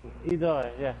 Either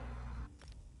or, yeah.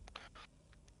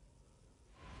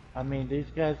 I mean, these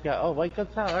guys got, oh, White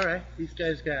Gold Tower, alright. These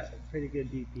guys got pretty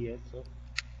good DPS, so.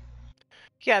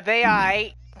 Yeah, they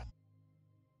aight.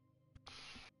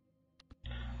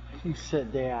 He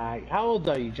said they aight. How old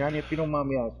are you, Johnny, if you don't mind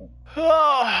me asking?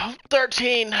 Oh,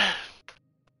 13.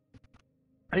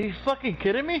 Are you fucking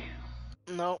kidding me?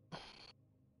 No.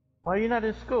 Why are you not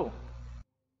in school?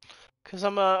 Because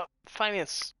I'm a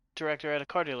finance director at a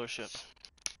car dealership.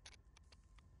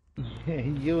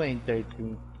 You ain't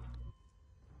 13.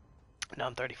 No,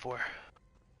 I'm 34.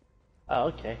 Oh,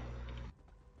 okay.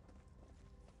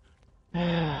 Goes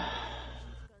thin,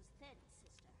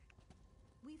 sister.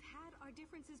 We've had our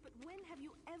differences, but when have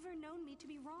you ever known me to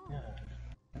be wrong?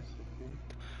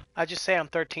 I just say I'm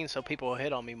 13 so people will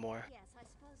hit on me more. Yes, I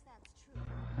suppose that's true.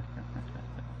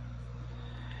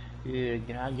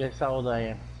 Yeah, I guess how old I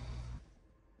am.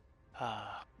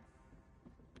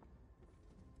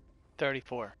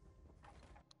 34.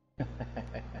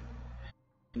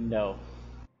 No.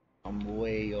 I'm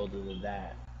way older than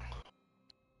that.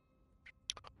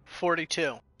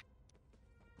 42.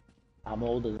 I'm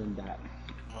older than that.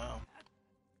 Wow.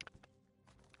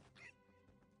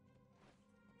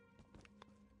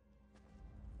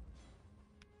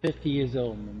 $50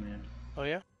 old, my man. Oh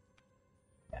yeah?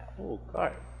 Yeah, oh,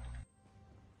 card.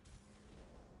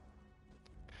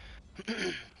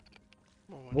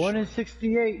 Born in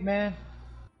 68, man.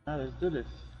 Now let's do this.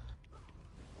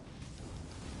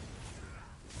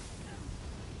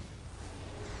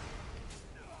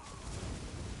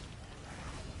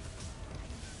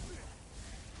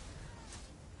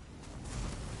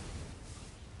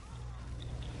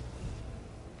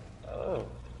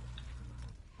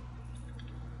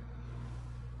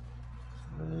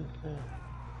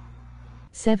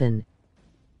 7.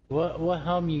 What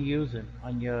helm you using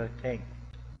on your tank?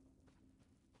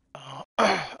 Hold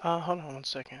on 1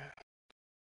 second.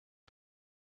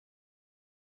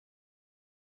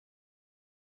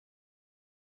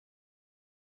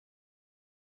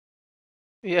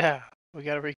 Yeah, we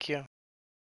gotta re-queue.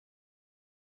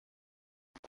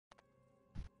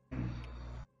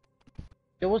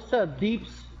 Yo, what's up,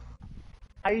 Deeps?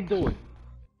 How you doing?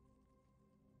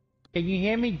 Can you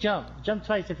hear me? Jump. Jump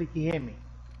twice if you can hear me.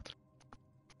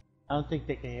 I don't think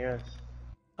they can hear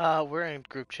us. We're in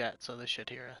group chat, so they should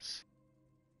hear us.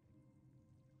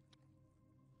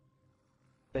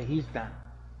 But he's not.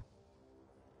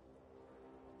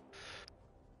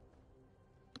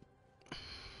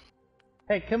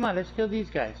 Hey, come on, let's kill these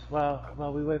guys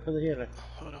while we wait for the healer.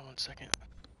 Hold on 1 second.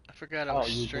 I forgot I was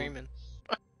streaming.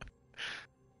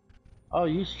 Oh,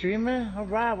 you streaming? All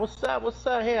right. What's up? What's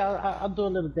up? Here, I'll do a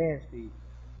little dance for you.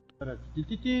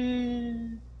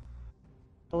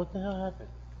 Oh, what the hell happened?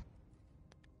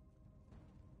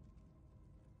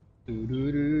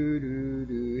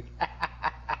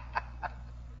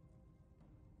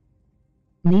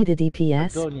 Need a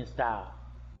DPS? Dragonia style.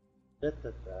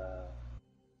 Da-da-da.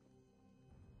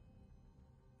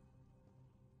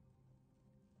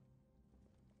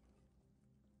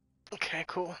 Okay,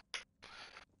 cool.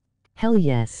 Hell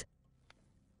yes.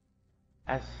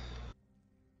 That's...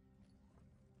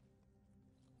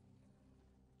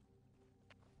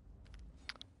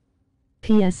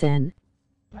 PSN.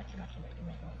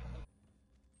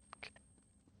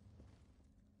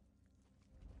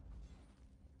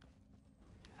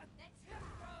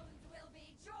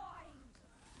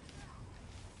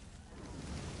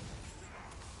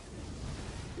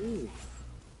 Ooh.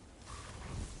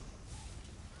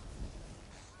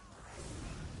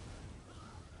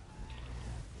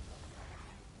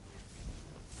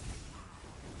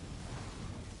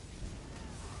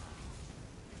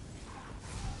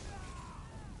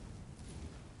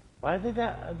 Why did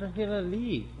the healer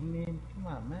leave? I mean, come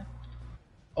on, man.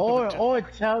 Or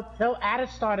tell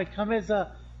Addistar to come as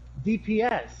a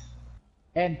DPS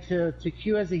and to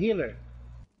queue as a healer.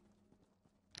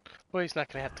 Well, he's not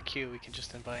gonna have to queue. We can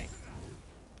just invite.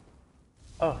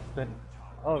 Oh, then.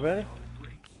 Oh, really?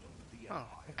 Oh,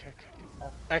 okay.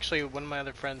 Actually, one of my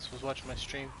other friends was watching my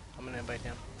stream. I'm gonna invite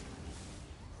him.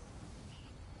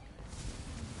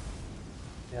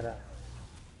 Yeah.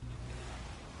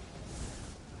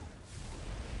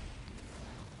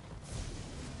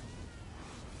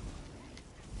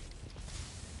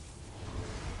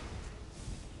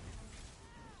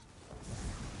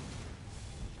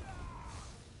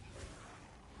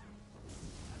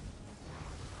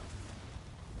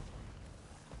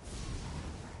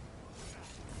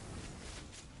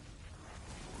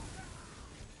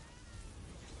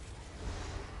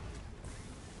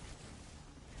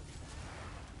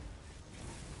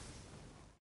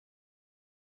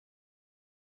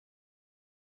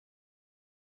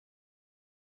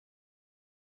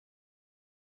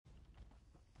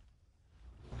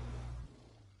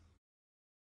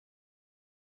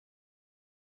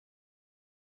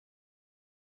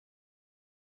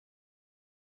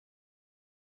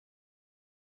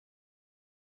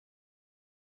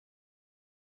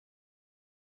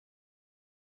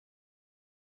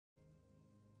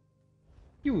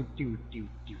 Do.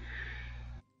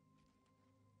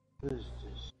 What is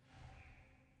this?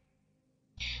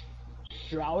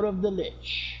 Shroud of the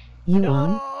Lich. You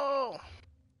on? No!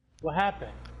 What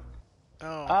happened?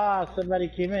 Oh. Ah, somebody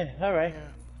came in. Alright.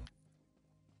 Yeah.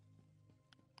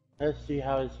 Let's see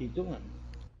how is he doing.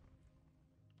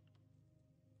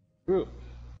 Group.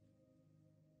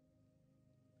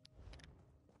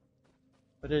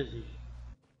 What is he?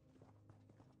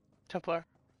 Templar.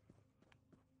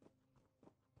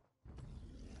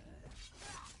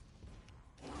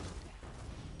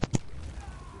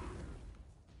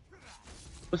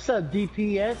 What's up,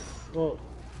 DPS? Well,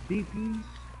 DPs?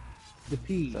 The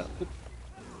P's.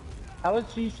 How would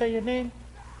you say your name?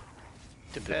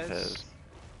 Depez.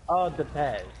 Oh,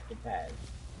 Depez. Depez.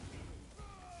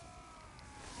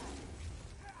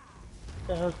 What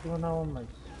the hell's going on with my...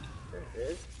 There it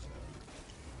is.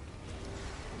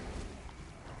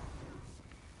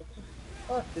 What the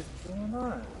fuck is going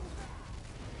on?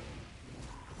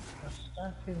 My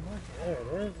stuff ain't working. There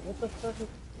it is. What the fuck is...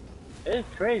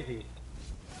 It's crazy.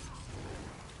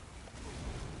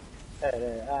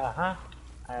 There, uh-huh.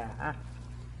 Uh-huh.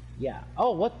 Yeah.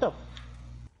 Oh, what the...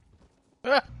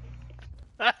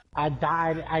 I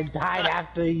died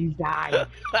after you died.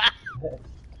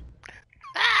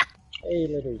 Hey,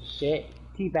 little shit.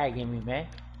 Teabagging me, man.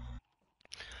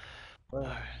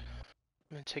 Alright.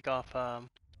 I'm gonna take off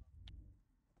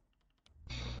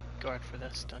guard for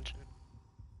this dungeon.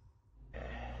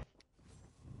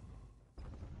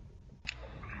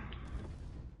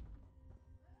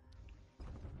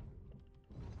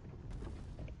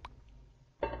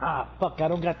 Ah, fuck, I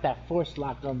don't got that force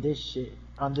lock on this shit,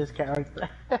 on this character.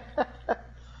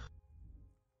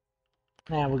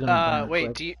 Nah, we're gonna burn Wait,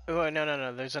 quick. do you? Oh,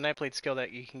 no. There's a Nightblade skill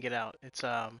that you can get out. It's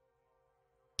The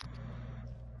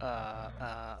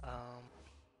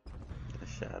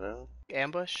shadow.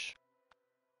 ambush.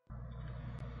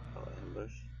 Oh,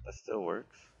 ambush. That still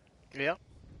works. Yep.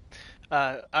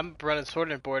 I'm running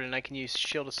sword and board, and I can use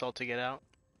shield assault to get out.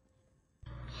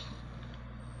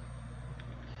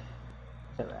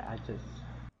 Alright, I just...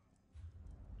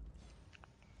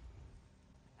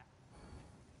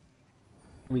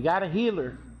 We got a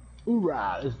healer.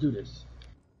 Hoorah, let's do this.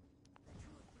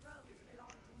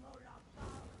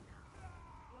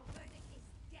 Your verdict is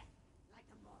death, like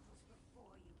the mortals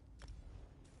before you.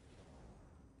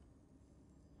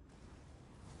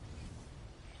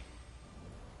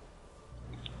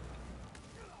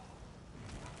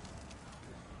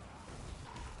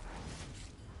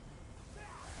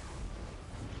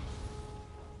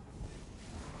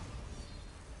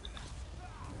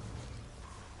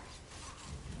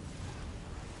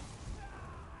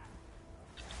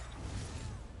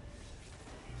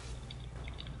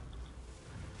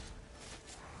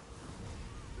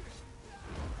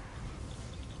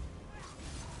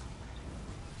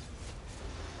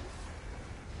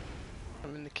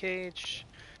 I'm in the cage.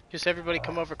 Just everybody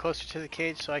come over closer to the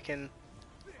cage so I can...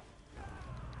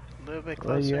 A little bit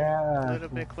Where closer. you at? A little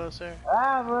bit closer.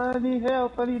 Ah, bro, I need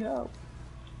help, I need help.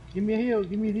 Give me a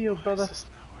heal, brother. This is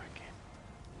not working.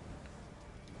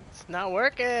 It's not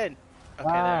working! Okay,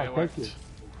 Ah, there it worked. thank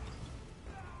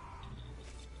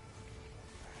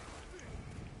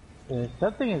you.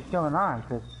 Something is going on,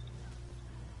 cause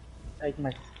like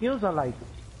my skills are like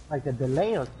a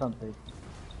delay or something.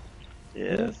 Yeah,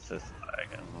 it's just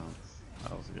lagging once.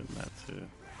 I was getting that too.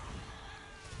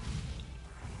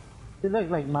 See, look,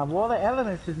 like my water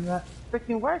elements is not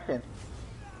freaking working.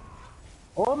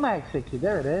 All max 60,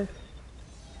 there it is.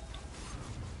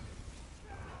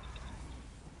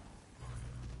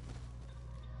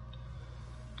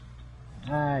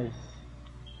 Nice.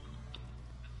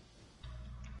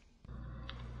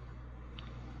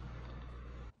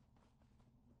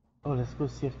 Oh, let's go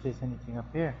see if there's anything up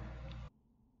here.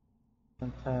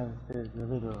 Sometimes there's a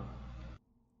little...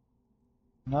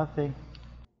 Nothing.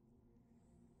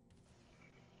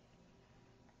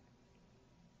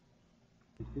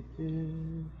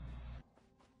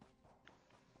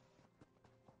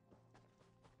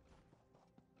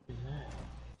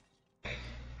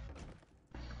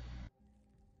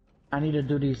 I need to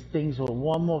do these things with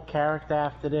one more character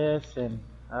after this, and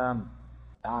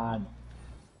done.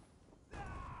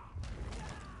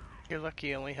 You're lucky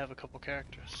you only have a couple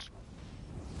characters.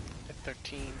 At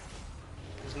 13.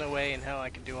 There's no way in hell I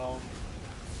can do all of them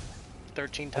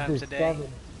 13 times a day.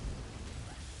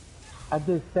 I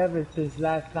did 7 since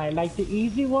last night. Like the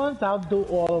easy ones, I'll do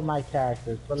all of my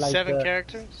characters. But like 7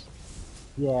 characters?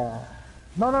 Yeah.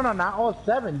 No, not all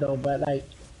 7 though, but like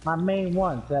my main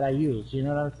ones that I use. You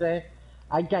know what I'm saying?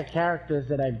 I got characters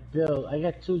that I built. I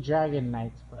got 2 Dragon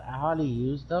Knights, but I hardly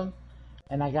use them.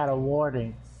 And I got a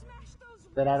Warding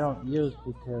that I don't use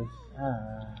because,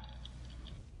 I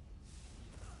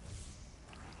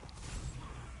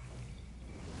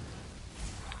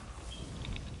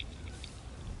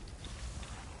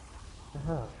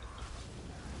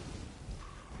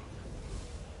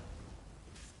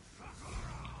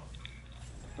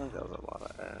think that was a lot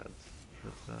of ads.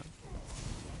 What's that?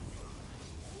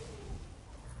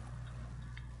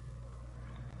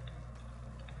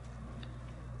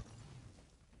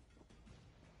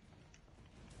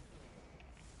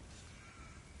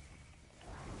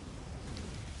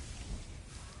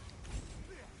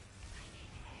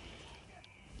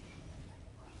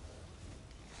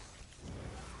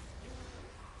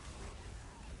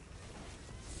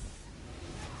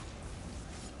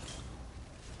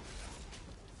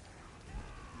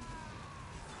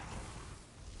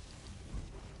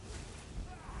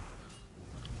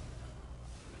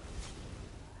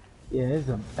 yeah, there's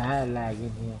a bad lag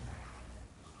in here.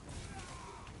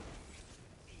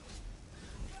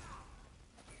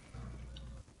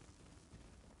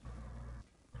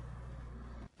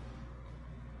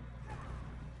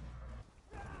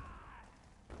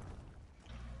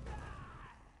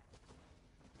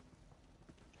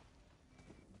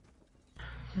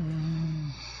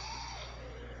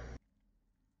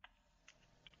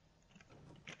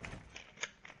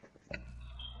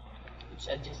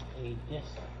 I just paid this.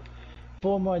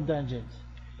 4 more dungeons.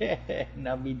 And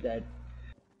I'll be dead.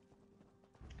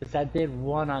 Cause I did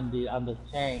one on the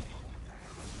tank.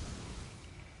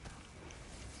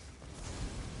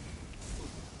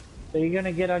 So you're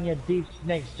gonna get on your deep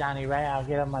snakes, Johnny, right? I'll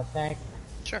get on my tank.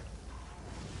 Sure.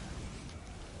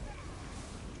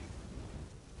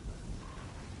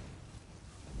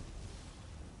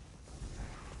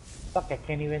 Fuck, I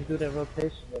can't even do the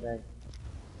rotation that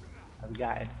I've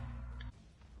gotten.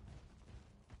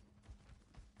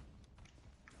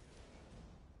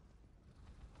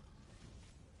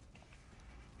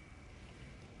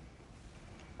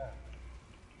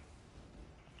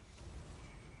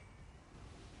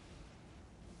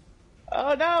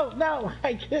 Oh no, no,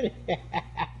 I couldn't.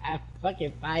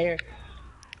 Fucking fire.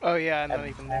 Oh yeah, not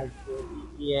even there.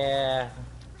 Yeah.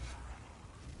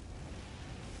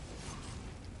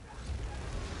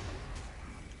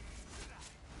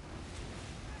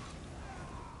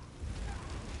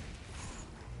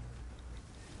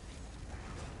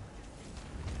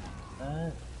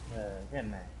 Good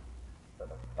night,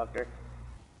 motherfucker.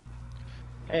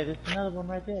 Hey, there's another one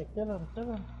right there. Kill him,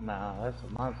 kill him. Nah, that's a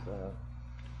monster.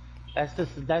 That's the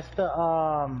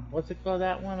what's it called,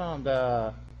 that one on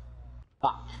the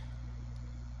fuck.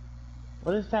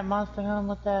 What is that monster helm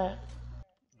with that?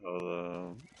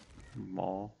 Oh, the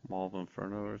Mall of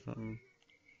Inferno or something.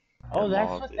 Oh, Yeah, that's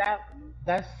Maw of what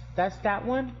the- that's that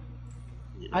one?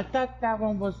 Yeah. I thought that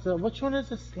one was the, which one is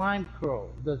the slime crow?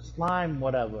 The slime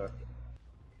whatever.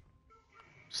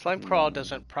 Slime Crawl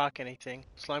doesn't proc anything.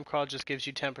 Slime Crawl just gives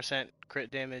you 10%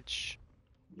 crit damage.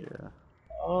 Yeah. It's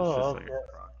Oh, just okay. like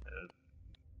a croc head.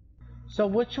 So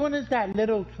which one is that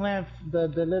little clamp, the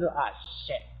little,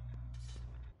 shit.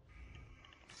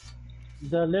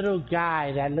 The little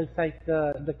guy that looks like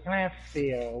the clamp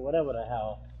sphere or whatever the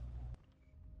hell.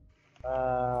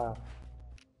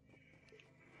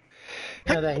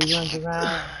 You know that he runs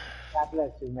around. God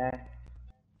bless you, man.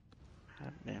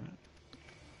 God damn it.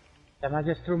 Damn, I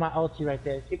just threw my ulti right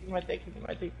there. Keep him right there, keep him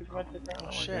right there, keep him right there. Oh, Oh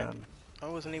my shit. god. I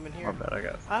wasn't even My here. bad, I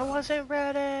got I wasn't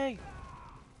ready!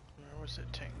 Where was it,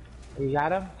 tank? You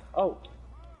got him? Oh.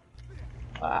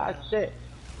 Ah, shit.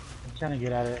 I'm trying to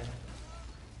get out of there.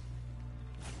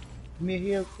 Give me a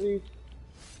heal, please.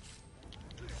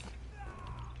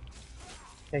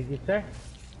 Thank you, sir.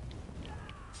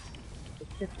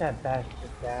 Let's get that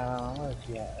bastard down. Where's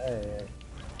he at? There.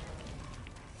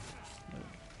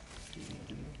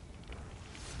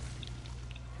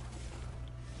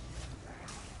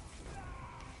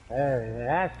 Hey,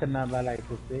 that's the number I like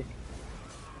to see.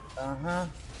 Uh-huh.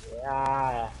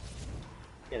 Yeah.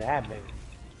 Get that, baby.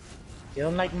 You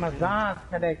don't like my Zons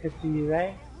connected to you,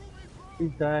 right?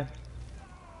 He's done.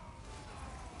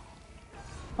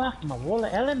 Fuck, my wall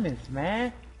of elements,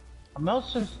 man.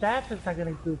 Emulsion staff is not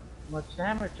gonna do much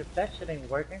damage if that shit ain't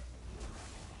working.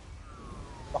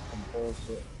 Fucking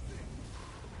bullshit.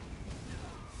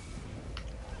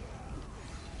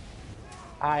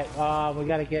 Alright, we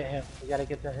gotta get him. We gotta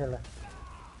get the healer.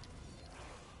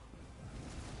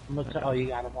 Oh, you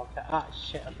got him. Okay. Ah,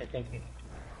 shit. Okay, thank you.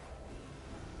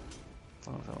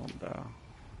 Oh, that one down.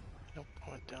 Nope,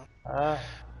 I went down. Uh,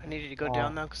 I needed to go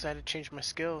down now because I had to change my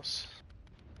skills.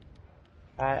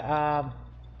 Alright,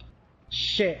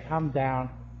 shit, I'm down.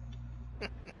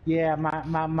 Yeah,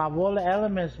 my wall of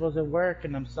elements wasn't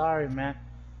working. I'm sorry, man.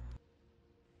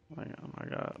 Hang on, I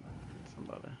got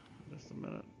somebody. Just a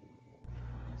minute.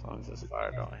 As long as this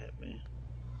fire don't hit me.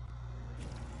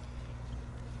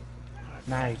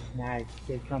 Nice, nice.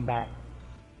 Good comeback.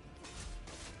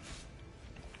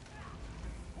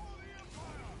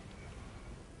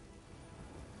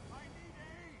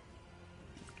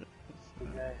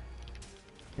 Okay.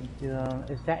 Thank you.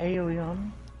 Is that AoE on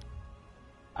me?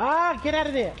 Ah, get out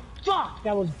of there! Fuck!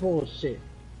 That was bullshit.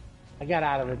 I got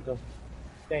out of it though.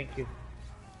 Thank you.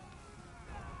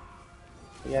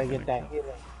 We gotta get that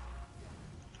healer.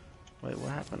 Wait,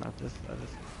 what happened? I just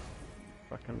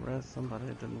fucking read somebody.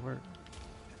 It didn't work.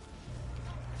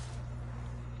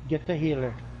 Get the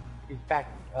healer. He's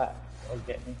back. Oh,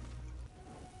 get me.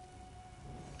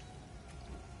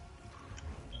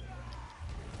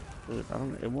 Dude, I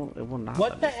don't. It won't. It will not.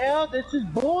 What the hell? This is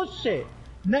bullshit.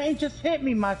 Nothing just hit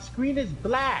me. My screen is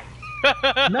black.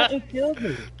 Nothing killed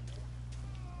me.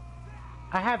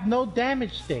 I have no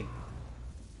damage thing.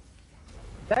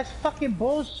 That's fucking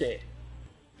bullshit.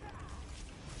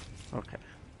 Okay.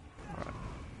 Alright.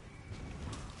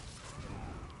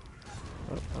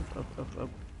 Up.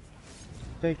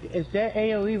 Is there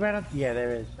AoE right up? Yeah,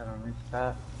 there is.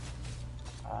 Stop.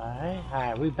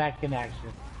 Alright, we back in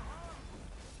action.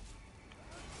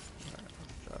 Alright,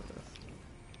 let's try this.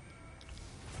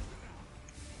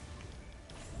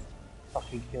 Fucking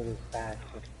actually kill this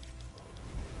bastard.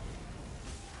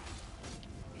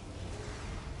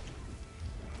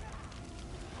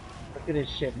 Look at this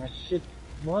shit, my shit.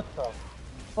 What the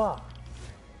fuck?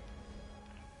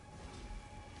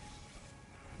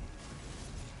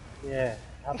 Yeah,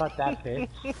 how about that, bitch?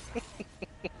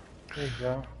 There you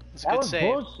go. It's a That good was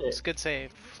save. bullshit. It's a good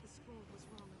save.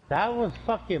 That was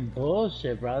fucking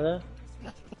bullshit, brother.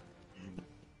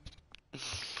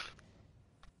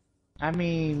 I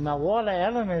mean, my wall of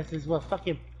elements is what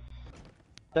fucking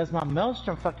does my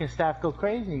maelstrom fucking staff go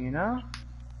crazy, you know?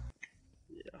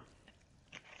 Yeah.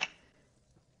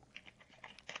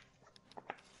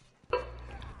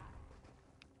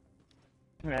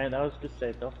 Alright, that was good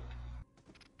save though.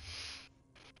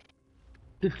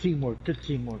 Good teamwork, good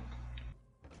teamwork.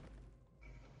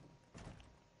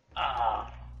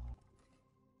 Ah.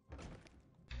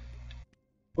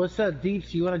 What's up,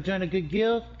 Deeps? You wanna join a good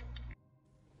guild?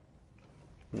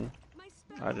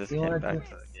 I just You came wanna back do- to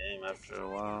the game after a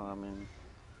while. I mean,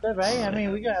 Good, right? I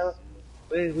mean, yeah.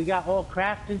 we got all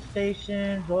crafting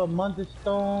stations, all Mother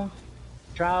Stones,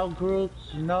 trial groups,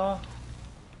 you know?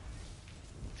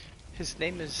 His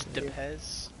name is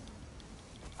Depez.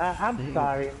 I'm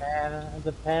sorry, man.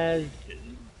 The Pez,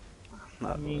 I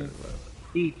Not mean, worried about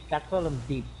it. Deeps. I call him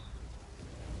Deeps.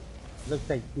 Looks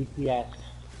like DPS.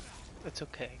 It's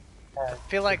okay. I Uh,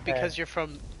 feel like the Pez. because you're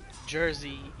from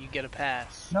Jersey, you get a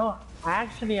pass. No,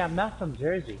 actually, I'm not from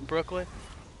Jersey. Brooklyn?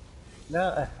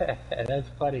 No, that's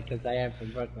funny because I am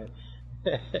from Brooklyn.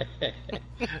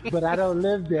 But I don't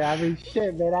live there. I mean,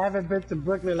 shit, man. I haven't been to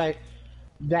Brooklyn like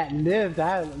that lived.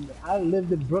 I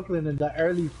lived in Brooklyn in the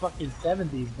early fucking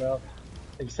 70s, bro.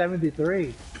 Like 73.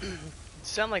 You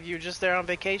sound like you were just there on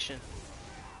vacation.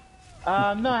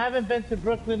 No, I haven't been to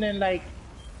Brooklyn in like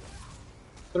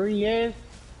 3 years.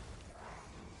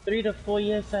 3 to 4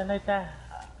 years, something like that.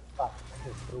 Fuck, I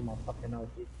just threw my fucking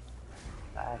OT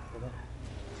by accident.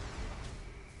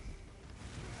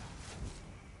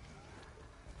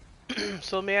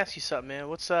 So let me ask you something, man.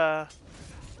 What's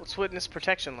witness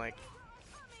protection like?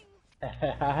 I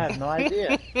have no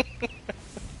idea.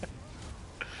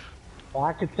 Well,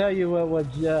 I can tell you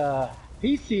what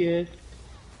PC is.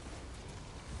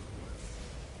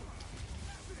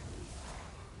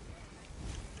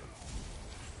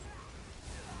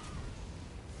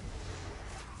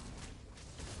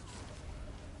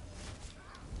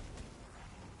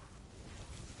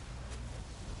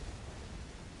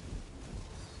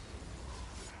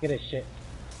 Get this shit.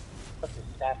 Fucking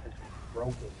staff is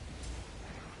broken.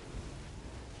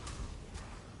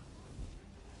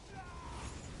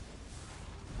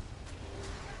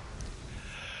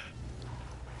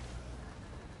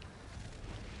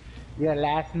 Yeah,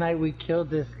 last night we killed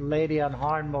this lady on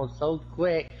hard mode so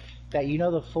quick that you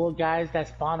know the 4 guys that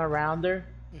spawn around her?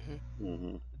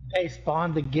 Mm-hmm. They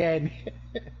spawned again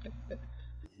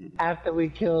after we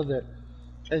killed her.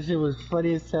 That shit was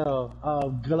funny as hell.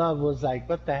 Glove was like,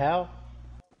 what the hell?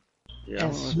 Yeah,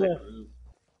 And Swift.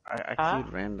 I Huh?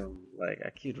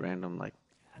 queued random, like,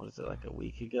 what is it, like a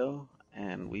week ago?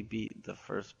 And we beat the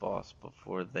first boss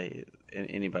before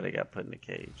anybody got put in a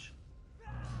cage.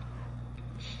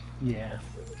 Yeah.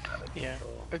 Yeah.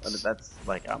 But It's that's,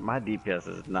 like, my DPS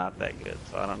is not that good,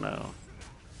 so I don't know.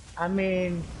 I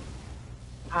mean,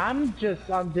 I'm just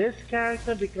on this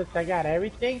character because I got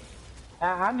everything.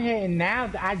 I'm hitting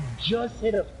now. I just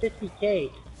hit a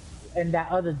 50k in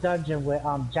that other dungeon with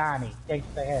Johnny. Thanks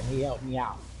to him, he helped me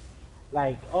out.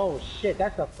 Like, oh shit,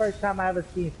 that's the first time I ever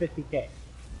seen 50k.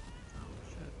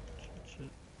 Shit.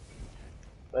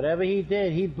 Whatever he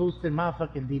did, he boosted my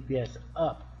fucking DPS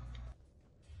up.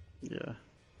 Yeah.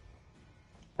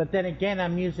 But then again,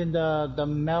 I'm using the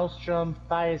Maelstrom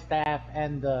Fire Staff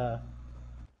and the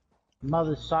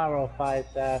Mother Sorrow Fire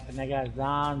Staff, and I got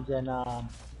Zons and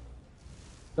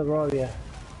Sororia.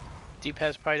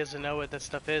 Deepaz probably doesn't know what that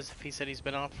stuff is if he said he's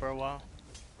been off for a while.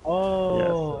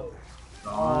 Oh.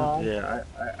 Yeah,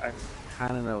 I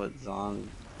kind of know what Zon,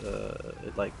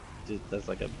 it like just does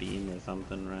like a beam or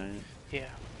something, right? Yeah.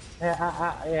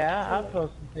 Yeah, I'll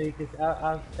post it to you because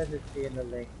I'll send it to you in the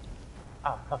link.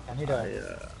 Oh fuck, I need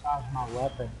to charge my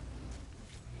weapon.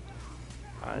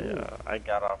 I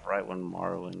got off right when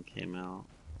Morrowind came out.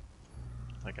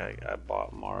 Like I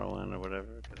bought Morrowind or whatever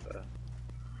because I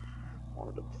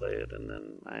wanted to play it, and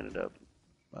then I ended up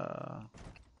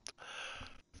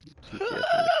TTS into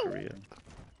Korea.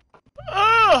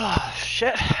 Oh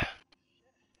shit.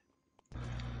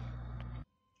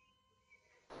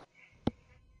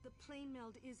 The plane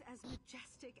meld is as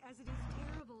majestic as it is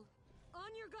terrible. On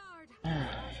your guard.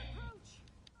 Approach.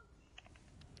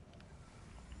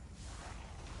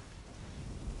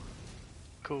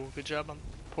 Cool. Good job on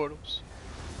portals.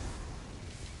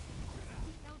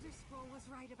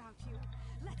 without you.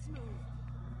 Let's move.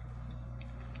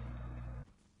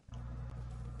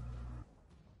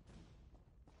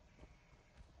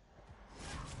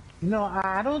 No,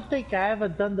 I don't think I ever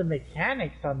done the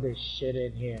mechanics on this shit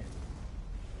in here.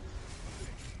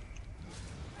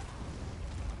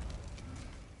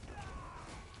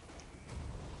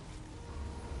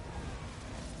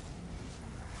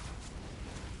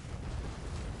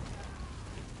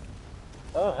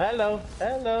 Oh, hello,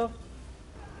 hello.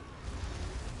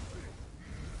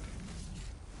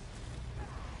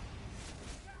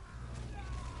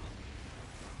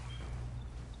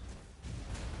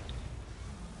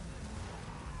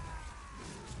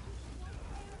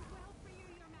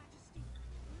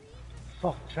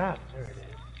 Fuck, trap, there it is.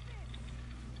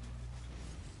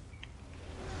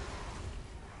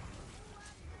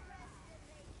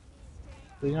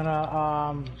 We're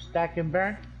gonna, stack and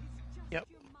burn? Yep.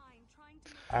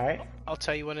 Alright. I'll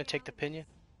tell you when to take the pinion.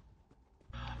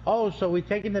 Oh, so we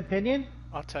taking the pinion?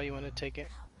 I'll tell you when to take it.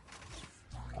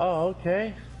 Oh,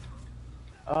 okay.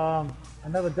 I've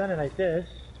never done it like this.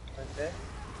 Okay.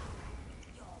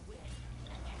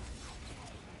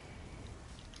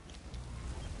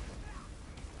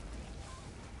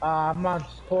 I'm on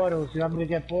portals. You want me to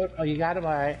get portals? Oh, you got them?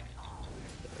 Alright.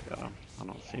 I got 'em. I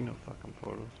don't see no fucking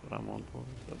portals, but I'm on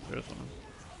portals. But there's one.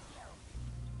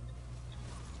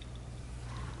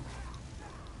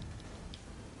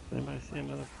 Does anybody see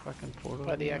another fucking portal?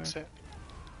 By the anywhere? exit.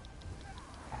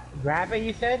 Grab it,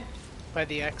 you said? By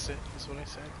the exit is what I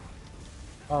said.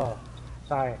 Oh,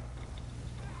 sorry.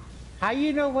 How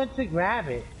you know when to grab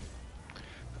it?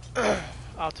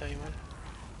 I'll tell you when.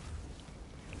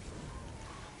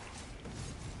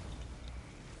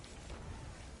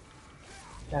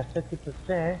 That's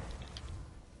 50%.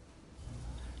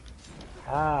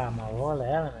 Ah, my wall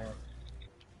element.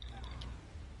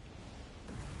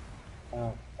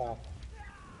 Oh, fuck.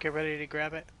 Get ready to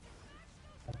grab it.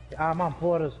 I'm on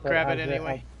portals. But Grab it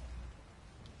anyway.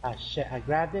 Ah, shit. I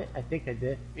grabbed it? I think I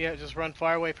did. Yeah, just run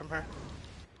far away from her.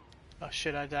 Oh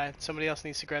shit, I died. Somebody else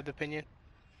needs to grab the pinion.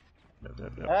 Yep, I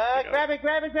got Grab it,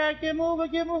 grab it, grab it. Get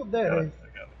moving, get moving. There it is.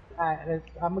 Alright,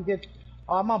 I'm gonna get.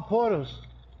 Oh, I'm on portals.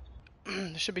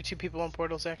 There should be 2 people on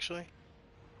portals actually.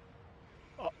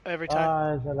 Oh, every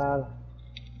time. There's a lot.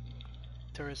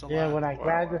 There is a Yeah, lot. when I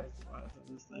grabbed it. Why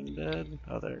isn't this thing dead?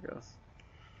 Oh, there it goes.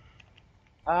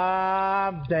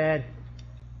 I'm dead.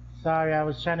 Sorry, I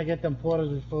was trying to get them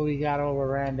portals before we got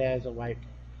overran there as a wipe.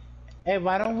 Hey,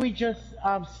 why don't we just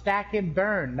stack and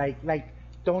burn? Like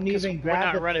don't even We're grab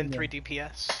not the running thing 3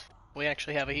 DPS. We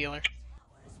actually have a healer.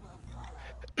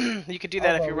 You could do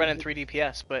that if you're running 3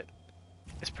 DPS, but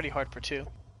it's pretty hard for 2.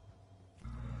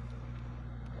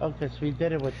 Okay, so we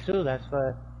did it with 2. That's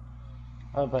why.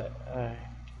 Oh, but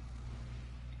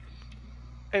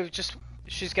It was just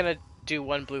she's gonna do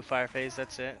 1 blue fire phase.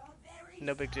 That's it.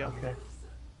 No big deal. okay.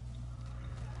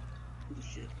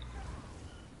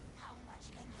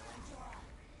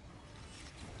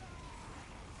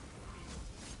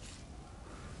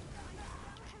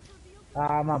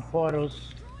 I'm on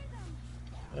portals.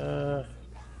 You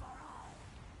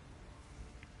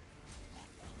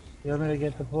want me to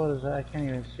get the portals? I can't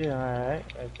even see them. Alright,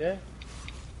 right there.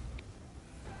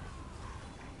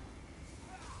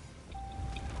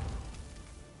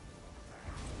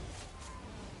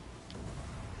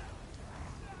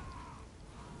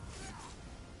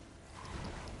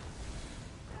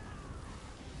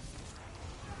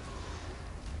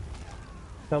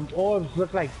 Some orbs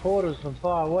look like portals from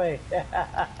far away.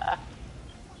 I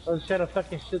was trying to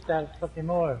fucking shoot that fucking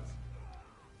orb.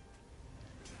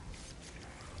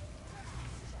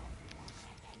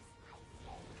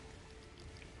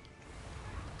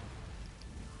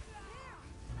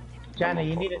 Johnny,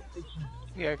 you need a station.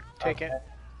 Yeah, take it.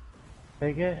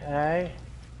 Take it, alright.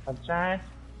 I'm trying.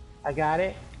 I got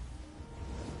it.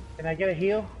 Can I get a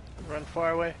heal? Run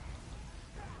far away.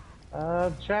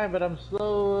 I'm trying, but I'm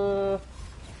slow.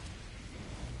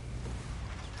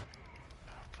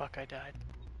 Fuck, I died.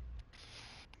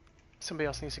 Somebody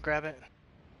else needs to grab it.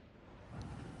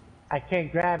 I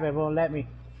can't grab it, it won't let me.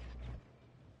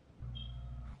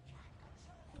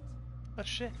 Oh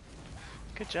shit.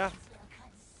 Good job.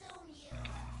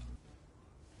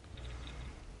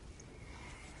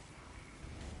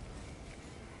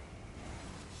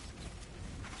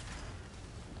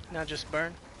 Now just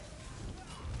burn.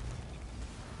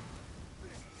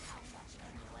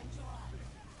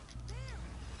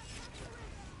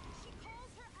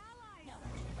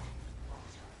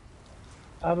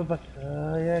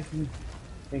 Yeah,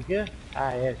 thank you.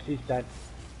 Ah, yeah, she's done.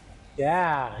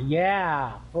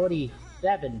 Yeah,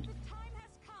 47.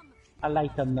 I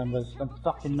like them numbers. Them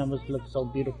fucking numbers look so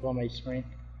beautiful on my screen.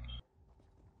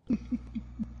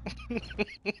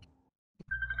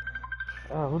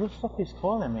 Oh, who the fuck is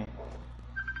calling me?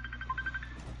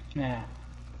 Nah.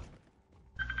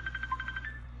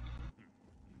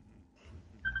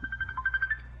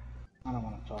 I don't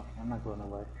want to talk. I'm not going to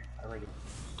work. I already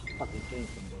fucking came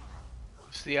from this.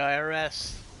 It's the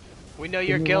IRS. We know Give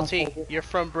you're me 1 guilty. second. You're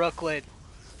from Brooklyn.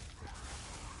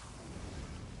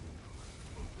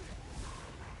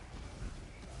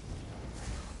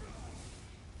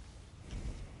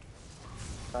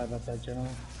 Sorry about that,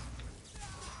 gentlemen.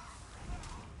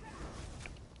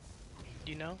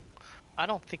 You know? I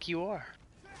don't think you are.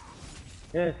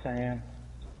 Yes, I am.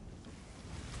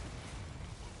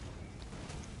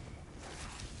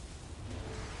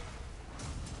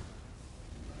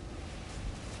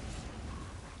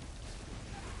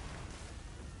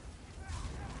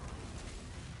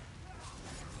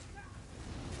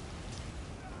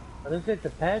 What is it? The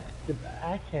pet?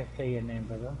 I can't say your name,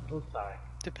 brother. I'm so sorry.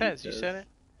 Depends. You said it?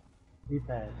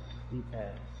 Depez.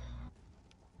 Depez.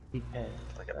 Depez.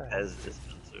 It's like a Pez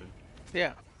dispenser.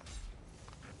 Yeah.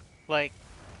 Like,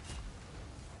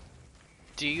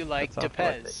 do you like That's awful,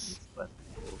 like Depez? that.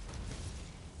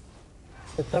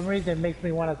 For some reason, it makes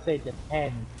me want to say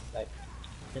depends. Like,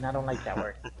 and I don't like that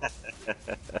word.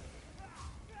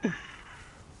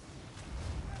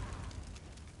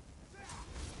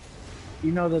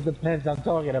 You know the depends I'm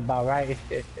talking about, right?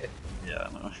 Yeah,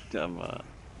 I know.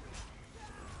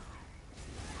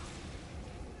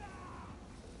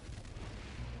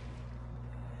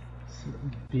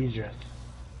 Deidre.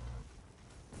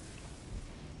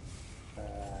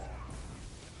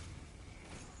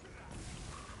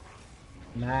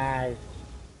 Nice.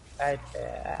 Right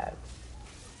there.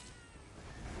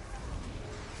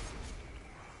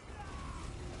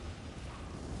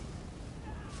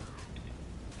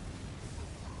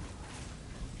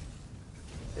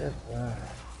 Yes, sir.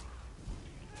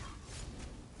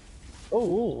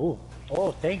 Oh,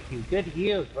 thank you. Good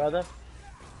heals, brother.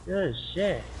 Good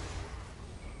shit.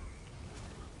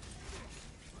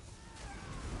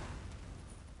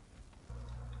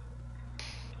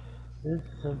 There's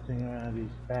something around these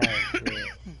bags here.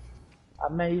 Ah,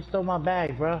 man, you stole my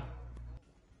bag, bro.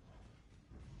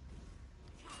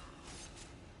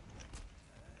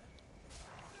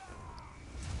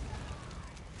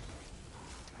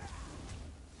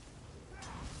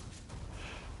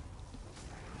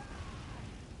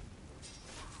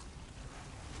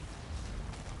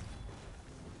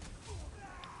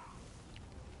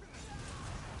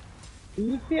 Do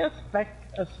you see a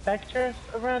spectre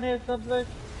around here someplace?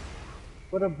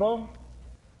 With a bow?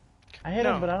 I hit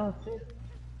him, but I don't see it.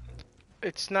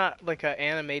 It's not like an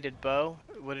animated bow.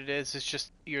 What it is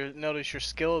just notice your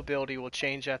skill ability will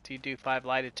change after you do 5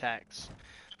 light attacks.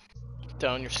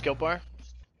 Down your skill bar.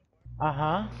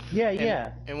 Uh-huh.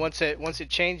 Yeah. And once it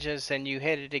changes, then you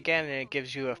hit it again, and it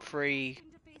gives you a free,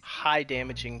 high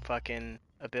damaging fucking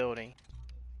ability.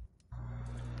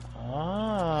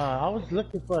 Ah, I was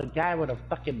looking for a guy with a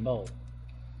fucking bow.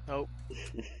 Nope.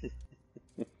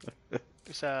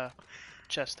 There's a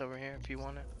chest over here if you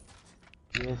want it.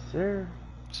 Yes, sir.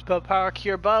 Spell power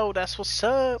cure bow. That's what's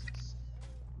up.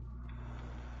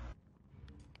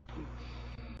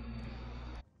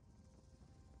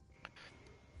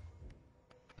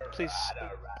 Please,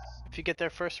 if you get there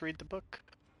first, read the book.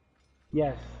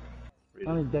 Yes.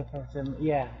 Only difference in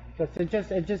because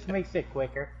it just makes it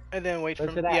quicker. And then wait for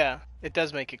yeah, it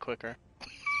does make it quicker.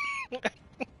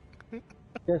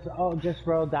 just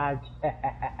roll dodge.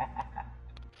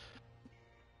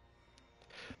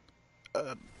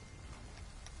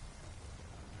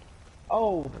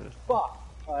 Oh fuck!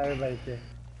 Oh, everybody's here.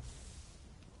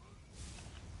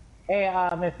 Hey,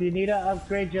 if you need to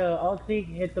upgrade your ulti,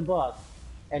 hit the boss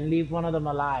and leave one of them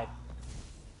alive.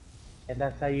 And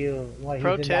that's how you. Pro he's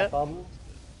in tip. that bubble.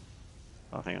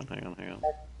 Oh, hang on.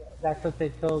 That's what they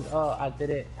told. Oh, I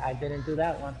didn't do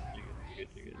that one. You're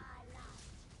good.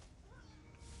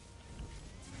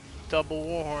 Double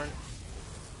warhorn.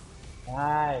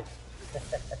 Nice.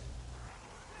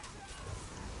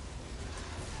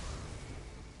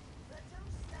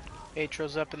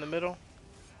 Atro's up in the middle.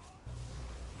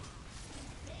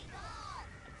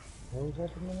 What was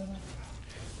up in the middle?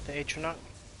 The Atronaut.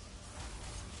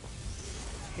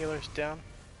 Healer's down.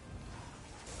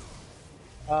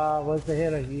 What's the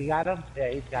hitter? You got him? Yeah,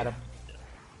 he's got him.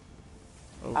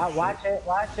 Oh, watch it.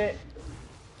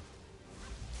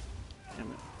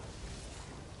 Damn it.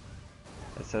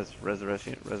 It says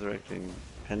resurrecting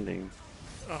pending.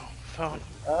 Oh, phone.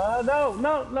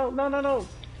 No.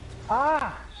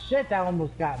 Ah, shit, that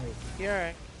almost got me.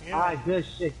 You're alright. Good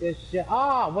shit.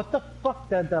 Ah, what the fuck?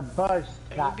 The buzz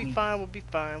got We'll be me.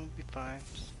 fine.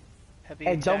 Just Heavy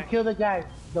Hey, attack. don't kill the guys.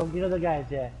 Don't kill the guys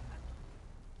yet.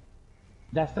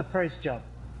 That's the first jump.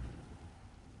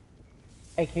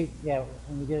 Hey, yeah,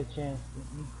 when you get a chance.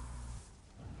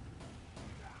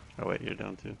 Oh wait, you're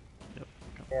down too. Yep.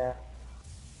 Go. Yeah.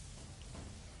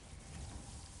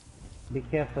 Be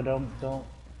careful, don't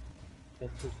get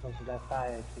too close to that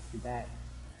fire, it takes you back.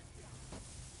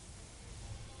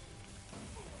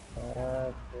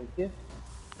 Thank you.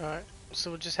 Alright,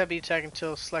 so we'll just heavy attack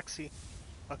until Slexy.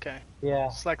 Okay. Yeah.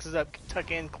 Slex is up,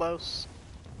 tuck in close.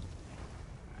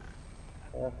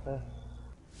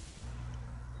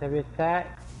 Heavy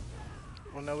attack.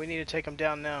 Well, no, we need to take him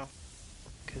down now.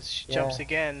 Because she Yeah. jumps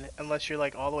again, unless you're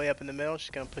like all the way up in the middle, she's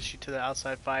gonna push you to the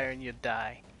outside fire and you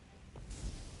die.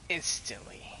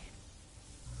 Instantly.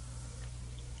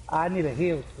 I need a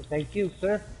heal. Thank you,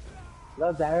 sir.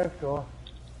 Love that air tour.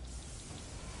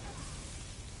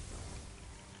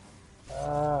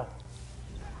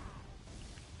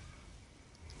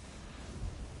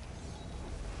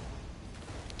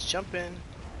 Let's jump in.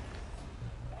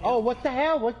 Oh, what the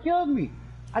hell? What killed me?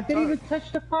 I didn't even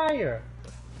touch the fire.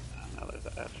 Now there's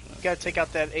an astronaut. You gotta take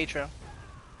out that Atro.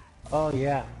 Oh,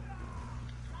 yeah.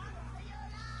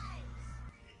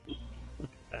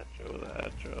 Atro, the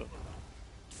Atro.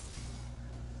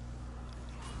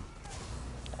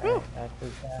 Woo! That's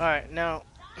Alright, now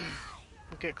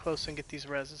we'll get close and get these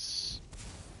reses.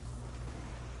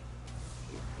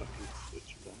 Fucking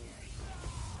switch bars.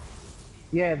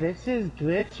 Yeah, this is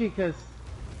glitchy because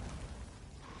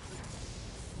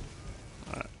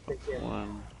Alright,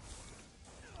 one.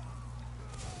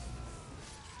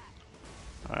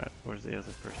 Alright, where's the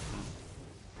other person?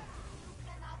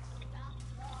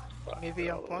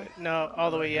 Maybe all up the one? way. No, all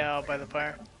the way, yeah, out by the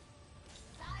fire.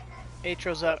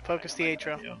 Atro's up, focus the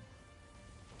Atro.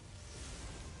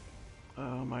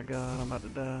 Oh my god, I'm about to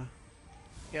die.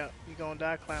 Yeah, you gonna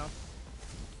die, clown.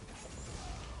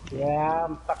 yeah,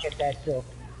 I'm fucking that too.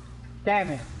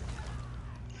 Damn it.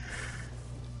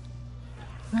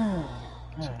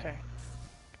 It's okay.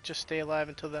 Just stay alive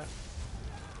until the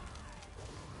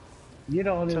You're the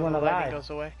only one lightning alive. goes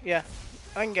away. Yeah,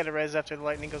 I can get a res after the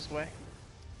lightning goes away.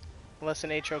 Unless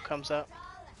an Atro comes up.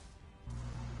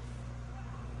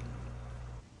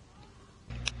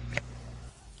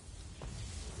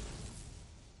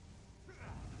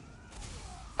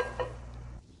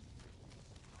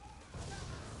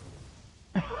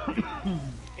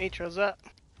 Atro's up.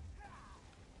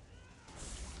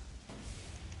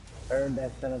 Earned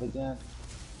that son of a gun.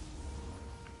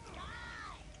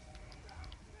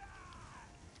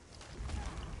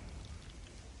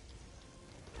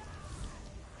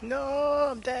 No,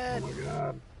 I'm dead. Oh my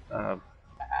god.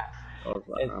 I was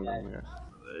like, It's I'm bad. here.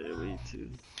 AoE too.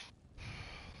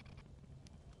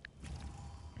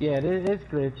 Yeah, it's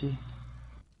glitchy.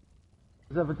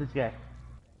 What's up with this guy?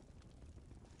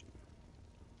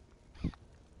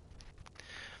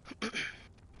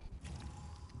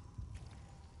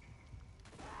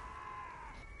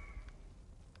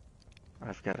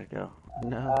 I've gotta go.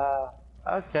 No.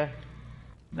 Okay.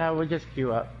 Now we'll just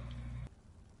queue up.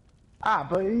 Ah,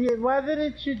 but why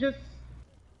didn't you just...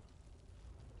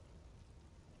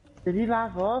 Did he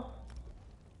log off?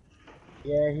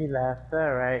 Yeah, he left.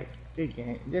 Alright. Good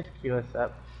game. Just queue us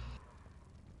up.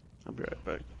 I'll be right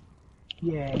back.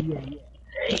 Yeah.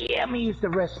 Yeah, I'm gonna use the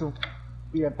restroom.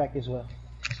 Be right back as well.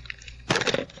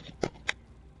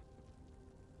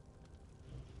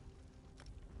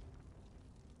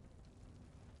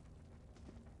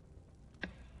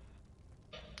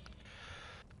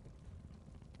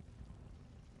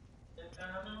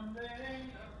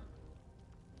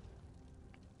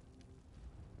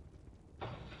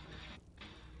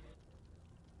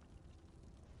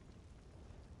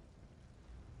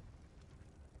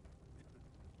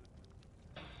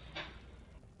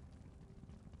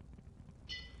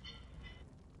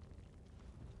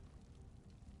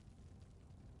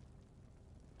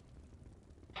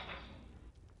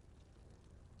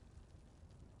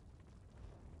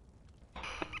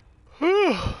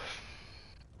 Whew.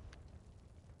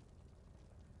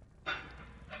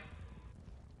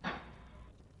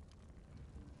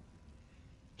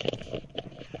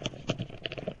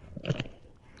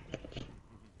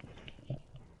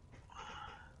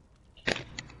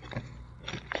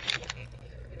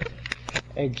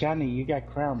 Hey, Johnny, you got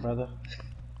crown, brother.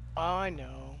 I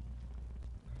know.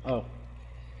 Oh.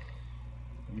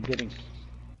 I'm getting...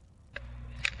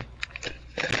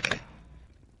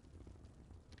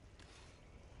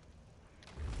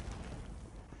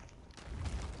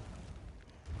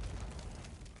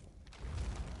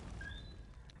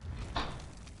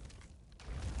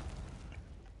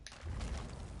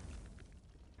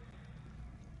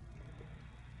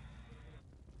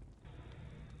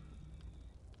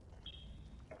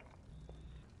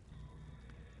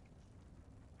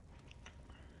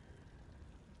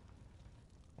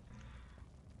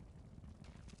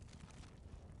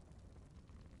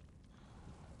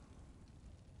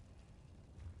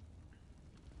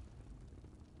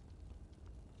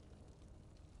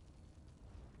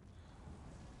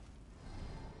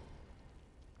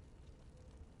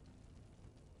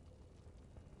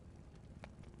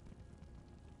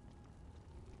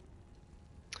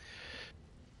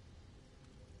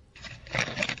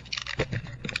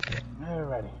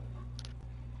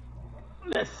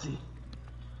 Let's see.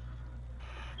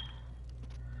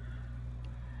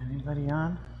 Anybody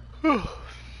on? Oh,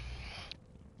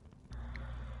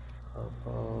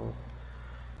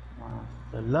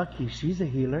 the Lucky, she's a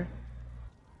healer.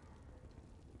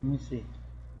 Let me see.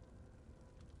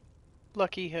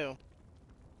 Lucky who?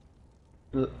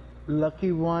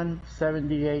 Lucky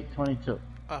 17822.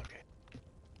 Okay.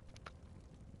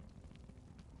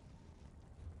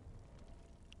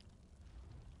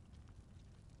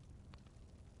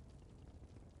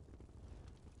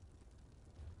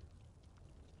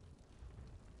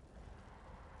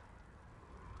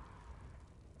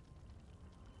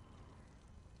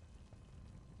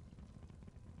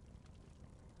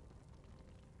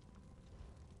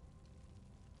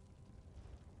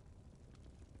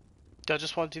 Do I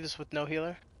just want to do this with no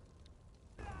healer?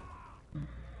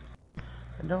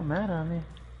 It don't matter, I mean,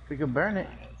 we can burn it.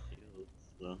 I got shields,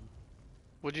 so.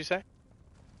 What'd you say?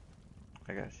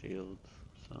 I got shields,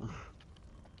 so.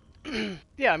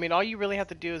 Yeah, I mean, all you really have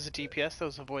to do as a DPS, though,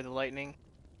 is avoid the lightning.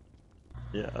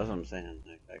 Yeah, that's what I'm saying.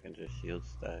 Like, I can just shield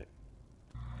stack.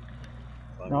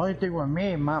 The only thing with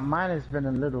me, mine has been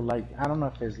a little like, I don't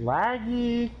know if it's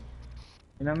laggy.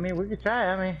 You know what I mean? We could try it.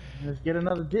 I mean, let's get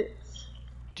another ditch.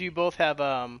 Do you both have,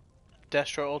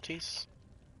 Destro ultis?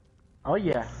 Oh,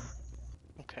 yeah.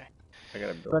 Okay. I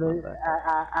gotta build But my back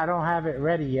up. I don't have it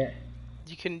ready yet.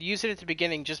 You can use it at the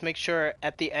beginning, just make sure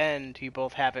at the end you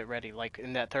both have it ready, like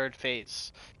in that third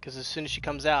phase. Because as soon as she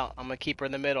comes out, I'm going to keep her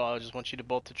in the middle. I just want you to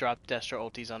both to drop Destro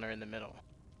ultis on her in the middle.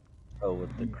 Oh,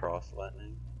 with the cross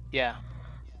lightning? Yeah.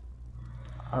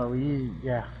 Oh,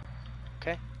 yeah.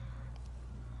 Okay.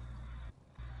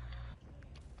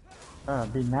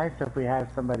 It'd be nice if we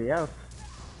had somebody else.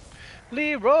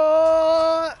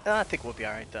 Leroy! I think we'll be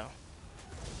alright, though.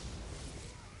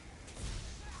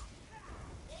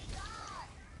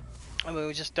 I mean,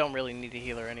 we just don't really need a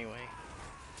healer anyway.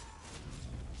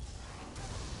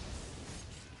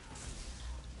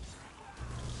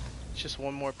 It's just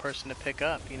one more person to pick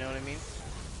up, you know what I mean?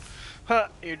 Huh,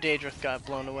 your Daedrith got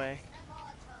blown away.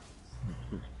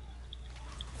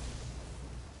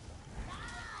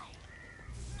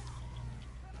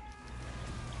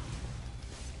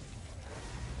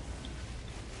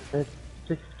 It's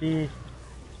 60.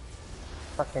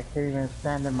 Fuck, I can't even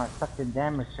stand in my fucking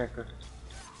damage checker.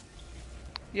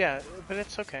 Yeah, but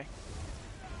it's okay.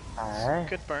 Alright.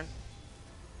 Good burn.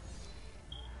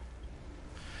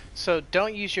 So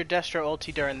don't use your Destro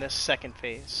ulti during this second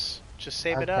phase. Just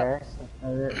save it up.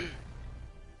 Okay.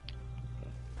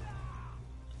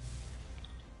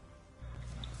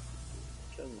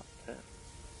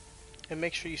 And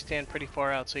make sure you stand pretty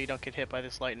far out so you don't get hit by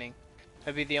this lightning.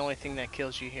 That'd be the only thing that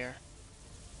kills you here.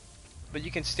 But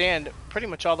you can stand pretty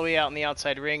much all the way out in the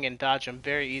outside ring and dodge them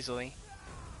very easily.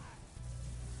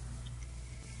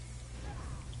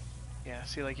 Yeah,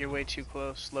 see, like you're way too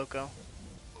close, Loco.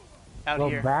 Out Go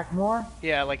here. back more?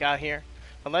 Yeah, like out here.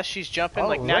 Unless she's jumping, Oh,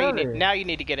 like now really? you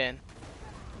need to get in.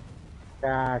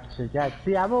 Gotcha.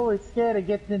 See, I'm always scared of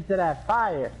getting into that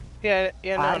fire. Yeah, I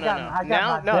no. got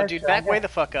Now, my no, best dude, shot. back way the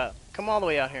fuck up. Come all the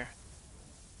way out here.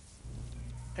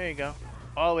 There you go.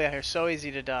 All the way out here. So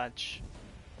easy to dodge.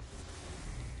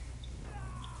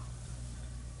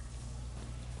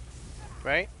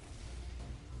 Right?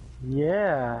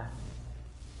 Yeah.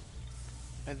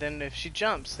 And then if she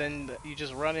jumps, then you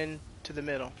just run into the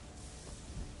middle.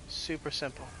 Super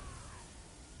simple.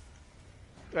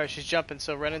 Alright, she's jumping,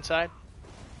 so run inside.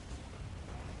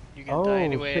 You're gonna die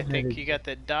anyway, I think. You got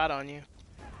that dot on you.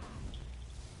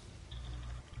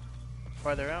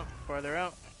 Farther out, farther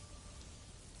out.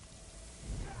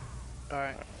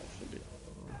 Alright.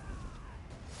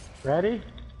 Ready?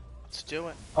 Let's do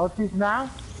it. Ultis now?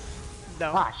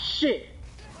 No. Ah, shit.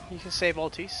 You can save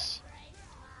ultis.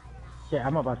 Shit,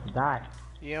 I'm about to die.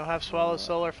 You don't have Swallow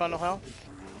Soul or Funnel Health?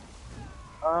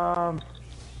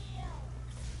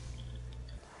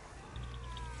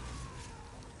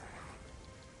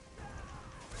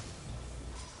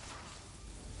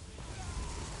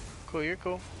 Cool, you're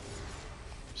cool.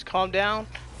 Just calm down,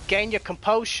 gain your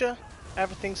composure.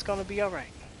 Everything's gonna be alright.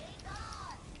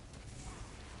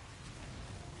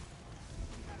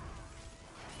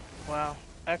 Wow,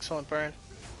 excellent burn.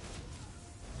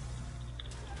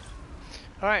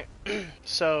 Alright,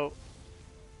 so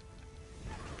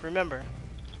remember,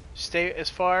 stay as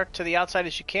far to the outside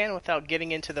as you can without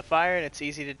getting into the fire, and it's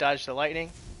easy to dodge the lightning.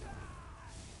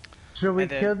 Should we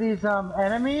kill these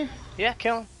enemies? Yeah,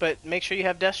 kill them, but make sure you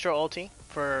have Destro ulti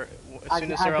for as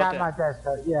soon as they're all dead. I got my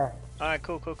Destro, yeah. Alright,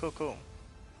 cool.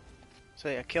 So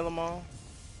yeah, kill them all.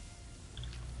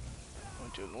 We'll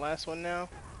do the last one now.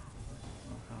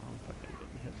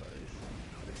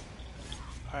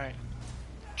 Alright.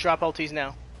 Drop ultis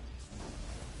now.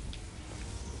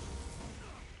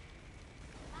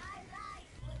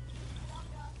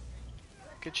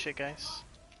 Good shit, guys.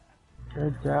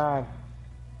 Good job.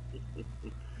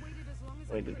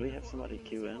 Wait, did we have somebody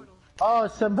queue in? Oh,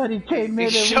 somebody came He in.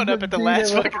 showed up at the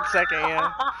last one. fucking second,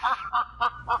 yeah.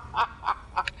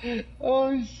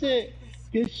 Oh shit.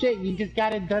 Good shit. You just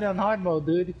got it done on hard mode,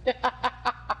 dude.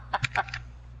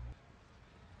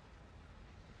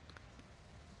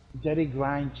 Jetty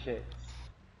grind shit.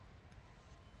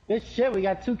 Good shit. We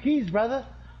got 2 keys, brother.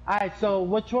 All right. So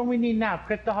which one we need now?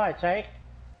 Crypto Hearts, right?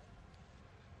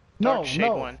 Dark Shade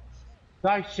no. one.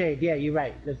 Dark Shade. Yeah, you're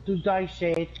right. Let's do Dark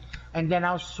Shade, and then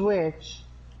I'll switch.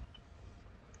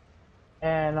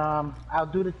 And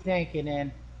I'll do the tank, and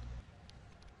then.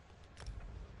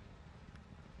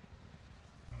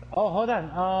 Oh, hold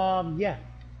on. Yeah.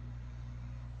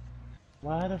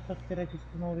 Why the fuck did I just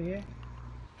come over here?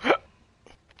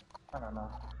 I don't know.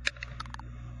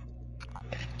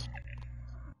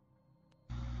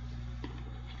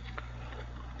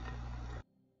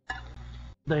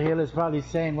 The healer's probably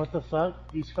saying, what the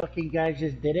fuck? These fucking guys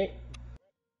just did it?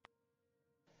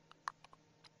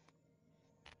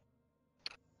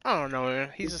 I don't know,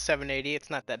 man. He's a 780. It's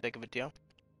not that big of a deal.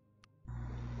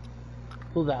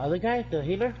 Who, the other guy? The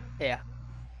healer? Yeah.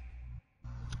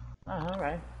 Oh,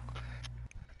 alright.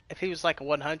 If he was like a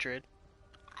 100.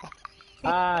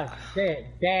 Ah, shit.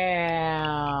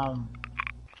 Damn.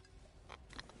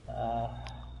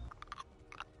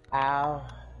 I'll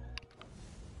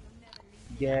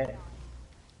get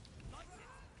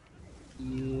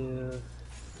you,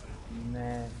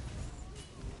 man.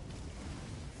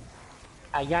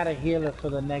 I got a healer for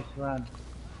the next run.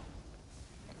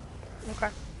 Okay.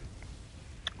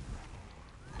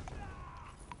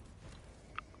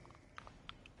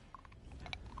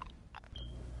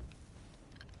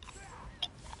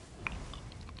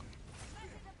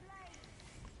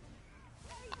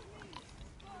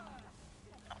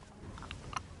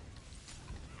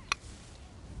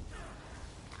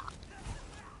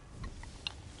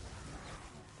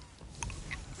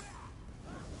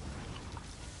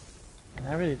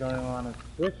 I really don't even want to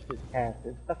switch this character.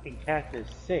 This fucking character is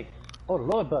sick. Oh, the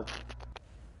Lord Bug.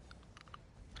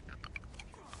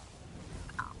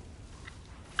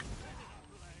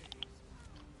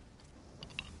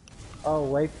 Oh,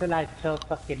 wait till I tell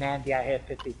fucking Andy I hit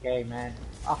 50k, man.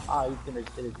 Oh, he's gonna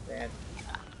shit his pants.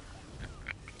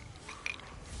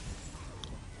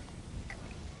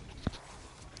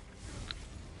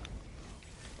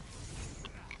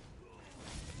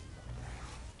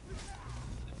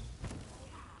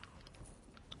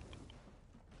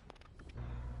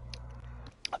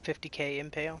 A 50k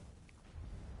impale.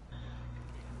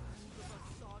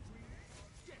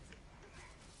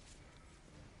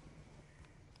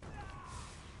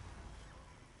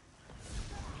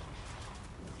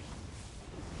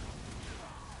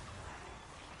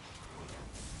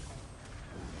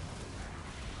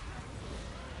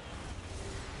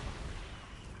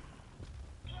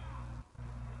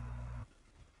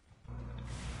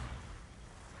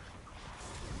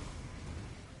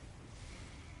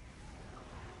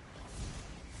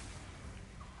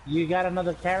 You got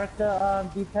another character,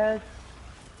 D-Pad?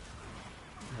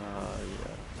 Yeah.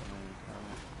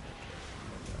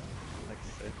 Like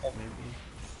 6 maybe.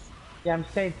 Yeah, I'm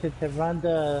saying to run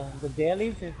the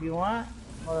dailies if you want.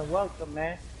 More than welcome,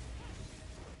 man.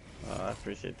 I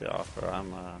appreciate the offer.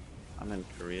 I'm in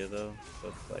Korea though, so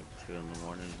it's like 2 in the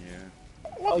morning here.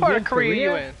 What Oh, part you're of in Korea are you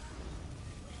Korea? in?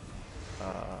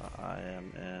 I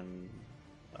am in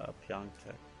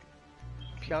Pyeongtaek.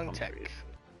 Pyeongtaek.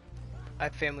 I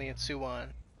have family in Suwon.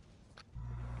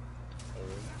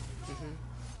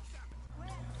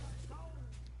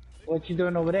 What you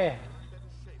doing over there?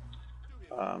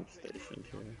 I'm stationed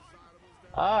here.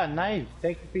 Ah, nice.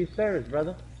 Thank you for your service,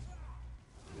 brother. Of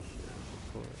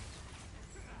course.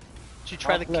 Did you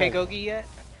try the Flag. Kegogi yet?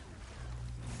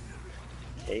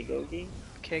 Keigogi?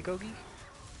 Kegogi?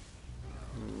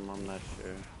 I'm not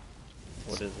sure.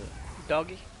 What is it?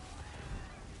 Doggy?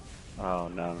 Oh,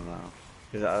 no.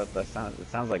 Cause it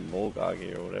sounds like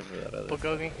bulgogi or whatever that other.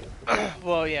 Bulgogi?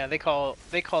 Well, yeah, they call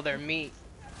their meat.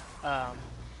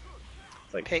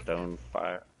 It's like stone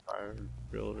fire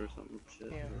grilled or something.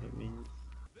 Shit. Yeah. Is what it means.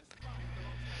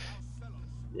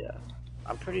 Yeah,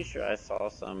 I'm pretty sure I saw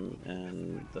some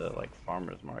in the like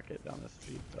farmers market down the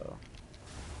street though.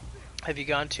 Have you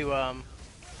gone to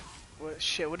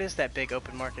what is that big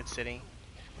open market city?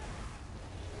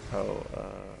 Oh,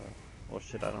 well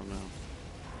shit, I don't know.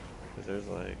 Cause there's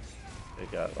like, they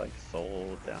got like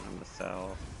Seoul down in the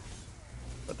south,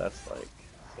 but that's like,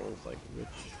 Seoul's like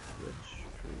rich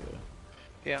Korea.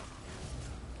 Yeah.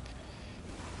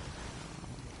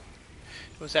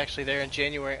 Was actually there in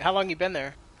January. How long you been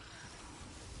there?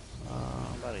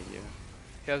 About a year.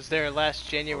 I was there last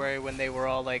January when they were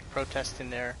all like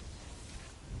protesting their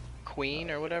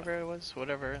queen or whatever it was,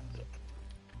 whatever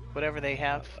they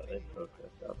have. They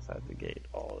protest outside the gate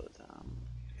all the time.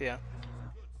 Yeah.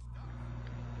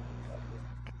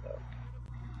 So,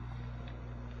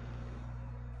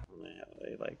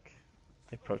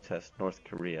 they protest North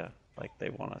Korea, like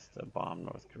they want us to bomb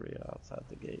North Korea outside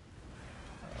the gate.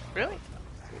 Really?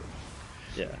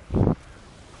 Yeah. I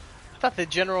thought the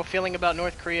general feeling about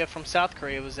North Korea from South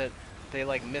Korea was that they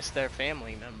like miss their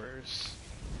family members.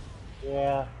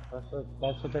 Yeah,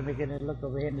 that's what they're beginning to look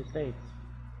over here in the States.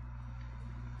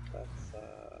 That's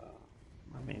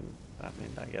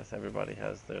I guess everybody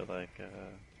has their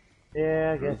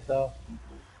Yeah, I guess so.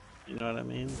 you know what I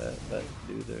mean? That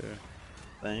do their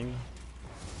thing.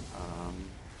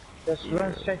 Just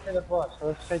run straight to the bus.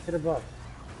 Run straight to the bus.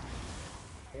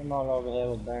 Come all over here,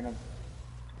 we'll burn them.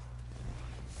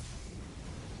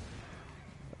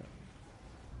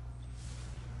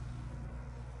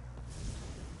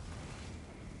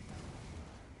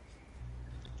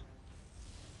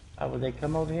 Oh, will they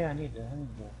come over here? I need the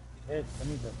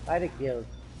fighter kills.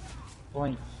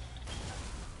 Points.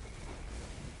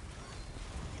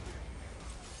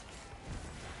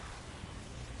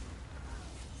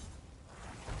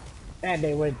 And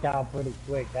they went down pretty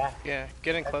quick, huh? Yeah,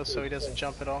 get in close so he doesn't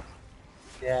jump at all.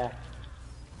 Yeah.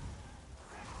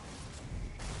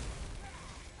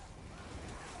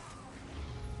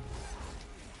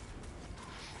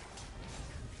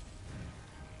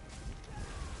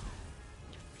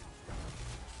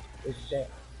 Good shit.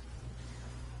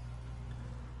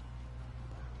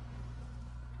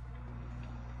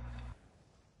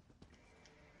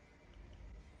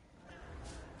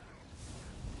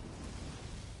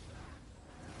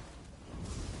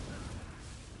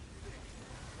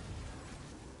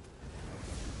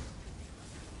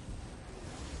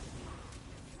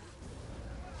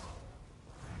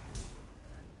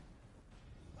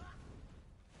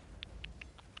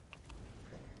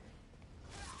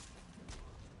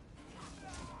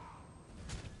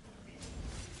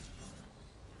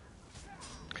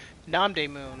 Namdae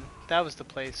Moon, that was the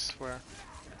place where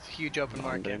it's a huge open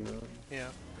market. Yeah.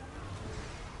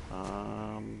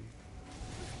 I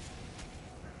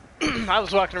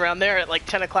was walking around there at like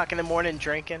 10 o'clock in the morning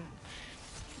drinking,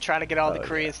 trying to get all the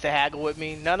Koreans to haggle with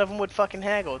me. None of them would fucking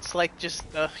haggle. It's like just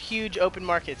a huge open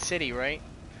market city, right?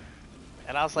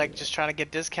 And I was like just trying to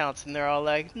get discounts, and they're all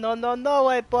like, no, no, no,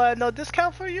 white boy, no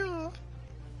discount for you.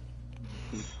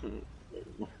 Do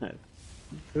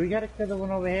we gotta kill the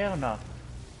one over here or not?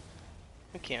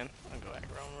 We can. I'll go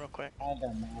aggro him real quick. I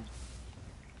don't know.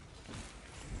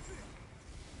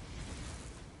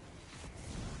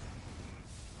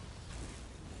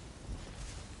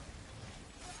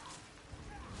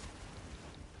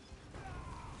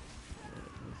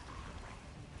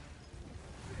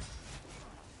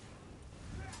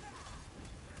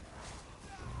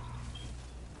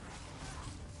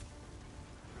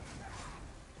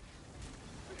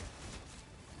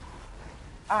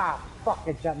 Ah, fuck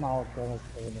it, jumped my whole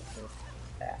thing.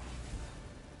 Yeah.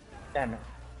 Damn it.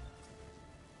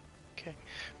 Okay.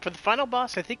 For the final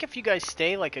boss, I think if you guys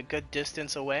stay like a good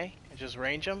distance away and just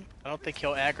range him, I don't think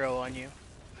he'll aggro on you.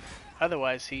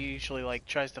 Otherwise, he usually like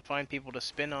tries to find people to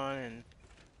spin on and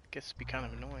gets to be kind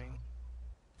of annoying.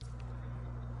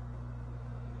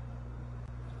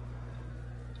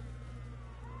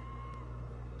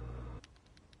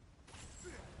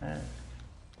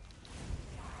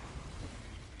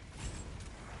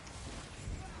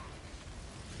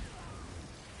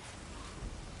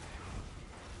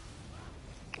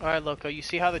 Alright, Loco, you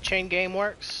see how the chain game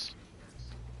works?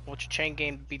 Want your chain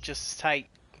game to be just as tight.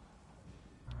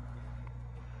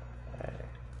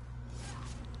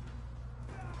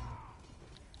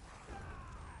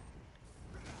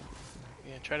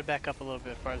 Yeah, try to back up a little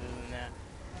bit farther than that.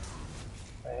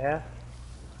 Yeah?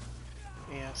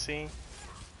 Yeah, see? It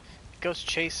goes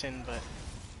chasing, but...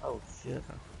 Oh shit.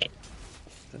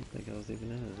 Didn't think I was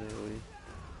even in his AoE.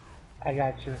 I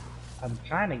got you. I'm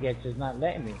trying to get you, it's not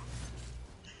letting me.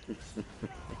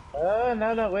 Oh,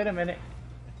 no, wait a minute.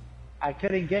 I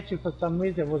couldn't get you for some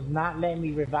reason. It was not letting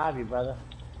me revive you, brother.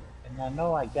 And I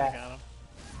know I got him.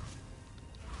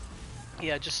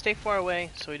 Yeah, just stay far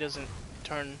away so he doesn't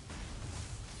turn.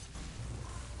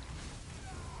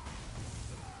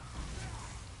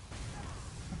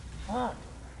 Fuck.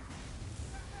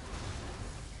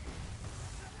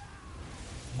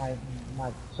 My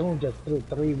Soon just threw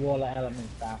 3 water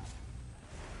elements out.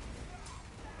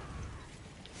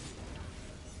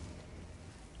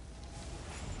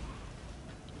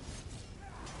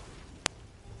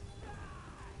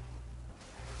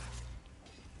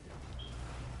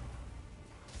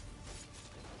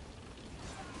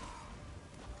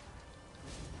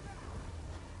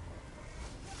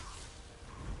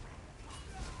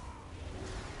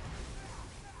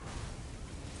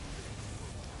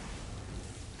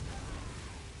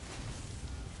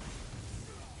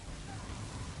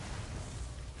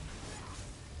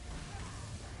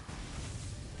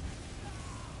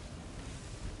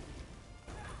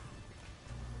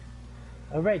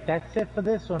 Alright, that's it for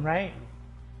this one, right?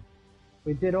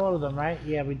 We did all of them, right?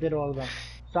 Yeah, we did all of them.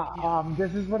 So,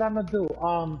 this is what I'm gonna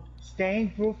do. Stay in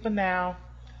group for now.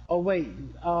 Oh, wait,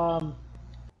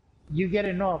 you get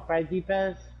it off, right,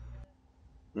 Deepez?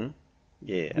 Hmm?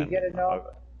 Yeah, You get it off?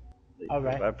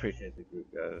 Alright. I appreciate the group,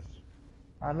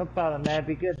 guys. No problem, man.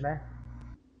 Be good, man.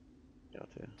 Y'all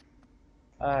too.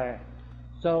 Alright.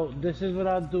 So, this is what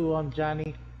I'll do,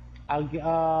 Johnny.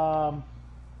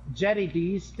 Jetty, do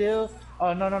you still?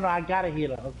 Oh, no, I got a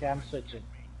healer. Okay, I'm switching.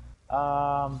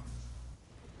 Hold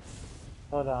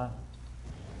on.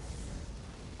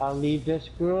 I'll leave this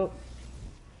group.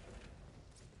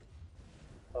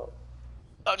 Oh,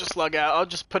 I'll just log out. I'll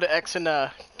just put an X in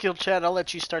the guild chat. I'll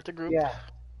let you start the group. yeah.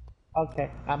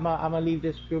 Okay. I'm gonna leave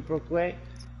this group real quick,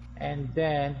 and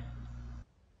then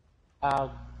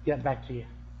I'll get back to you.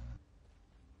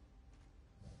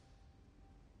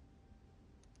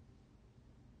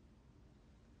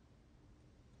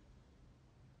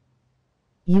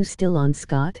 You still on,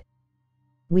 Scott?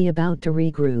 We about to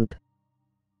regroup.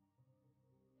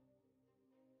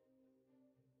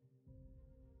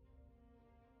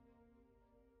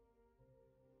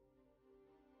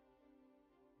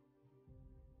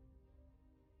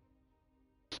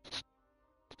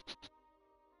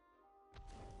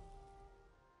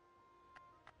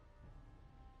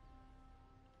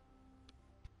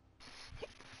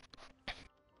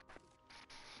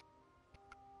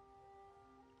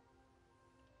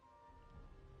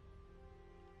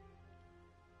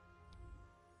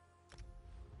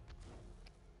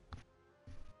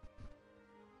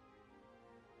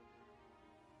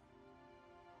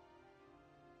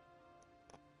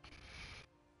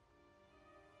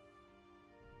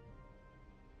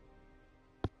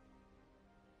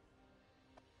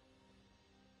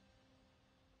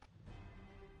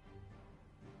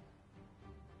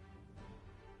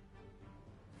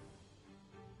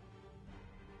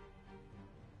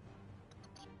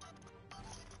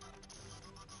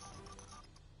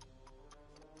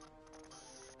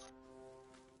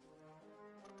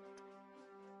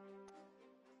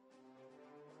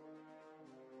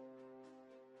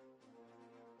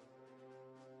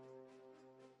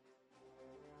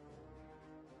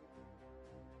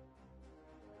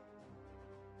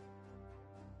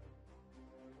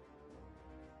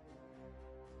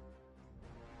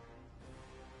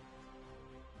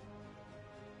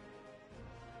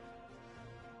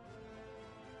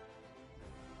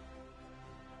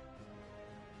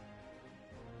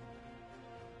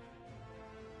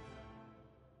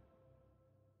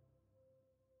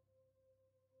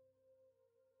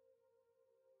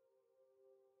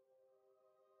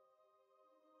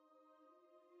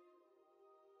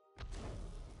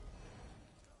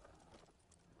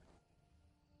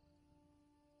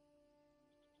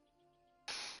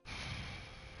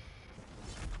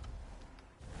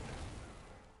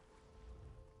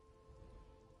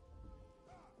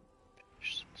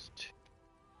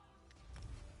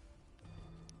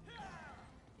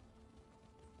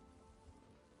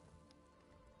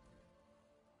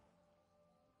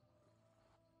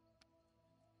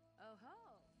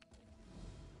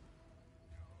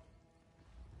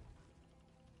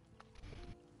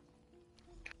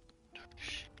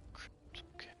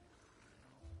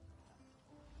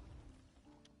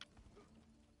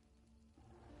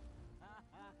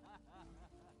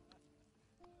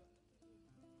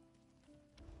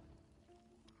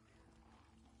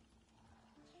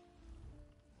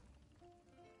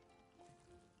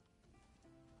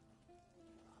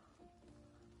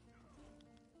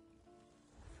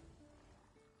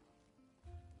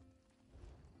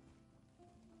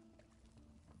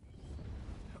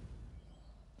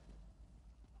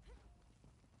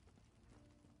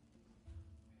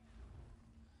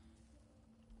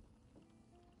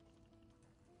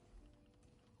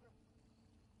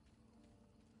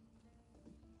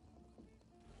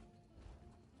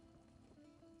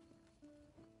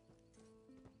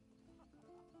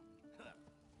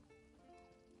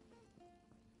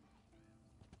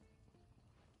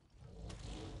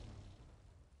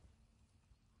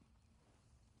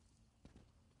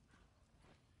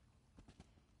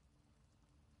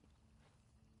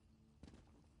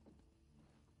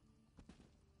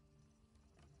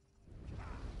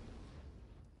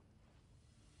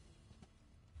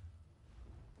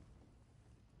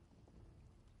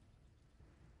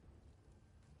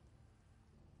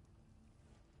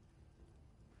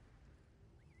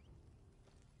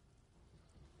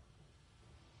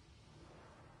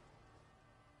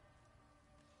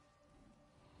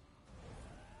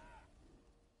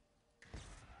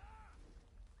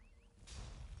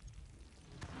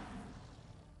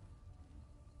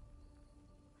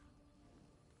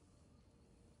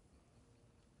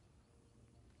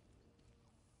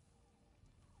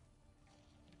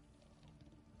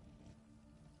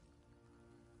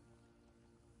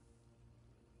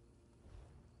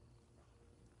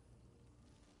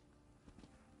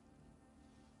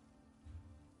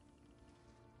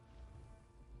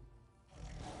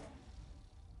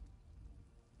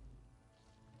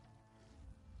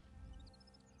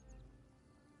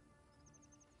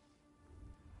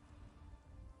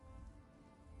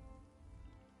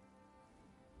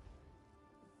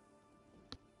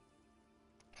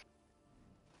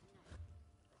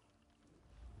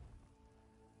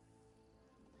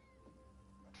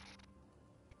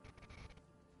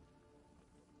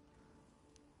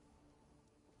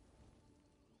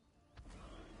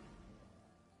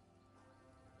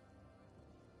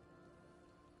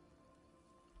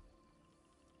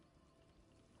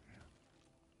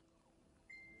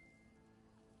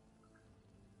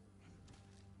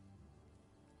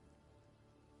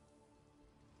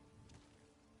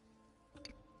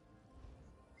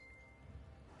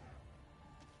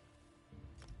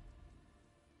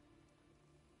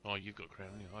 Oh, you've got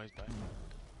crown in your eyes back.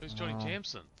 Who's Johnny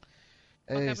Jameson?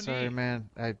 Hey, happened to sorry, you? man.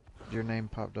 Your name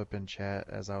popped up in chat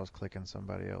as I was clicking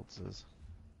somebody else's.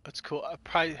 That's cool. I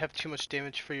probably have too much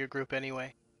damage for your group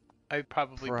anyway. I'd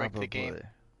probably break the game.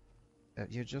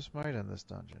 You just might in this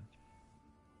dungeon.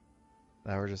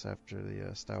 Now we're just after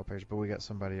the style page, but we got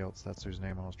somebody else. That's whose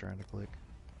name I was trying to click.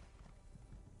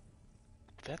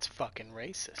 That's fucking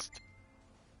racist.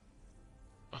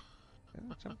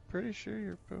 I'm pretty sure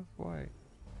you're both white.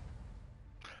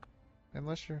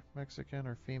 Unless you're Mexican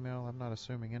or female, I'm not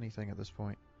assuming anything at this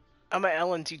point. I'm an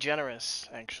Ellen DeGeneres,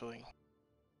 actually.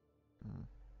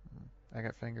 I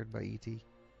got fingered by E.T.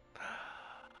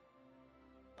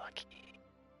 Lucky.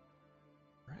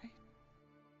 Right?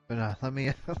 But no, let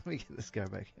me get this guy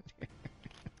back in here.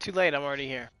 Too late, I'm already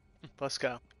here. Let's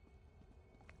go.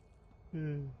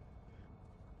 Let's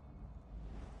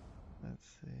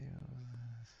see. What was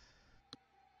this?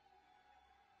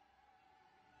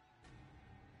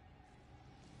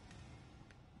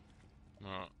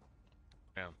 Alright.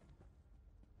 Down.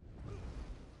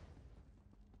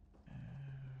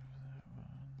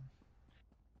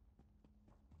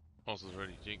 Horses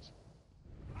ready, Jigs.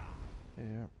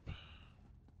 Yep.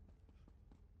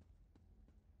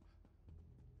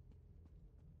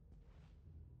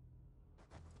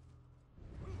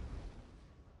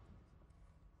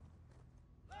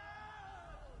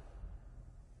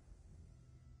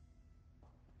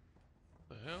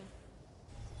 The hell?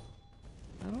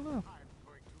 I don't know.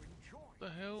 The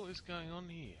hell is going on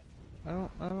here? I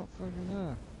don't fucking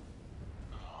know.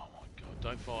 Oh my god,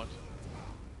 don't fight.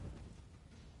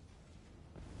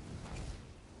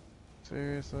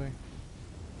 Seriously?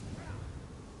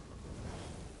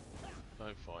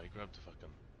 Don't fight, grab the fucking...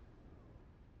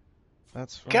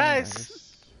 That's fine.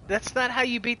 Guys! That's not how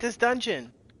you beat this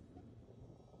dungeon.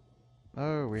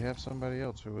 Oh, we have somebody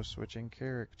else who was switching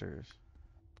characters.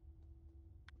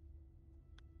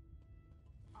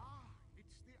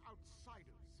 It's the outsiders.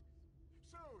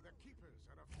 So the keepers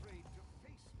are afraid to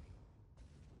face me.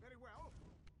 Very well.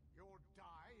 You'll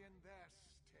die in their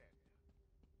stead.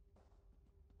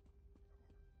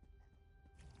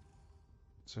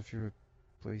 So if you would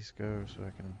please go so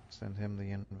I can send him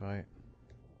the invite.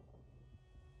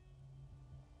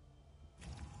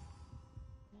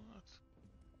 What?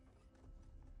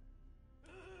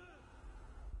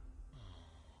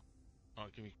 Oh,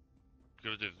 give me...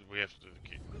 Gotta do... We have to do the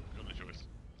kid. Got no choice.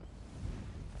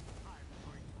 I'm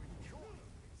going to enjoy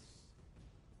this.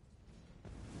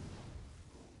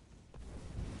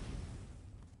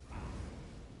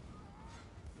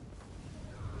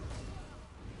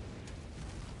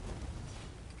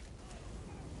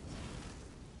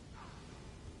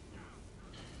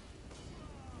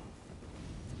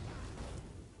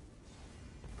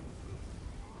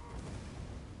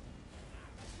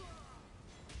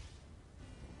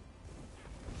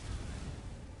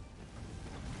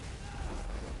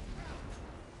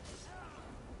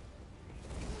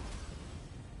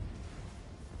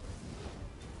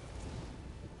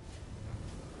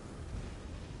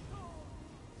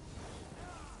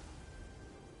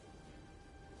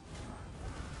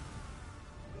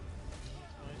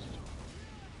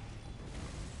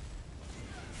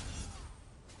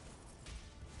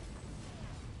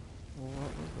 Well,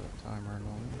 what was that timer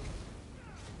noise?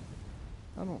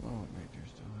 I don't know what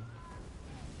Major's doing.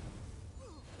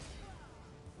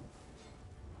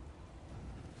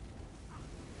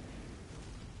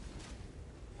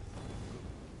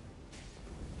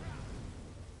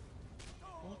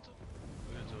 What the...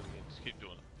 We're gonna do it again. Just keep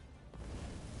doing it.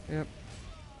 Yep.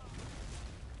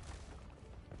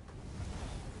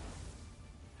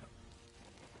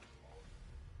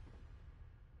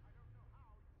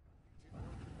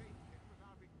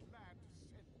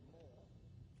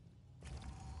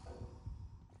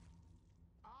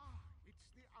 It's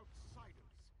the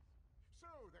outsiders. So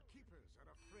the keepers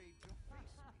are afraid to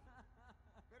face me.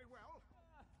 Very well.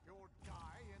 You'll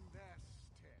die in their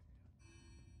stead.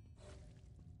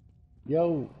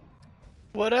 Yo,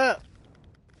 What up?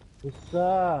 what's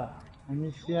up? Let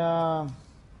me see,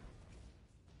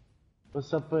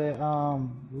 what's up with,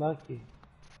 Lucky?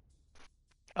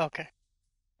 Okay.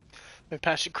 Let me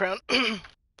pass your crown. I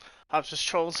was just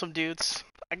trolling some dudes.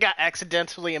 I got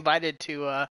accidentally invited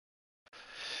to,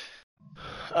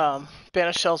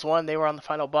 Banish Shells 1. They were on the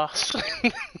final boss.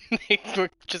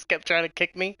 Just kept trying to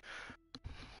kick me.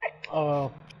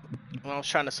 Oh. I was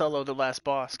trying to solo the last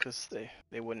boss because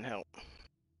they wouldn't help.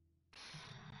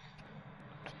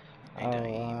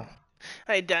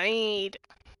 I died.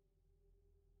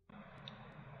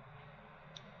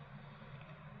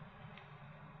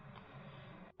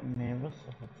 Man, what's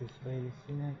up with this lady?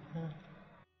 See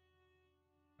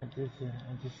that? I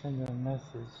just sent her a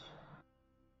message.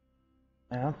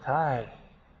 Man, I'm tired.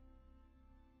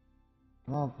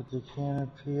 Come on, put the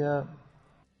canopy up.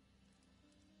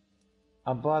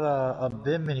 I bought a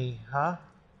bimini, huh?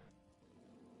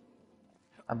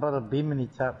 I bought a bimini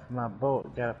top for my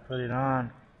boat. Gotta put it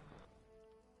on.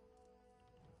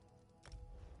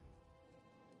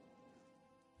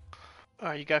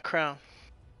 Alright, you got crown.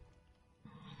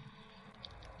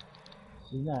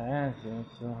 She's not answering,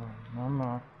 so I'm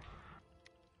on.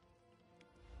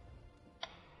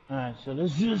 Alright, so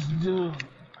let's just do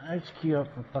XQ up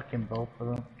for fucking both of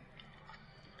them.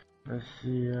 Let's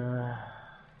see,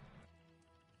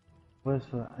 what's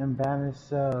for unbanished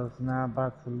cells now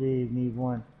about to leave, need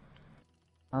one.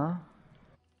 Huh?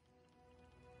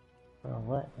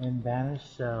 What?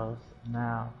 Unbanished cells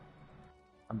now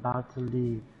about to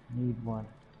leave, need one.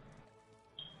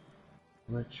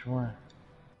 Which one?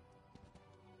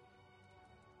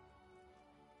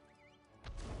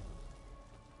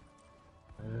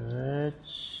 Which?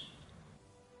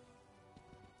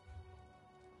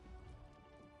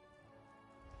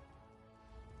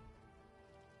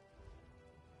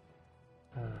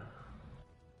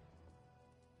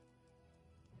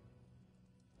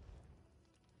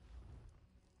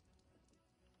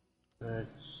 Which?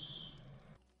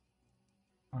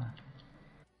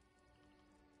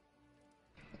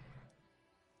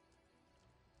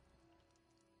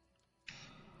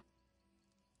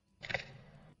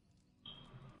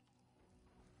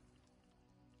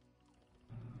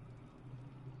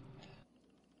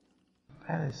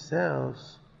 Spanish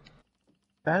cells.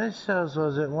 Spanish cells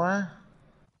was it one?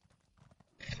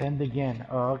 Send again.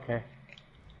 Oh, okay.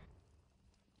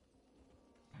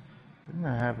 I'm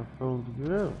gonna have a full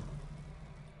group.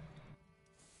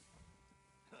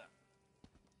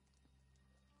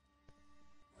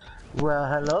 Well,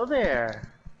 hello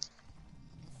there.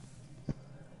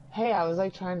 Hey, I was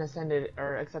like trying to send it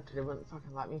or accept it. It wouldn't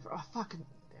fucking let me. Oh, fucking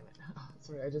damn it. Oh,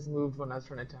 sorry, I just moved when I was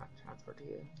trying to transfer to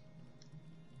you.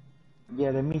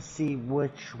 Yeah, let me see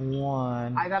which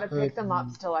one. I gotta pick them up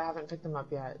still. I haven't picked them up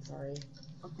yet. Sorry.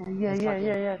 Okay,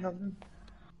 yeah. No.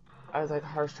 I was like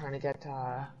harsh trying to get.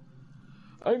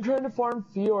 I'm trying to farm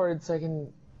fjords so I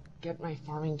can get my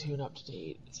farming tune up to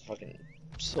date. It's fucking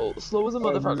so slow as a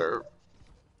motherfucker.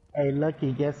 Hey,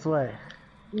 Lucky, guess what?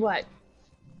 What?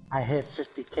 I hit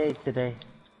 50K today.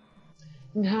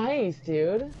 Nice,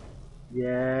 dude.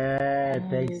 Yeah,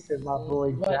 thanks to my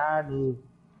boy Johnny.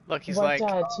 Look, he's like,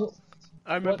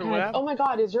 I remember what happened. Oh my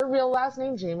god, is your real last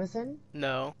name Jameson?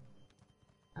 No.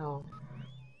 Oh.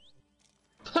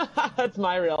 That's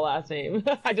my real last name.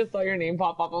 I just saw your name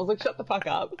pop up. I was like, shut the fuck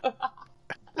up.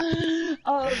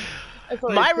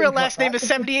 My real last name is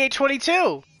 7822.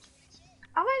 Oh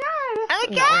my god!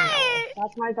 Okay! No.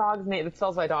 That's my dog's name. It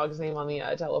spells my dog's name on the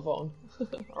telephone.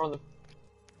 Or on the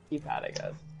keypad, I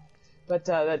guess. But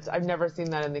I've never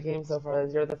seen that in the game so far.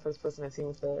 You're the first person I've seen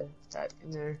with that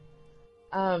in there.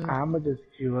 I'm gonna just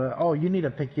queue up. Oh, you need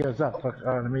to pick yours up.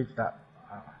 Let me stop.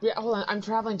 Yeah, hold on. I'm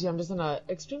traveling to you. I'm just on a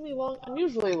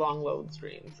unusually long load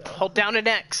screen. So. Hold down an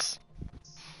X.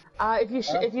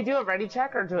 If you do a ready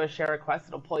check or do a share request,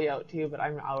 it'll pull you out too. But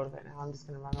I'm out of it now. I'm just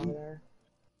gonna run over there.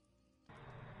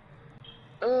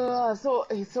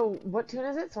 So what tune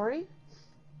is it? Sorry.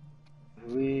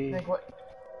 Like what?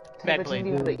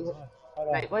 Nightblade.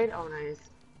 Nightblade. Oh, nice.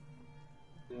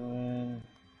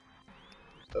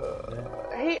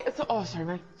 Hey,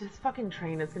 sorry, this fucking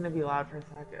train is gonna be loud for a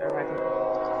second.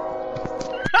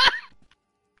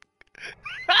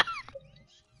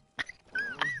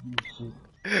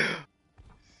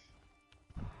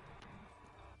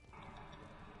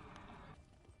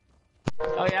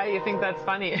 Oh yeah, you think that's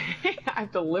funny? I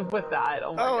have to live with that.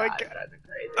 Oh my god, that's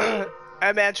crazy. I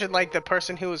imagine like the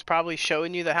person who was probably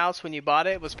showing you the house when you bought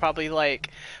it was probably like,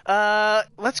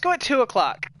 let's go at 2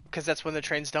 o'clock because that's when the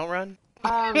trains don't run.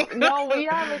 No,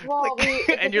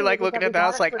 and you're like looking at the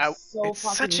house like, it's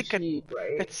such a good,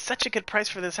 right? It's such a good price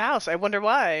for this house. I wonder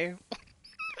why.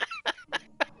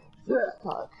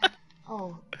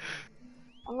 Oh,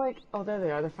 I'm like, oh, there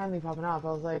they are. They're finally popping up.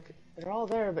 I was like, they're all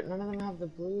there, but none of them have the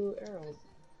blue arrows.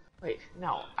 Wait,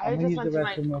 no, I just went to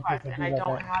my quest and I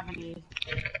don't have any.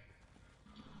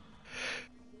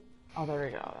 Oh, there we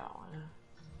go, that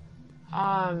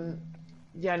one.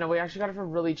 Yeah, no, we actually got it for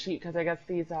really cheap because I guess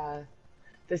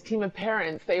this team of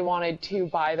parents, they wanted to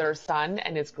buy their son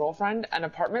and his girlfriend an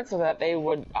apartment so that they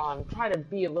would try to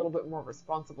be a little bit more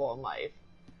responsible in life.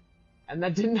 And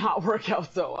that did not work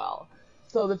out so well.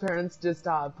 So the parents just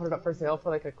put it up for sale for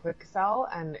like a quick sell,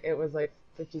 and it was like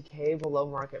 50K below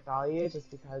market value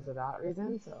just because of that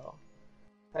reason. So,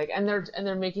 like, and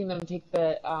they're making them take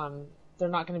the they're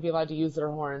not going to be allowed to use their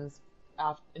horns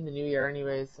in the new year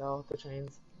anyways, so the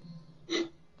trains.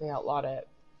 They outlawed it.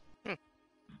 I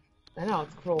know,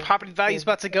 it's cool. Property value's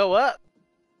about to go up.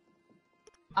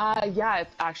 Yeah,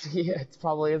 it's actually, it's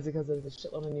probably is because there's a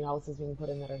shitload of new houses being put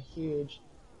in that are huge.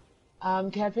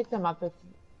 Can I pick them up if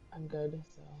I'm good?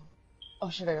 So, oh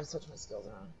shit, I gotta switch my skills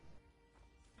around.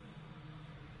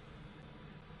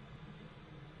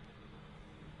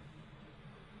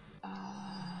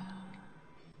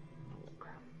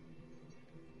 Crap.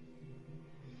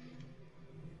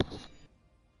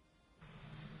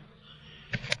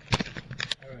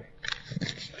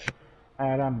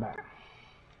 Alright, I'm back.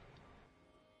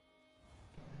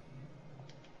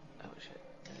 Oh shit,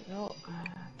 there we go.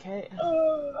 Okay.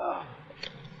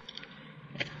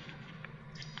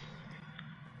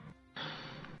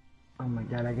 Oh my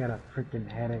god, I got a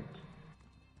freaking headache.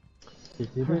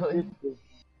 Really?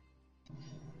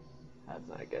 That's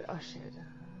not good. Oh shit.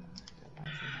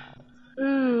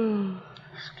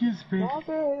 Excuse me. Stop it!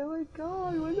 Oh my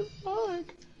god, what the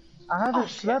fuck? I haven't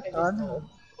slept on.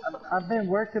 I've been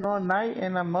working all night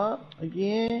and I'm up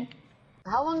again.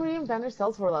 How long were you in Banner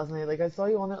Cells for last night? Like, I saw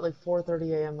you on at like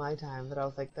 4:30 a.m. my time, but I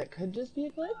was like, that could just be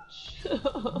a glitch.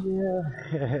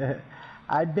 Yeah.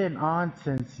 I've been on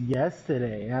since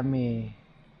yesterday. I mean...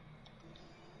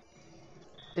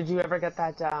 Did you ever get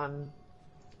that, the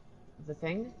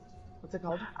thing? What's it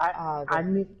called? I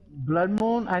need... Blood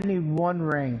Moon, I need one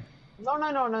ring. No,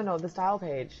 the style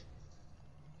page.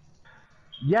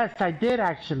 Yes, I did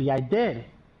actually, I did.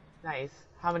 Nice.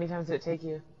 How many times did it take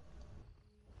you?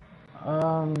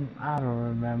 I don't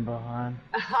remember, hon.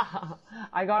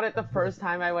 I got it the first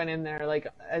time I went in there, like,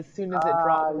 as soon as it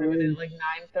dropped, we went in like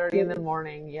 9:30 in the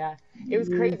morning, yeah. It was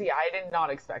crazy, I did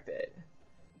not expect it.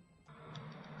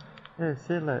 Yeah,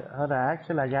 see, look, hold on,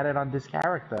 actually, I got it on this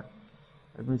character.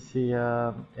 Let me see,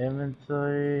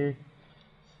 inventory,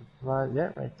 supply,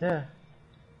 yeah, right there.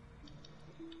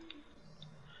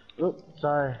 Oops,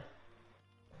 sorry.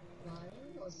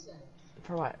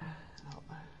 For what?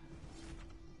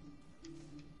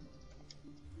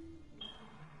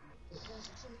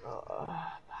 Bye.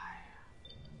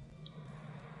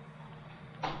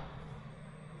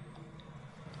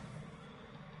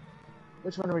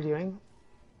 Which one are we doing?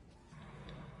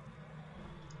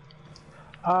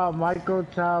 Michael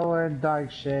Tower and Dark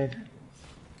Shade.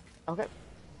 Okay.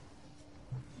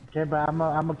 Okay, but I'm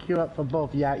a queue up for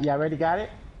both. Yeah, already got it?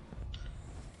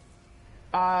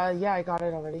 Yeah, I got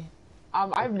it already.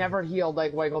 I've never healed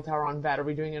like Michael Tower on vet. Are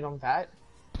we doing it on vet?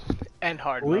 And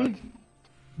hard mode.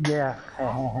 Yeah.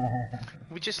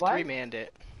 We just What? 3-manned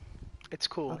it. It's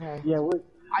cool. Okay. Yeah,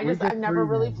 I've never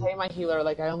really played my healer.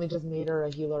 Like, I only just made her a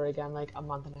healer again like a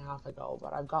month and a half ago.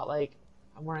 But I've got like,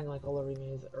 I'm wearing like Olari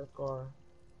Maze, Earthgore,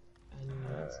 and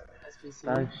SPC.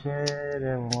 Dark Shade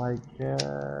and like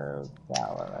Tower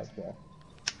right there.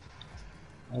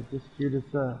 I just queued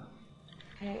this up.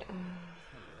 Okay.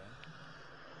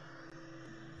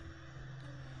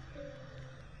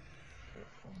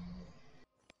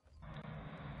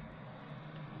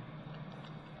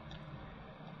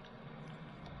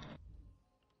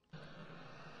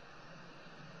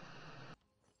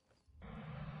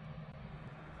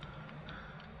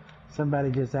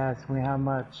 Somebody just asked me how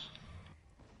much.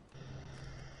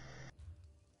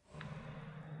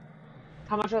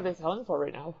 How much are they selling for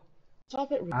right now?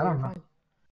 Stop it, Rico, I don't you're know. fine.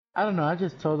 I don't know, I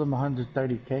just told them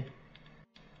 130K.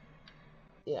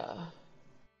 Yeah.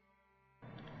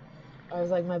 I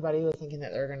was like, my buddy was thinking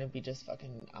that they're gonna be just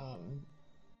fucking,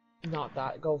 not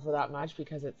go for that much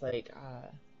because it's like,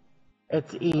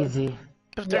 It's easy.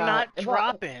 But they're not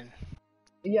dropping.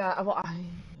 Yeah, well, I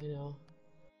know.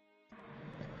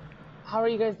 How are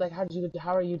you guys, like, how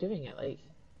are you doing it, like,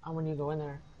 when you go in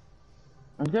there?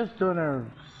 I'm just doing a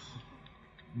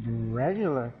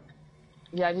regular.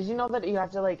 Yeah, did you know that you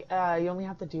have to, like, you only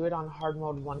have to do it on hard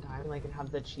mode one time, like, and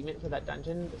have the achievement for that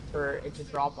dungeon for it to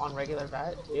drop on regular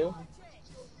vet, too?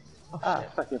 Oh,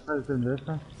 shit. Fuck it, first in this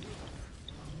one.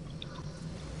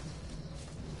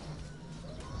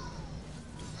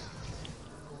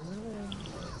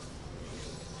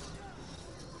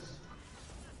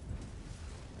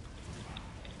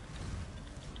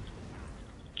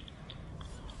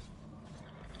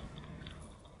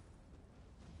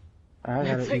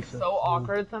 It's like so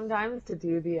awkward sometimes to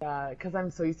do the because I'm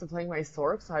so used to playing my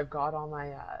Sork, so I've got all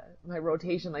my my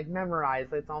rotation like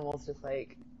memorized. It's almost just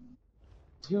like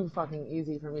too fucking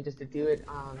easy for me just to do it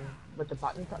with the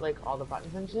buttons, like all the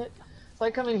buttons and shit. So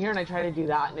I come in here and I try to do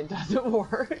that and it doesn't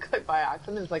work like by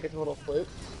accident. It's like a total fluke.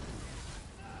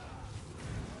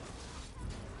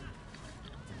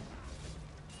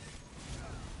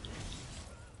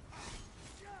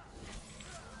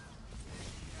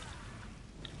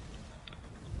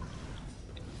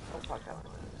 fuck that one.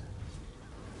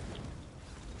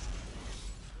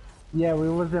 Yeah, we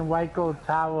was in White Gold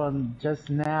Tower just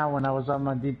now when I was on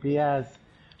my DPS.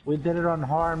 We did it on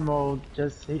hard mode.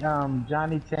 Just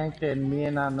Johnny tanked it and me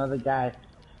and another guy,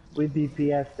 we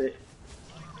DPS'd it.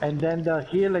 And then the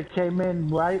healer came in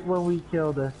right when we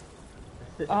killed her.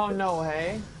 Oh, no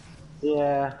way.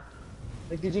 Yeah.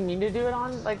 Like, did you mean to do it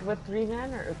on, like, with 3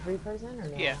 men or 3 person or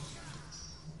no? Yeah.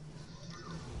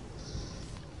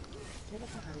 Get the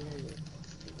fuck out of here, you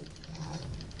stupid cat.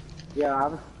 Yeah,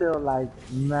 I'm still like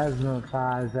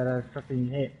mesmerized that I fucking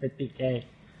hit 50k.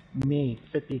 Me,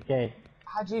 50k.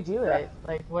 How'd you do it?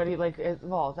 Like, what do you, like,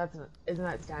 well, isn't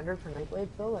that standard for Nightblade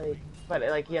though? Like, but,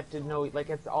 like, you have to know, like,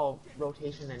 it's all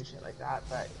rotation and shit like that,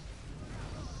 but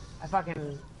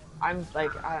I'm,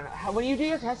 like, I don't know. When you do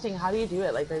your testing, how do you do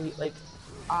it? Like, are you, like,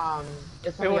 is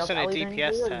It somebody else wasn't a Ellie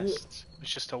DPS you, test. It was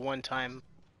just a one-time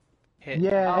hit.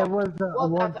 Yeah, Oh, it was a well,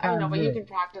 one I know, time but you hit. can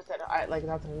practice it. Like,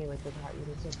 that's what I mean, like, you can still practice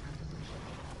and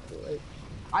shit. Like,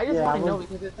 I just Yeah, want to I know was-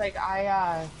 because it's like,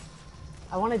 I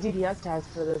want a DPS test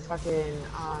for this fucking,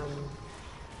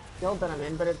 guild that I'm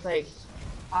in, but it's like,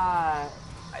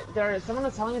 someone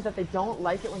was telling me that they don't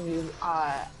like it when you,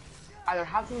 either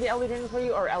have somebody Ellie drain for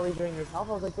you or Ellie drain yourself.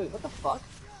 I was like, wait, what the fuck?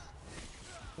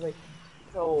 Like,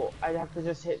 so I'd have to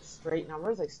just hit straight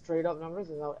numbers, like straight up numbers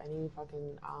without any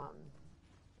fucking,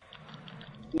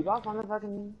 debuff on the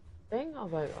fucking thing? I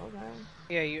was like, okay.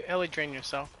 Yeah, you Ellie drain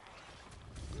yourself.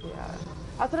 Yeah.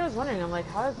 That's what I was wondering. I'm like,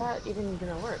 how is that even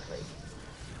gonna work? Like,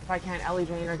 if I can't Ellie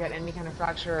drain or get any kind of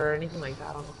fracture or anything like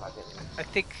that on the fucking...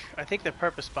 I think the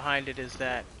purpose behind it is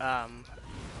that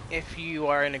if you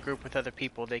are in a group with other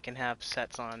people, they can have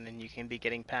sets on and you can be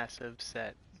getting passives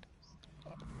that,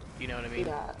 you know what I mean?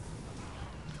 Yeah.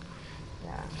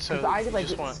 Yeah. So Because I you like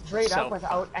just want straight up self-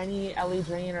 without any Ellie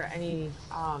drain or any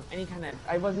kind of...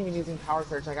 I wasn't even using power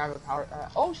surge. Like I have a power...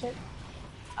 oh shit.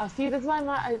 See, this is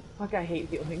why I hate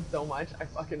healing so much. I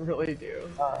fucking really do.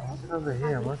 What's over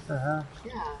here? What the hell?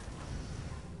 Yeah.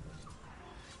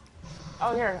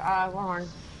 Oh, here, Warhorn.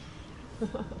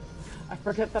 I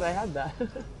forget that I had that.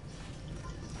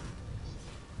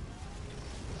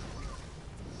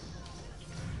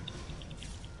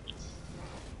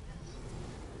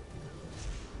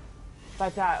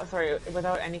 But, sorry,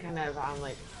 without any kind of,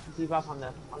 like, debuff on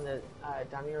the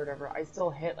dummy or whatever, I still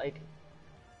hit, like,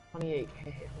 28k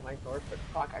with my sword, but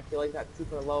fuck, I feel like that's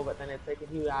super low, but then it's like,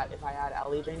 if I add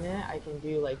Ellie drain in it, I can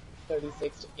do, like,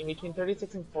 36, in between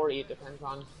 36 and 40, it depends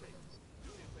on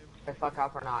if I fuck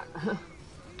up or not.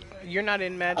 You're not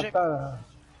in Magic? No.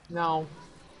 No,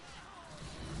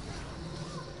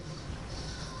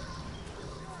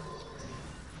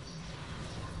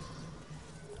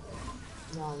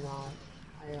 I'm not.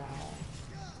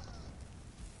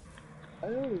 I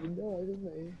don't even know,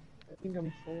 I think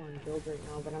I'm full on guild right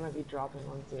now, but I might be dropping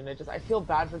one soon. I feel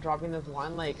bad for dropping this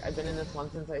one, like, I've been in this one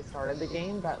since I started the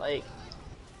game, but, like,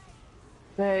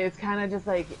 it's kind of just,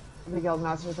 like, the guild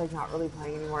master's, like, not really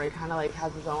playing anymore. He kind of, like,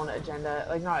 has his own agenda,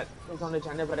 like, not his own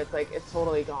agenda, but it's, like, it's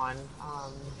totally gone,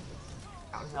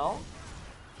 downhill.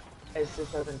 It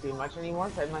just doesn't do much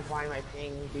anymore, so I'm like, why am I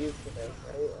paying dues for this,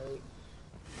 right? Like,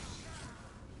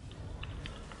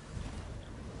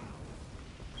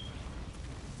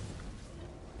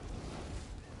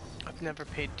 I've never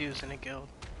paid dues in a guild.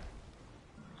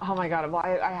 oh my god, well,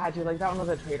 I had to, like, that one was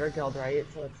a trader guild, right?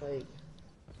 So it's like...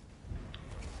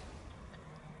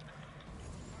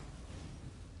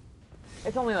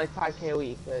 It's only like 5k a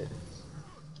week, but...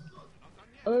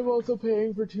 I'm also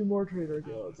paying for 2 more trader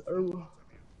guilds. Oh.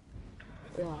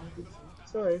 Yeah,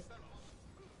 sorry.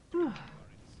 Come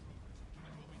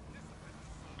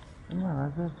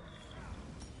on, that's it.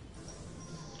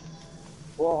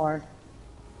 Warhorn.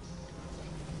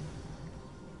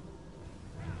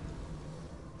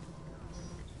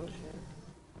 Oh shit.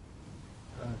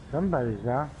 Somebody's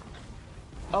out.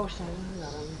 Oh shit, I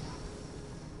got him.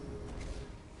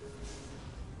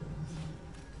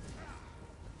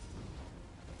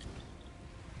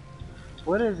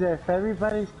 What is it? If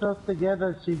everybody's close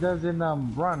together, she doesn't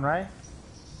run, right?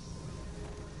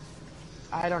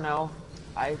 I don't know.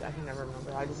 I can never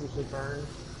remember. I just usually burn.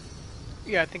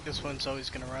 Yeah, I think this one's always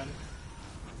gonna run.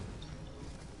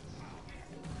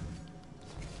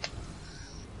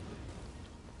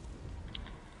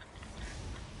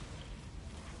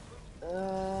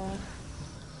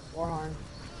 Warhorn.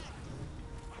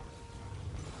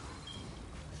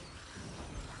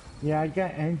 Yeah, I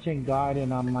got Ancient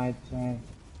Guardian on my tank.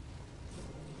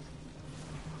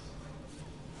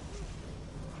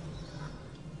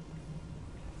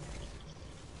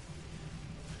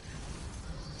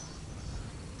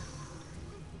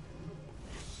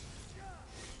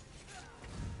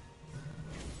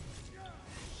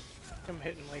 I'm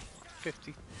hitting like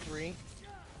 53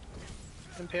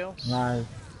 impales. Nice.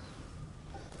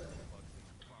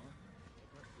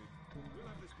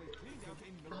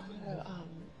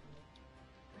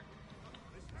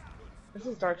 This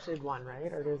is Dark Shade 1,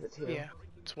 right? Or is it 2? Yeah,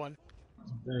 it's 1.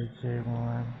 Okay,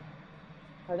 one.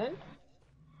 Pardon?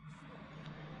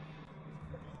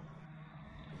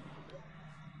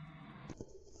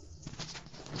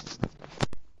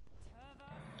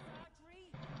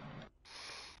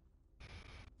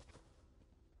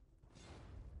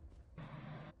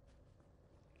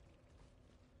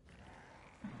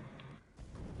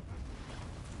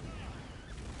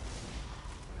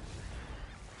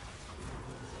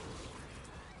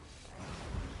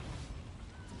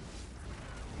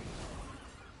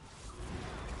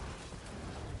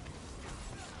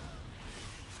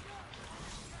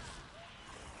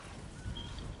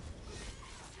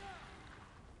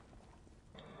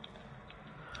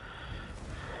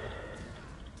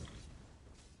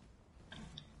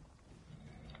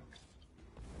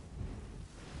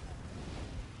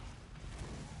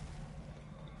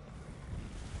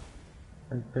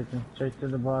 I'm taking straight to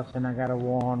the boss, and I got a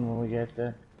warn when we get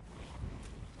there.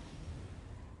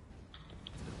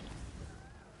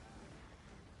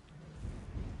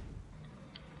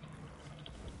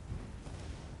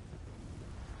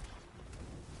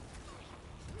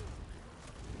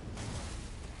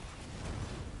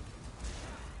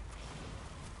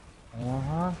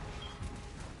 Uh-huh.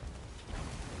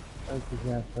 Thank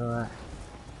you guys for that.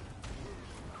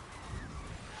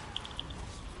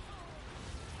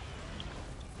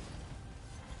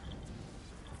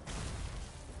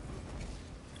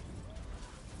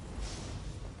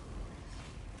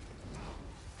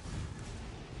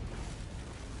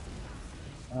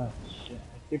 Oh shit,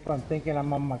 I keep on thinking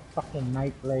I'm on my fucking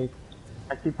night blade.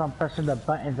 I keep on pressing the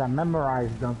buttons, I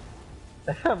memorized them.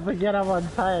 I forget I'm on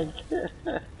tank.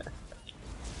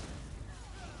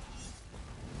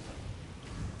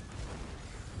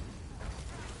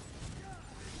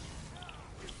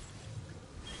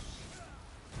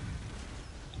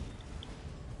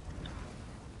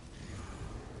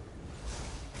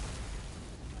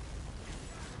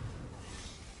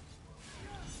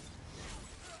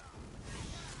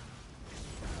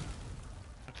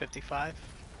 55.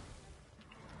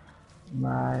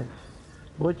 Nice.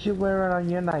 What you wearing on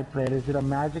your night blade? Is it a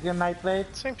magic night blade?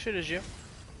 Same shit as you.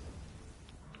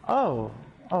 Oh.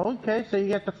 Oh, okay. So you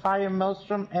get the fire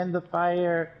maelstrom and the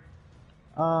fire,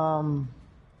 what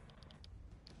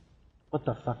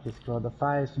the fuck is it called? The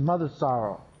fire Mother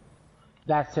Sorrow.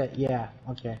 That's it. Yeah.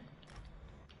 Okay.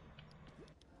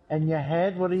 And your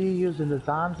head? What are you using? The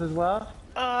Zons as well?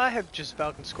 I have just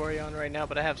Falcon Scoria on right now,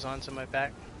 but I have Zons in my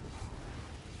back.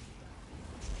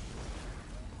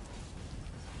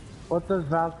 What does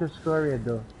Valkyrie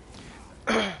do?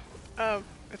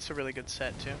 It's a really good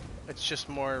set too. It's just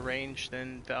more range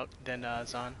than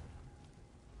Zon.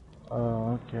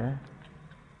 Oh, okay.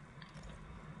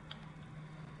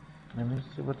 Let me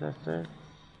see what that says.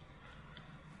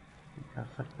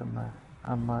 Affect them.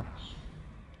 How much?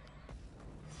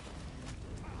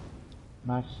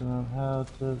 Maximum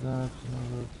health to the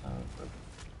maximum health.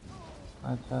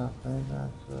 That's how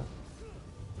that's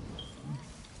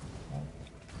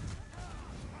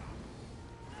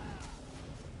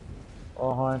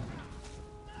Oh, hon.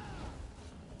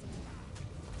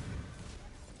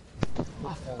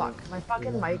 Oh fuck, my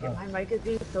fucking mic, is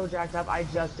being so jacked up. I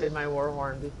just did my war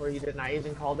horn before you did, and I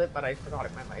even called it, but I forgot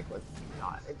if my mic was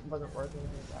not, it wasn't working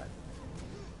inside.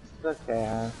 It's okay,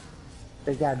 huh?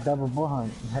 They got double bull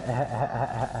hunt.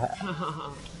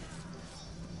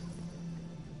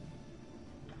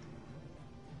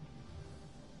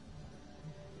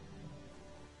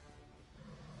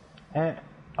 And,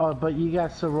 oh, but you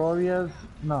got Sororias?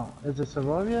 No, is it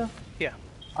Sororia? Yeah.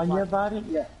 On your body?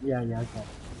 Yeah, okay.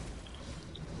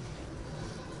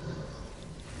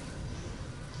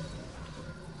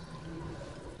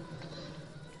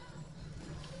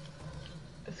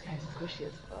 This guy's squishy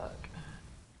as fuck.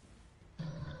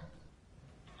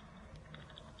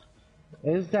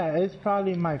 It's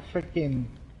probably my freaking.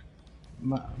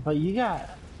 But you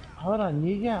got. Hold on,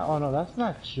 you got. Oh no, that's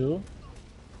not true.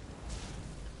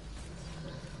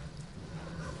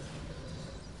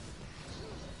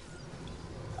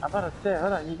 I'm about to say,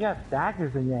 hold on, you got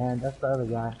daggers in your hand. That's the other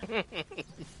guy.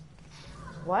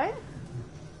 What?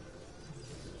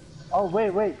 Oh,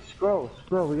 wait, scroll.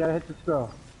 We gotta hit the scroll.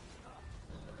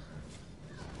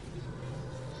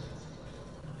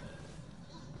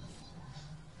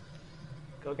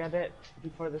 Go get it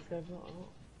before the schedule. Oh.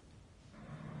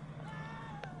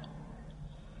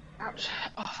 Ouch.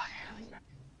 Oh, fuck.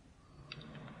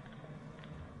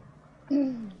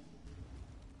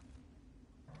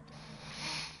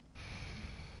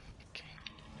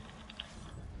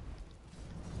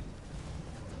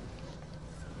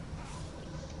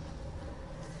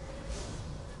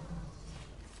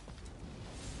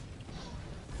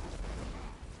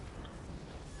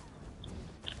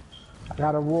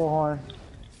 Got a war horn.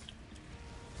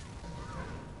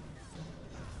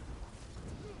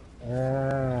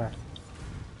 Yeah.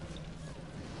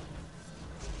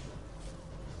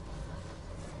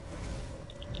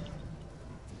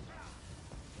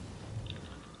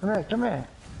 Come here, come here.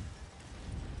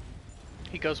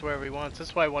 He goes wherever he wants.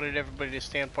 That's why I wanted everybody to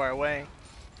stand far away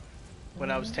when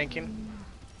I was tanking.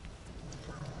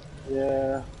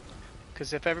 Yeah.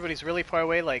 Because if everybody's really far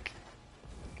away, like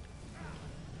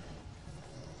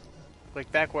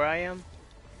back where I am.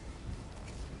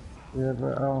 Yeah,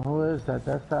 but who is that?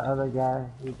 That's the other guy.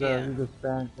 He's a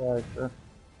Spanish character.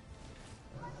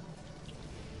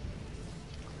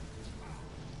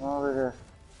 Over here.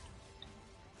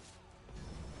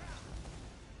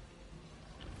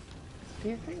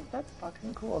 These things, that's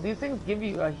fucking cool. These things give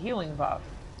you a healing buff.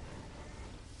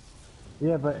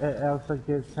 Yeah, but it also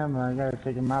gives him, I gotta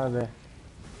take him out of there.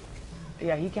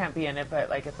 Yeah, he can't be in it, but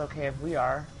like it's okay if we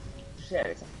are. Shit,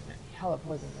 it's hella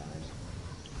poison damage.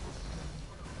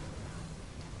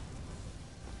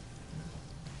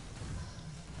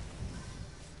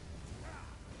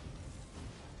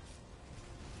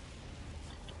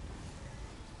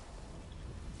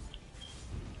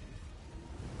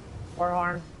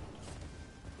 Warhorn.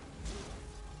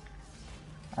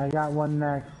 I got one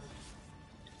next.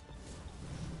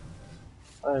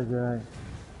 Okay.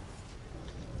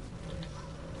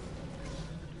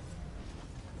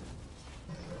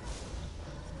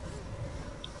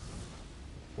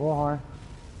 Warhorn.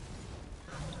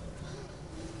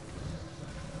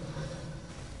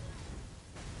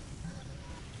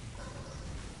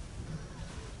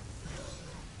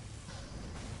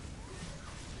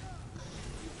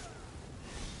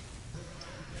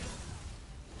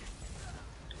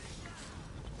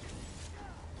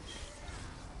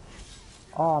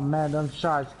 Oh man, them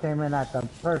shots came in at the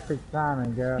perfect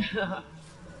timing, girl.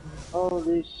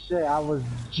 Holy shit, I was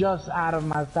just out of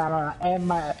my stamina and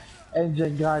my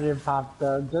engine guardian popped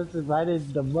up just right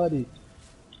in the muddy.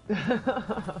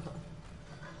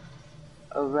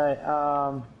 Alright,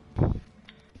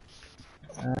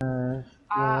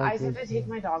 I said to take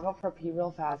my dog out for a pee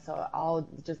real fast, so I'll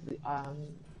just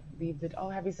leave the. Oh,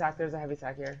 heavy sack. There's a heavy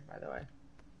sack here, by the way.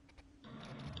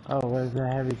 oh, where's the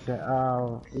heavy sack?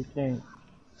 Oh, we can't.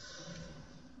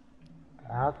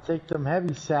 I'll take them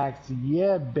heavy sacks,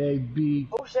 yeah, baby.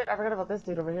 Oh shit! I forgot about this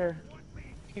dude over here.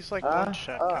 He's like one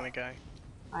shot kind of guy.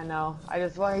 I know.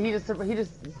 He just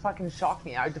fucking shocked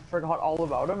me. I just forgot all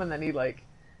about him, and then he like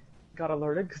got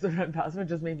alerted because I ran past him. It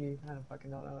just made me kind of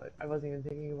fucking don't know. I wasn't even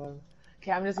thinking about him.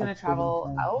 Okay, I'm just gonna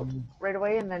travel out right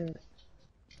away, and then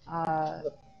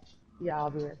yeah, I'll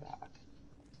be right back.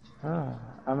 Oh,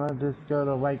 I'm gonna just go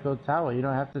to White Coat Tower. You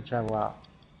don't have to travel out.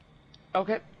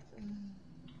 Okay.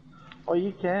 Oh,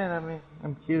 you can. I mean,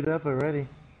 I'm queued up already.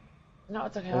 No,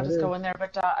 it's okay. I'll just go in there,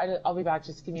 but I'll be back.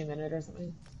 Just give me a minute or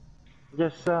something.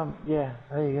 Just yeah.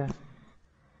 There you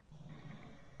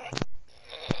go.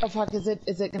 Oh fuck! Is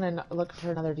it gonna look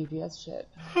for another DPS shit?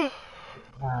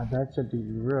 That should be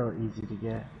real easy to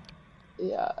get.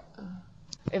 Yeah.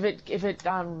 If it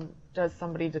does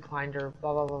somebody declined or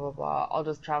blah blah blah blah blah, I'll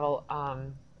just travel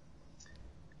out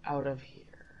of here.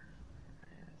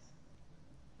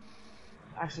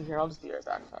 Actually, here I'll just be right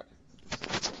back. Fuck.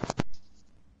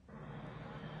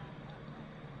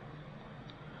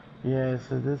 Yeah,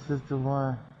 so this is the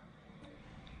one.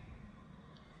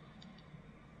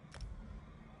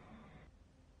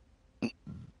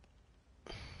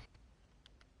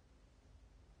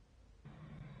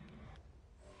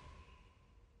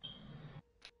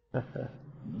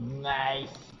 Nice.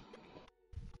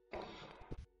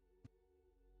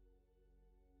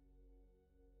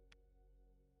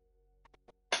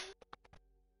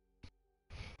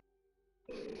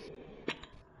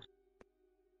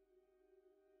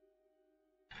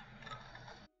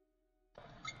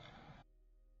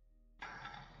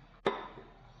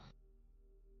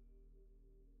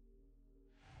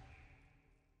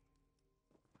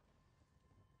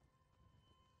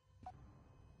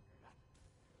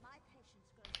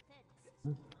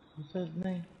 What's his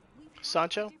name?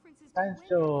 Sancho?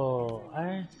 Sancho. I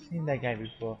ain't seen that guy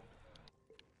before.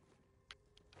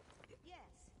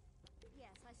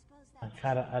 I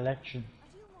got an election.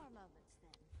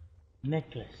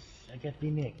 Necklace. I got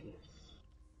the necklace.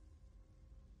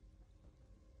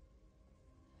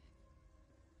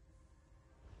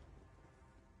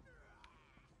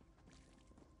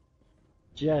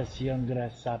 Just young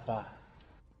grasshopper.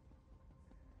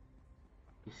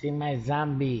 You see my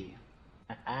zombie?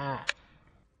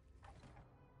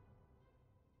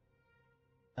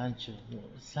 Sancho.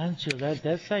 Sancho.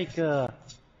 That's like a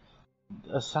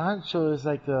Sancho is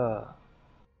like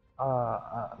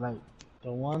like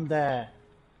The one that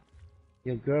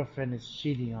your girlfriend is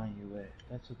cheating on you with.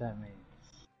 That's what that means.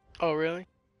 Oh, really?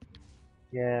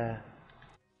 Yeah.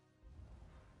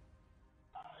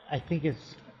 I think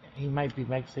he might be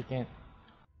Mexican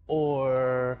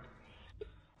or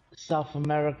South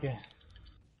American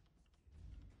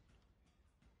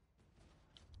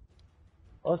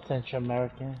or Central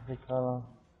American, they call him.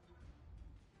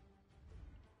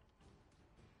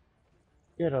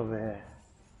 Get over here.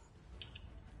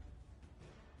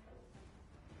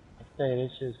 I tell you,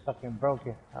 this shit is fucking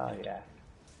broken. Oh yeah.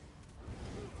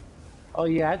 Oh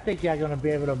yeah, I think y'all gonna be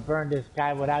able to burn this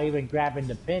guy without even grabbing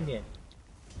the pinion.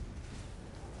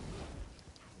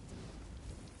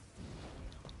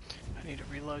 I need to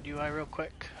reload UI real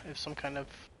quick. I have some kind of...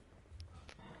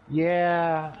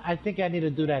 Yeah, I think I need to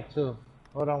do that too.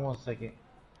 Hold on one second.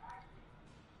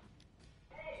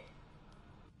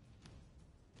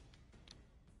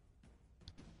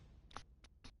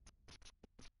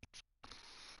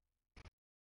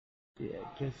 Yeah,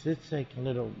 cause it's like a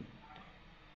little.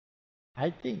 I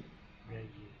think.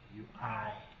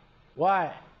 UI.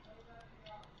 What?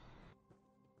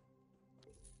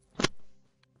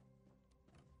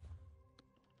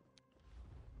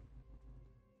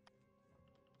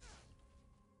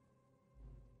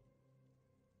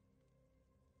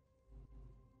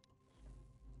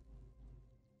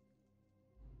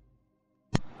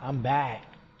 I'm back.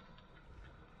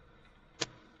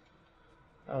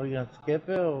 Oh, we gonna skip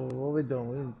it, or what we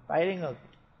doing? We fighting, or?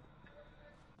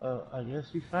 I guess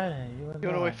we fighting. You You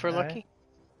wanna wait for Lucky?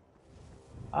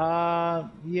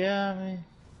 Yeah, I mean.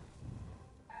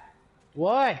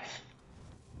 What?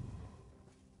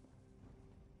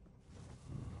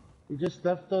 You just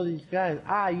left all these guys.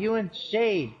 Ah, you in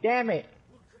shade. Damn it.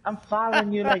 I'm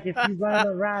following you like if you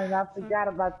running around. I forgot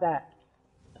about that.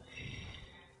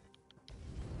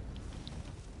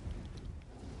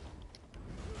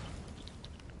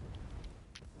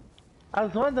 I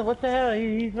was wondering what the hell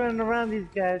he's running around these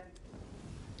guys.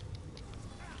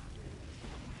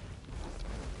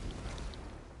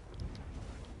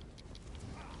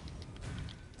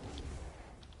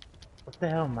 What the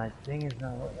hell? My thing is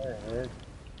not what that is.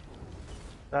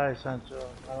 Sorry, Sancho.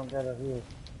 I don't got a heal.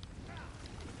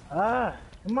 Ah,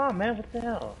 come on, man. What the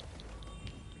hell?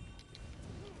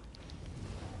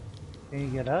 Can you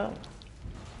get up?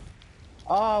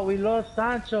 Oh, we lost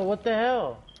Sancho. What the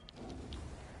hell?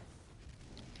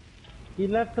 He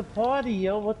left the party,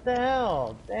 yo. What the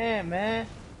hell? Damn, man.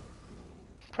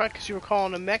 Probably because you were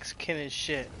calling him Mexican and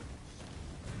shit.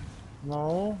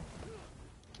 No.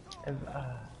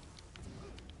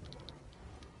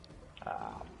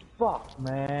 Fuck,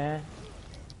 man.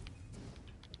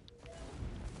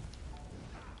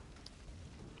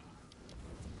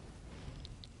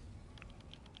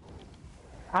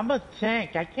 I'm a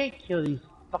tank. I can't kill these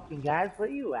fucking guys. Where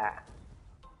you at?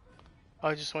 Oh,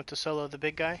 I just went to solo the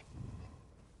big guy.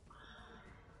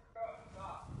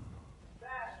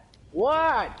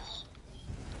 What?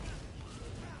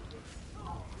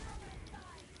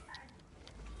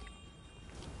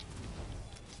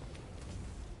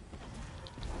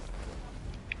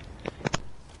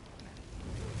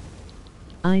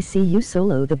 I see you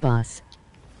solo the boss.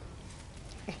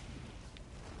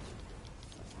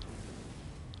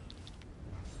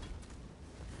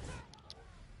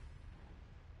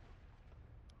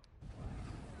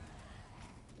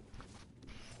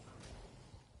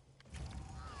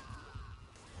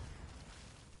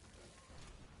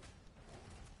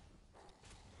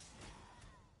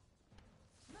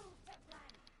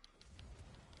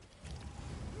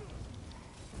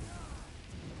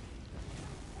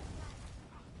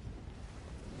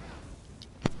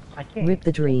 I can't. Rip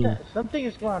the dream. Something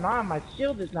is going on. My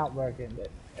shield is not working,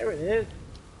 but there it is.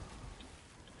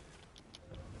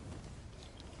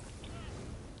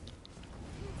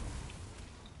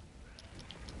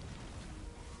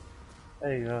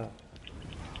 There you go.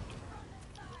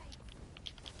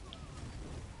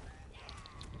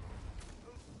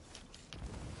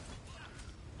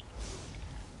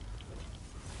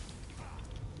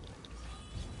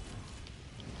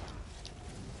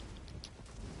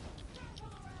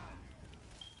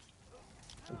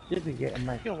 I should be getting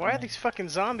my. Yo, why are these fucking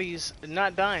zombies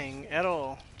not dying at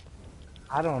all?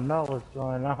 I don't know what's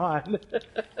going on.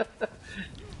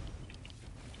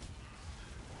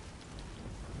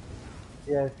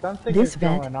 Yeah, something is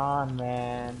going on,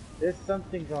 man. There's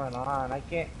something going on. I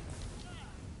can't.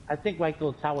 I think White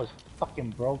Gold Tower's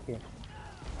fucking broken.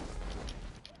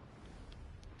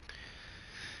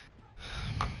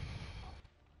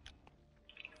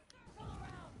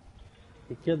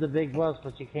 You killed the big boss,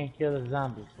 but you can't kill the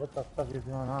zombies. What the fuck is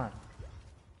going on?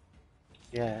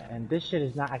 Yeah, and this shit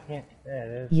is not. I can't. Yeah,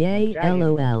 there's Yay, my dragon.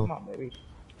 LOL. Come on, baby.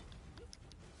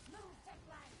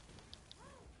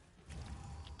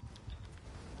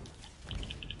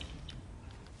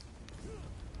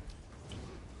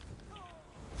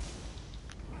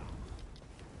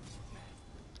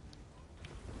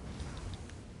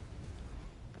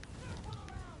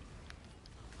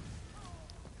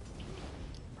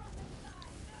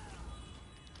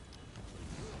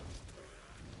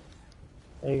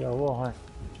 There you go, Warhorn.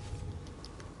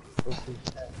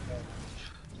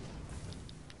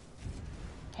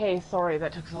 Hey, sorry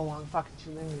that took so long. Fucking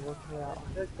too many to work it out.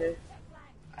 Okay.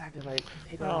 I had to like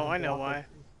take Oh, I know why.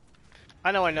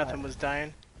 I know why nothing was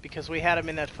dying. Because we had him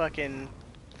in that fucking...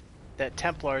 that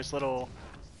Templar's little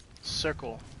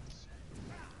circle.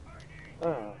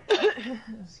 Oh.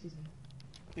 Excuse me.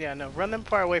 Yeah, no, run them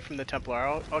far away from the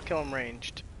Templar. I'll kill him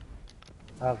ranged.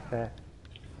 Okay.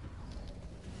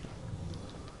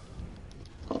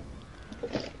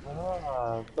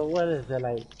 Oh, so what is it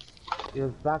like? You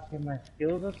was blocking my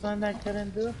skills or something I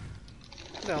couldn't do?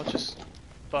 No, just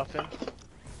buffing.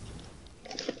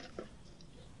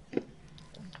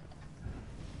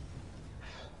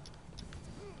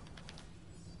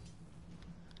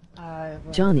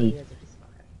 Johnny.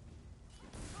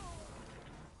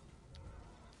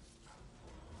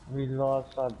 We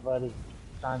lost our buddy,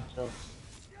 Sancho.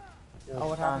 Oh,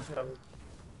 what happened to him?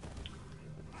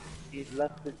 He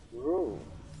left his room.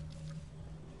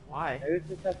 Why? Maybe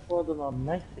because I called him a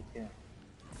Mexican.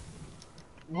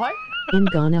 What? I'm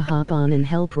gonna hop on and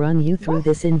help run you through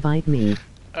this. Invite me.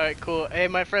 Alright, cool. Hey,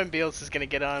 my friend Beals is gonna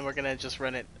get on. We're gonna just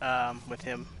run it with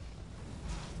him.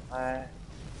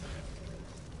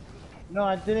 No,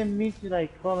 I didn't mean to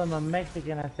like call him a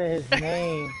Mexican. I said his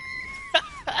name.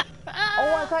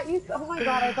 Oh, I thought you. Oh my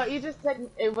god, I thought you just said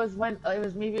it was when it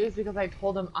was maybe it was because I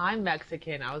told him I'm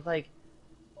Mexican. I was like,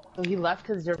 so he left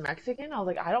because you're Mexican? I was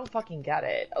like, I don't fucking get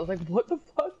it. I was like, what the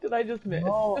fuck did I just miss?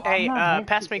 No, Hey, I'm not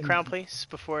pass me Mexican. crown, please,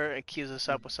 before it queues us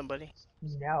up with somebody.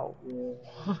 No.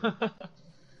 Yeah.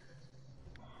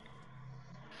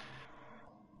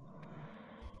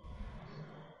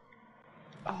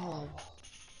 Oh,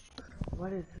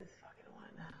 what is this fucking one?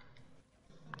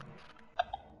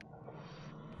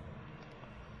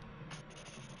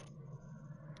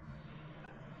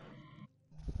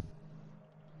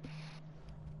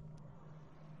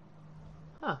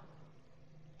 Huh.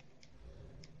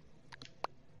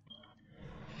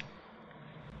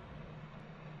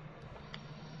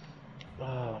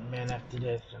 Oh man, after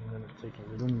this, I'm gonna take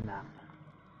a little nap.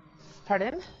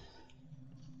 Pardon?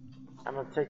 I'm gonna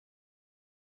take.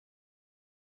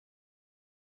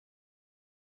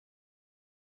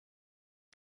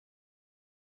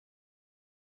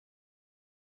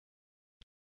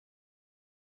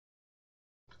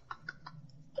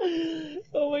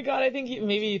 Oh my god, I think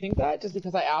maybe you think that just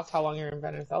because I asked how long you're in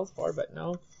Venice Cells for, but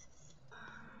no.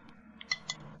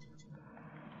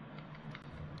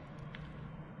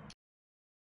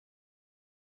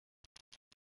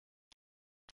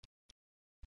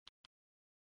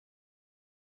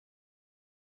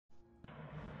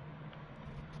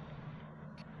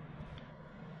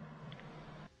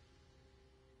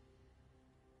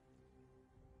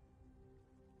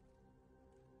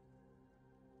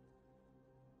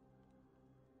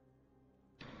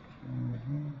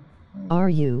 Are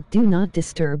you do not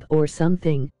disturb or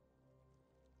something?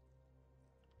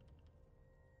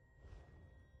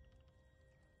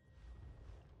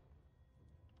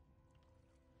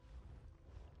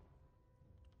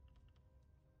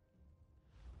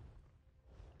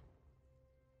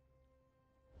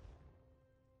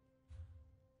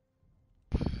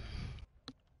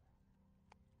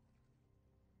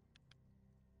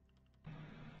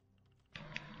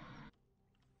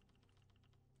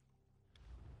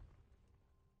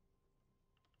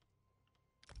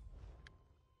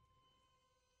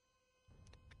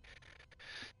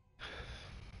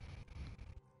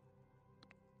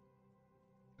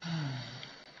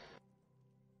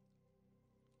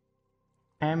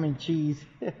 Ham and cheese.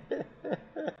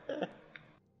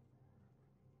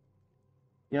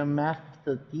 You're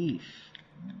master thief.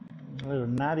 Little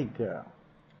naughty girl.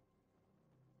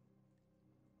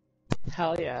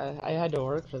 Hell yeah, I had to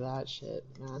work for that shit,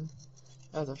 man.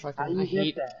 That was a fucking. How you I get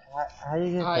hate. that? How you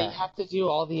get You that? have to do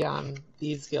all the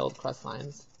these guild quest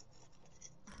lines.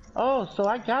 Oh, so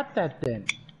I got that then.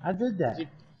 I did that.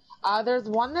 There's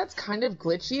one that's kind of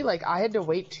glitchy. Like I had to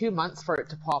wait 2 months for it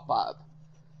to pop up.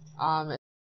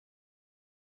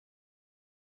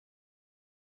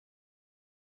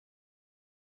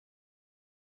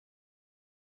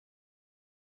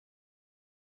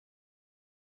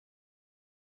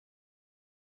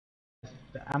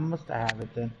 I must have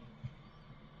it then.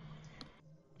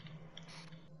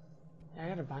 Yeah, I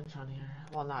got a bunch on here.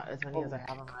 Well, not as many as I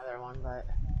have on my other one, but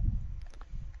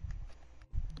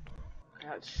I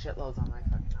got shitloads on my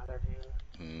fucking other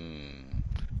team.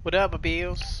 What up,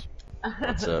 Abios?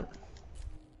 What's up?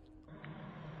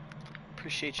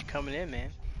 Appreciate you coming in,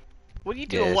 man. What are you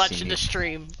doing Yeah, watching the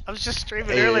stream? I was just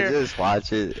streaming Hey, earlier. just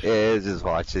watch it. Yeah, just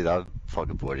watch it. I'm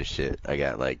fucking bored as shit. I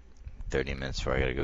got like 30 minutes before I gotta go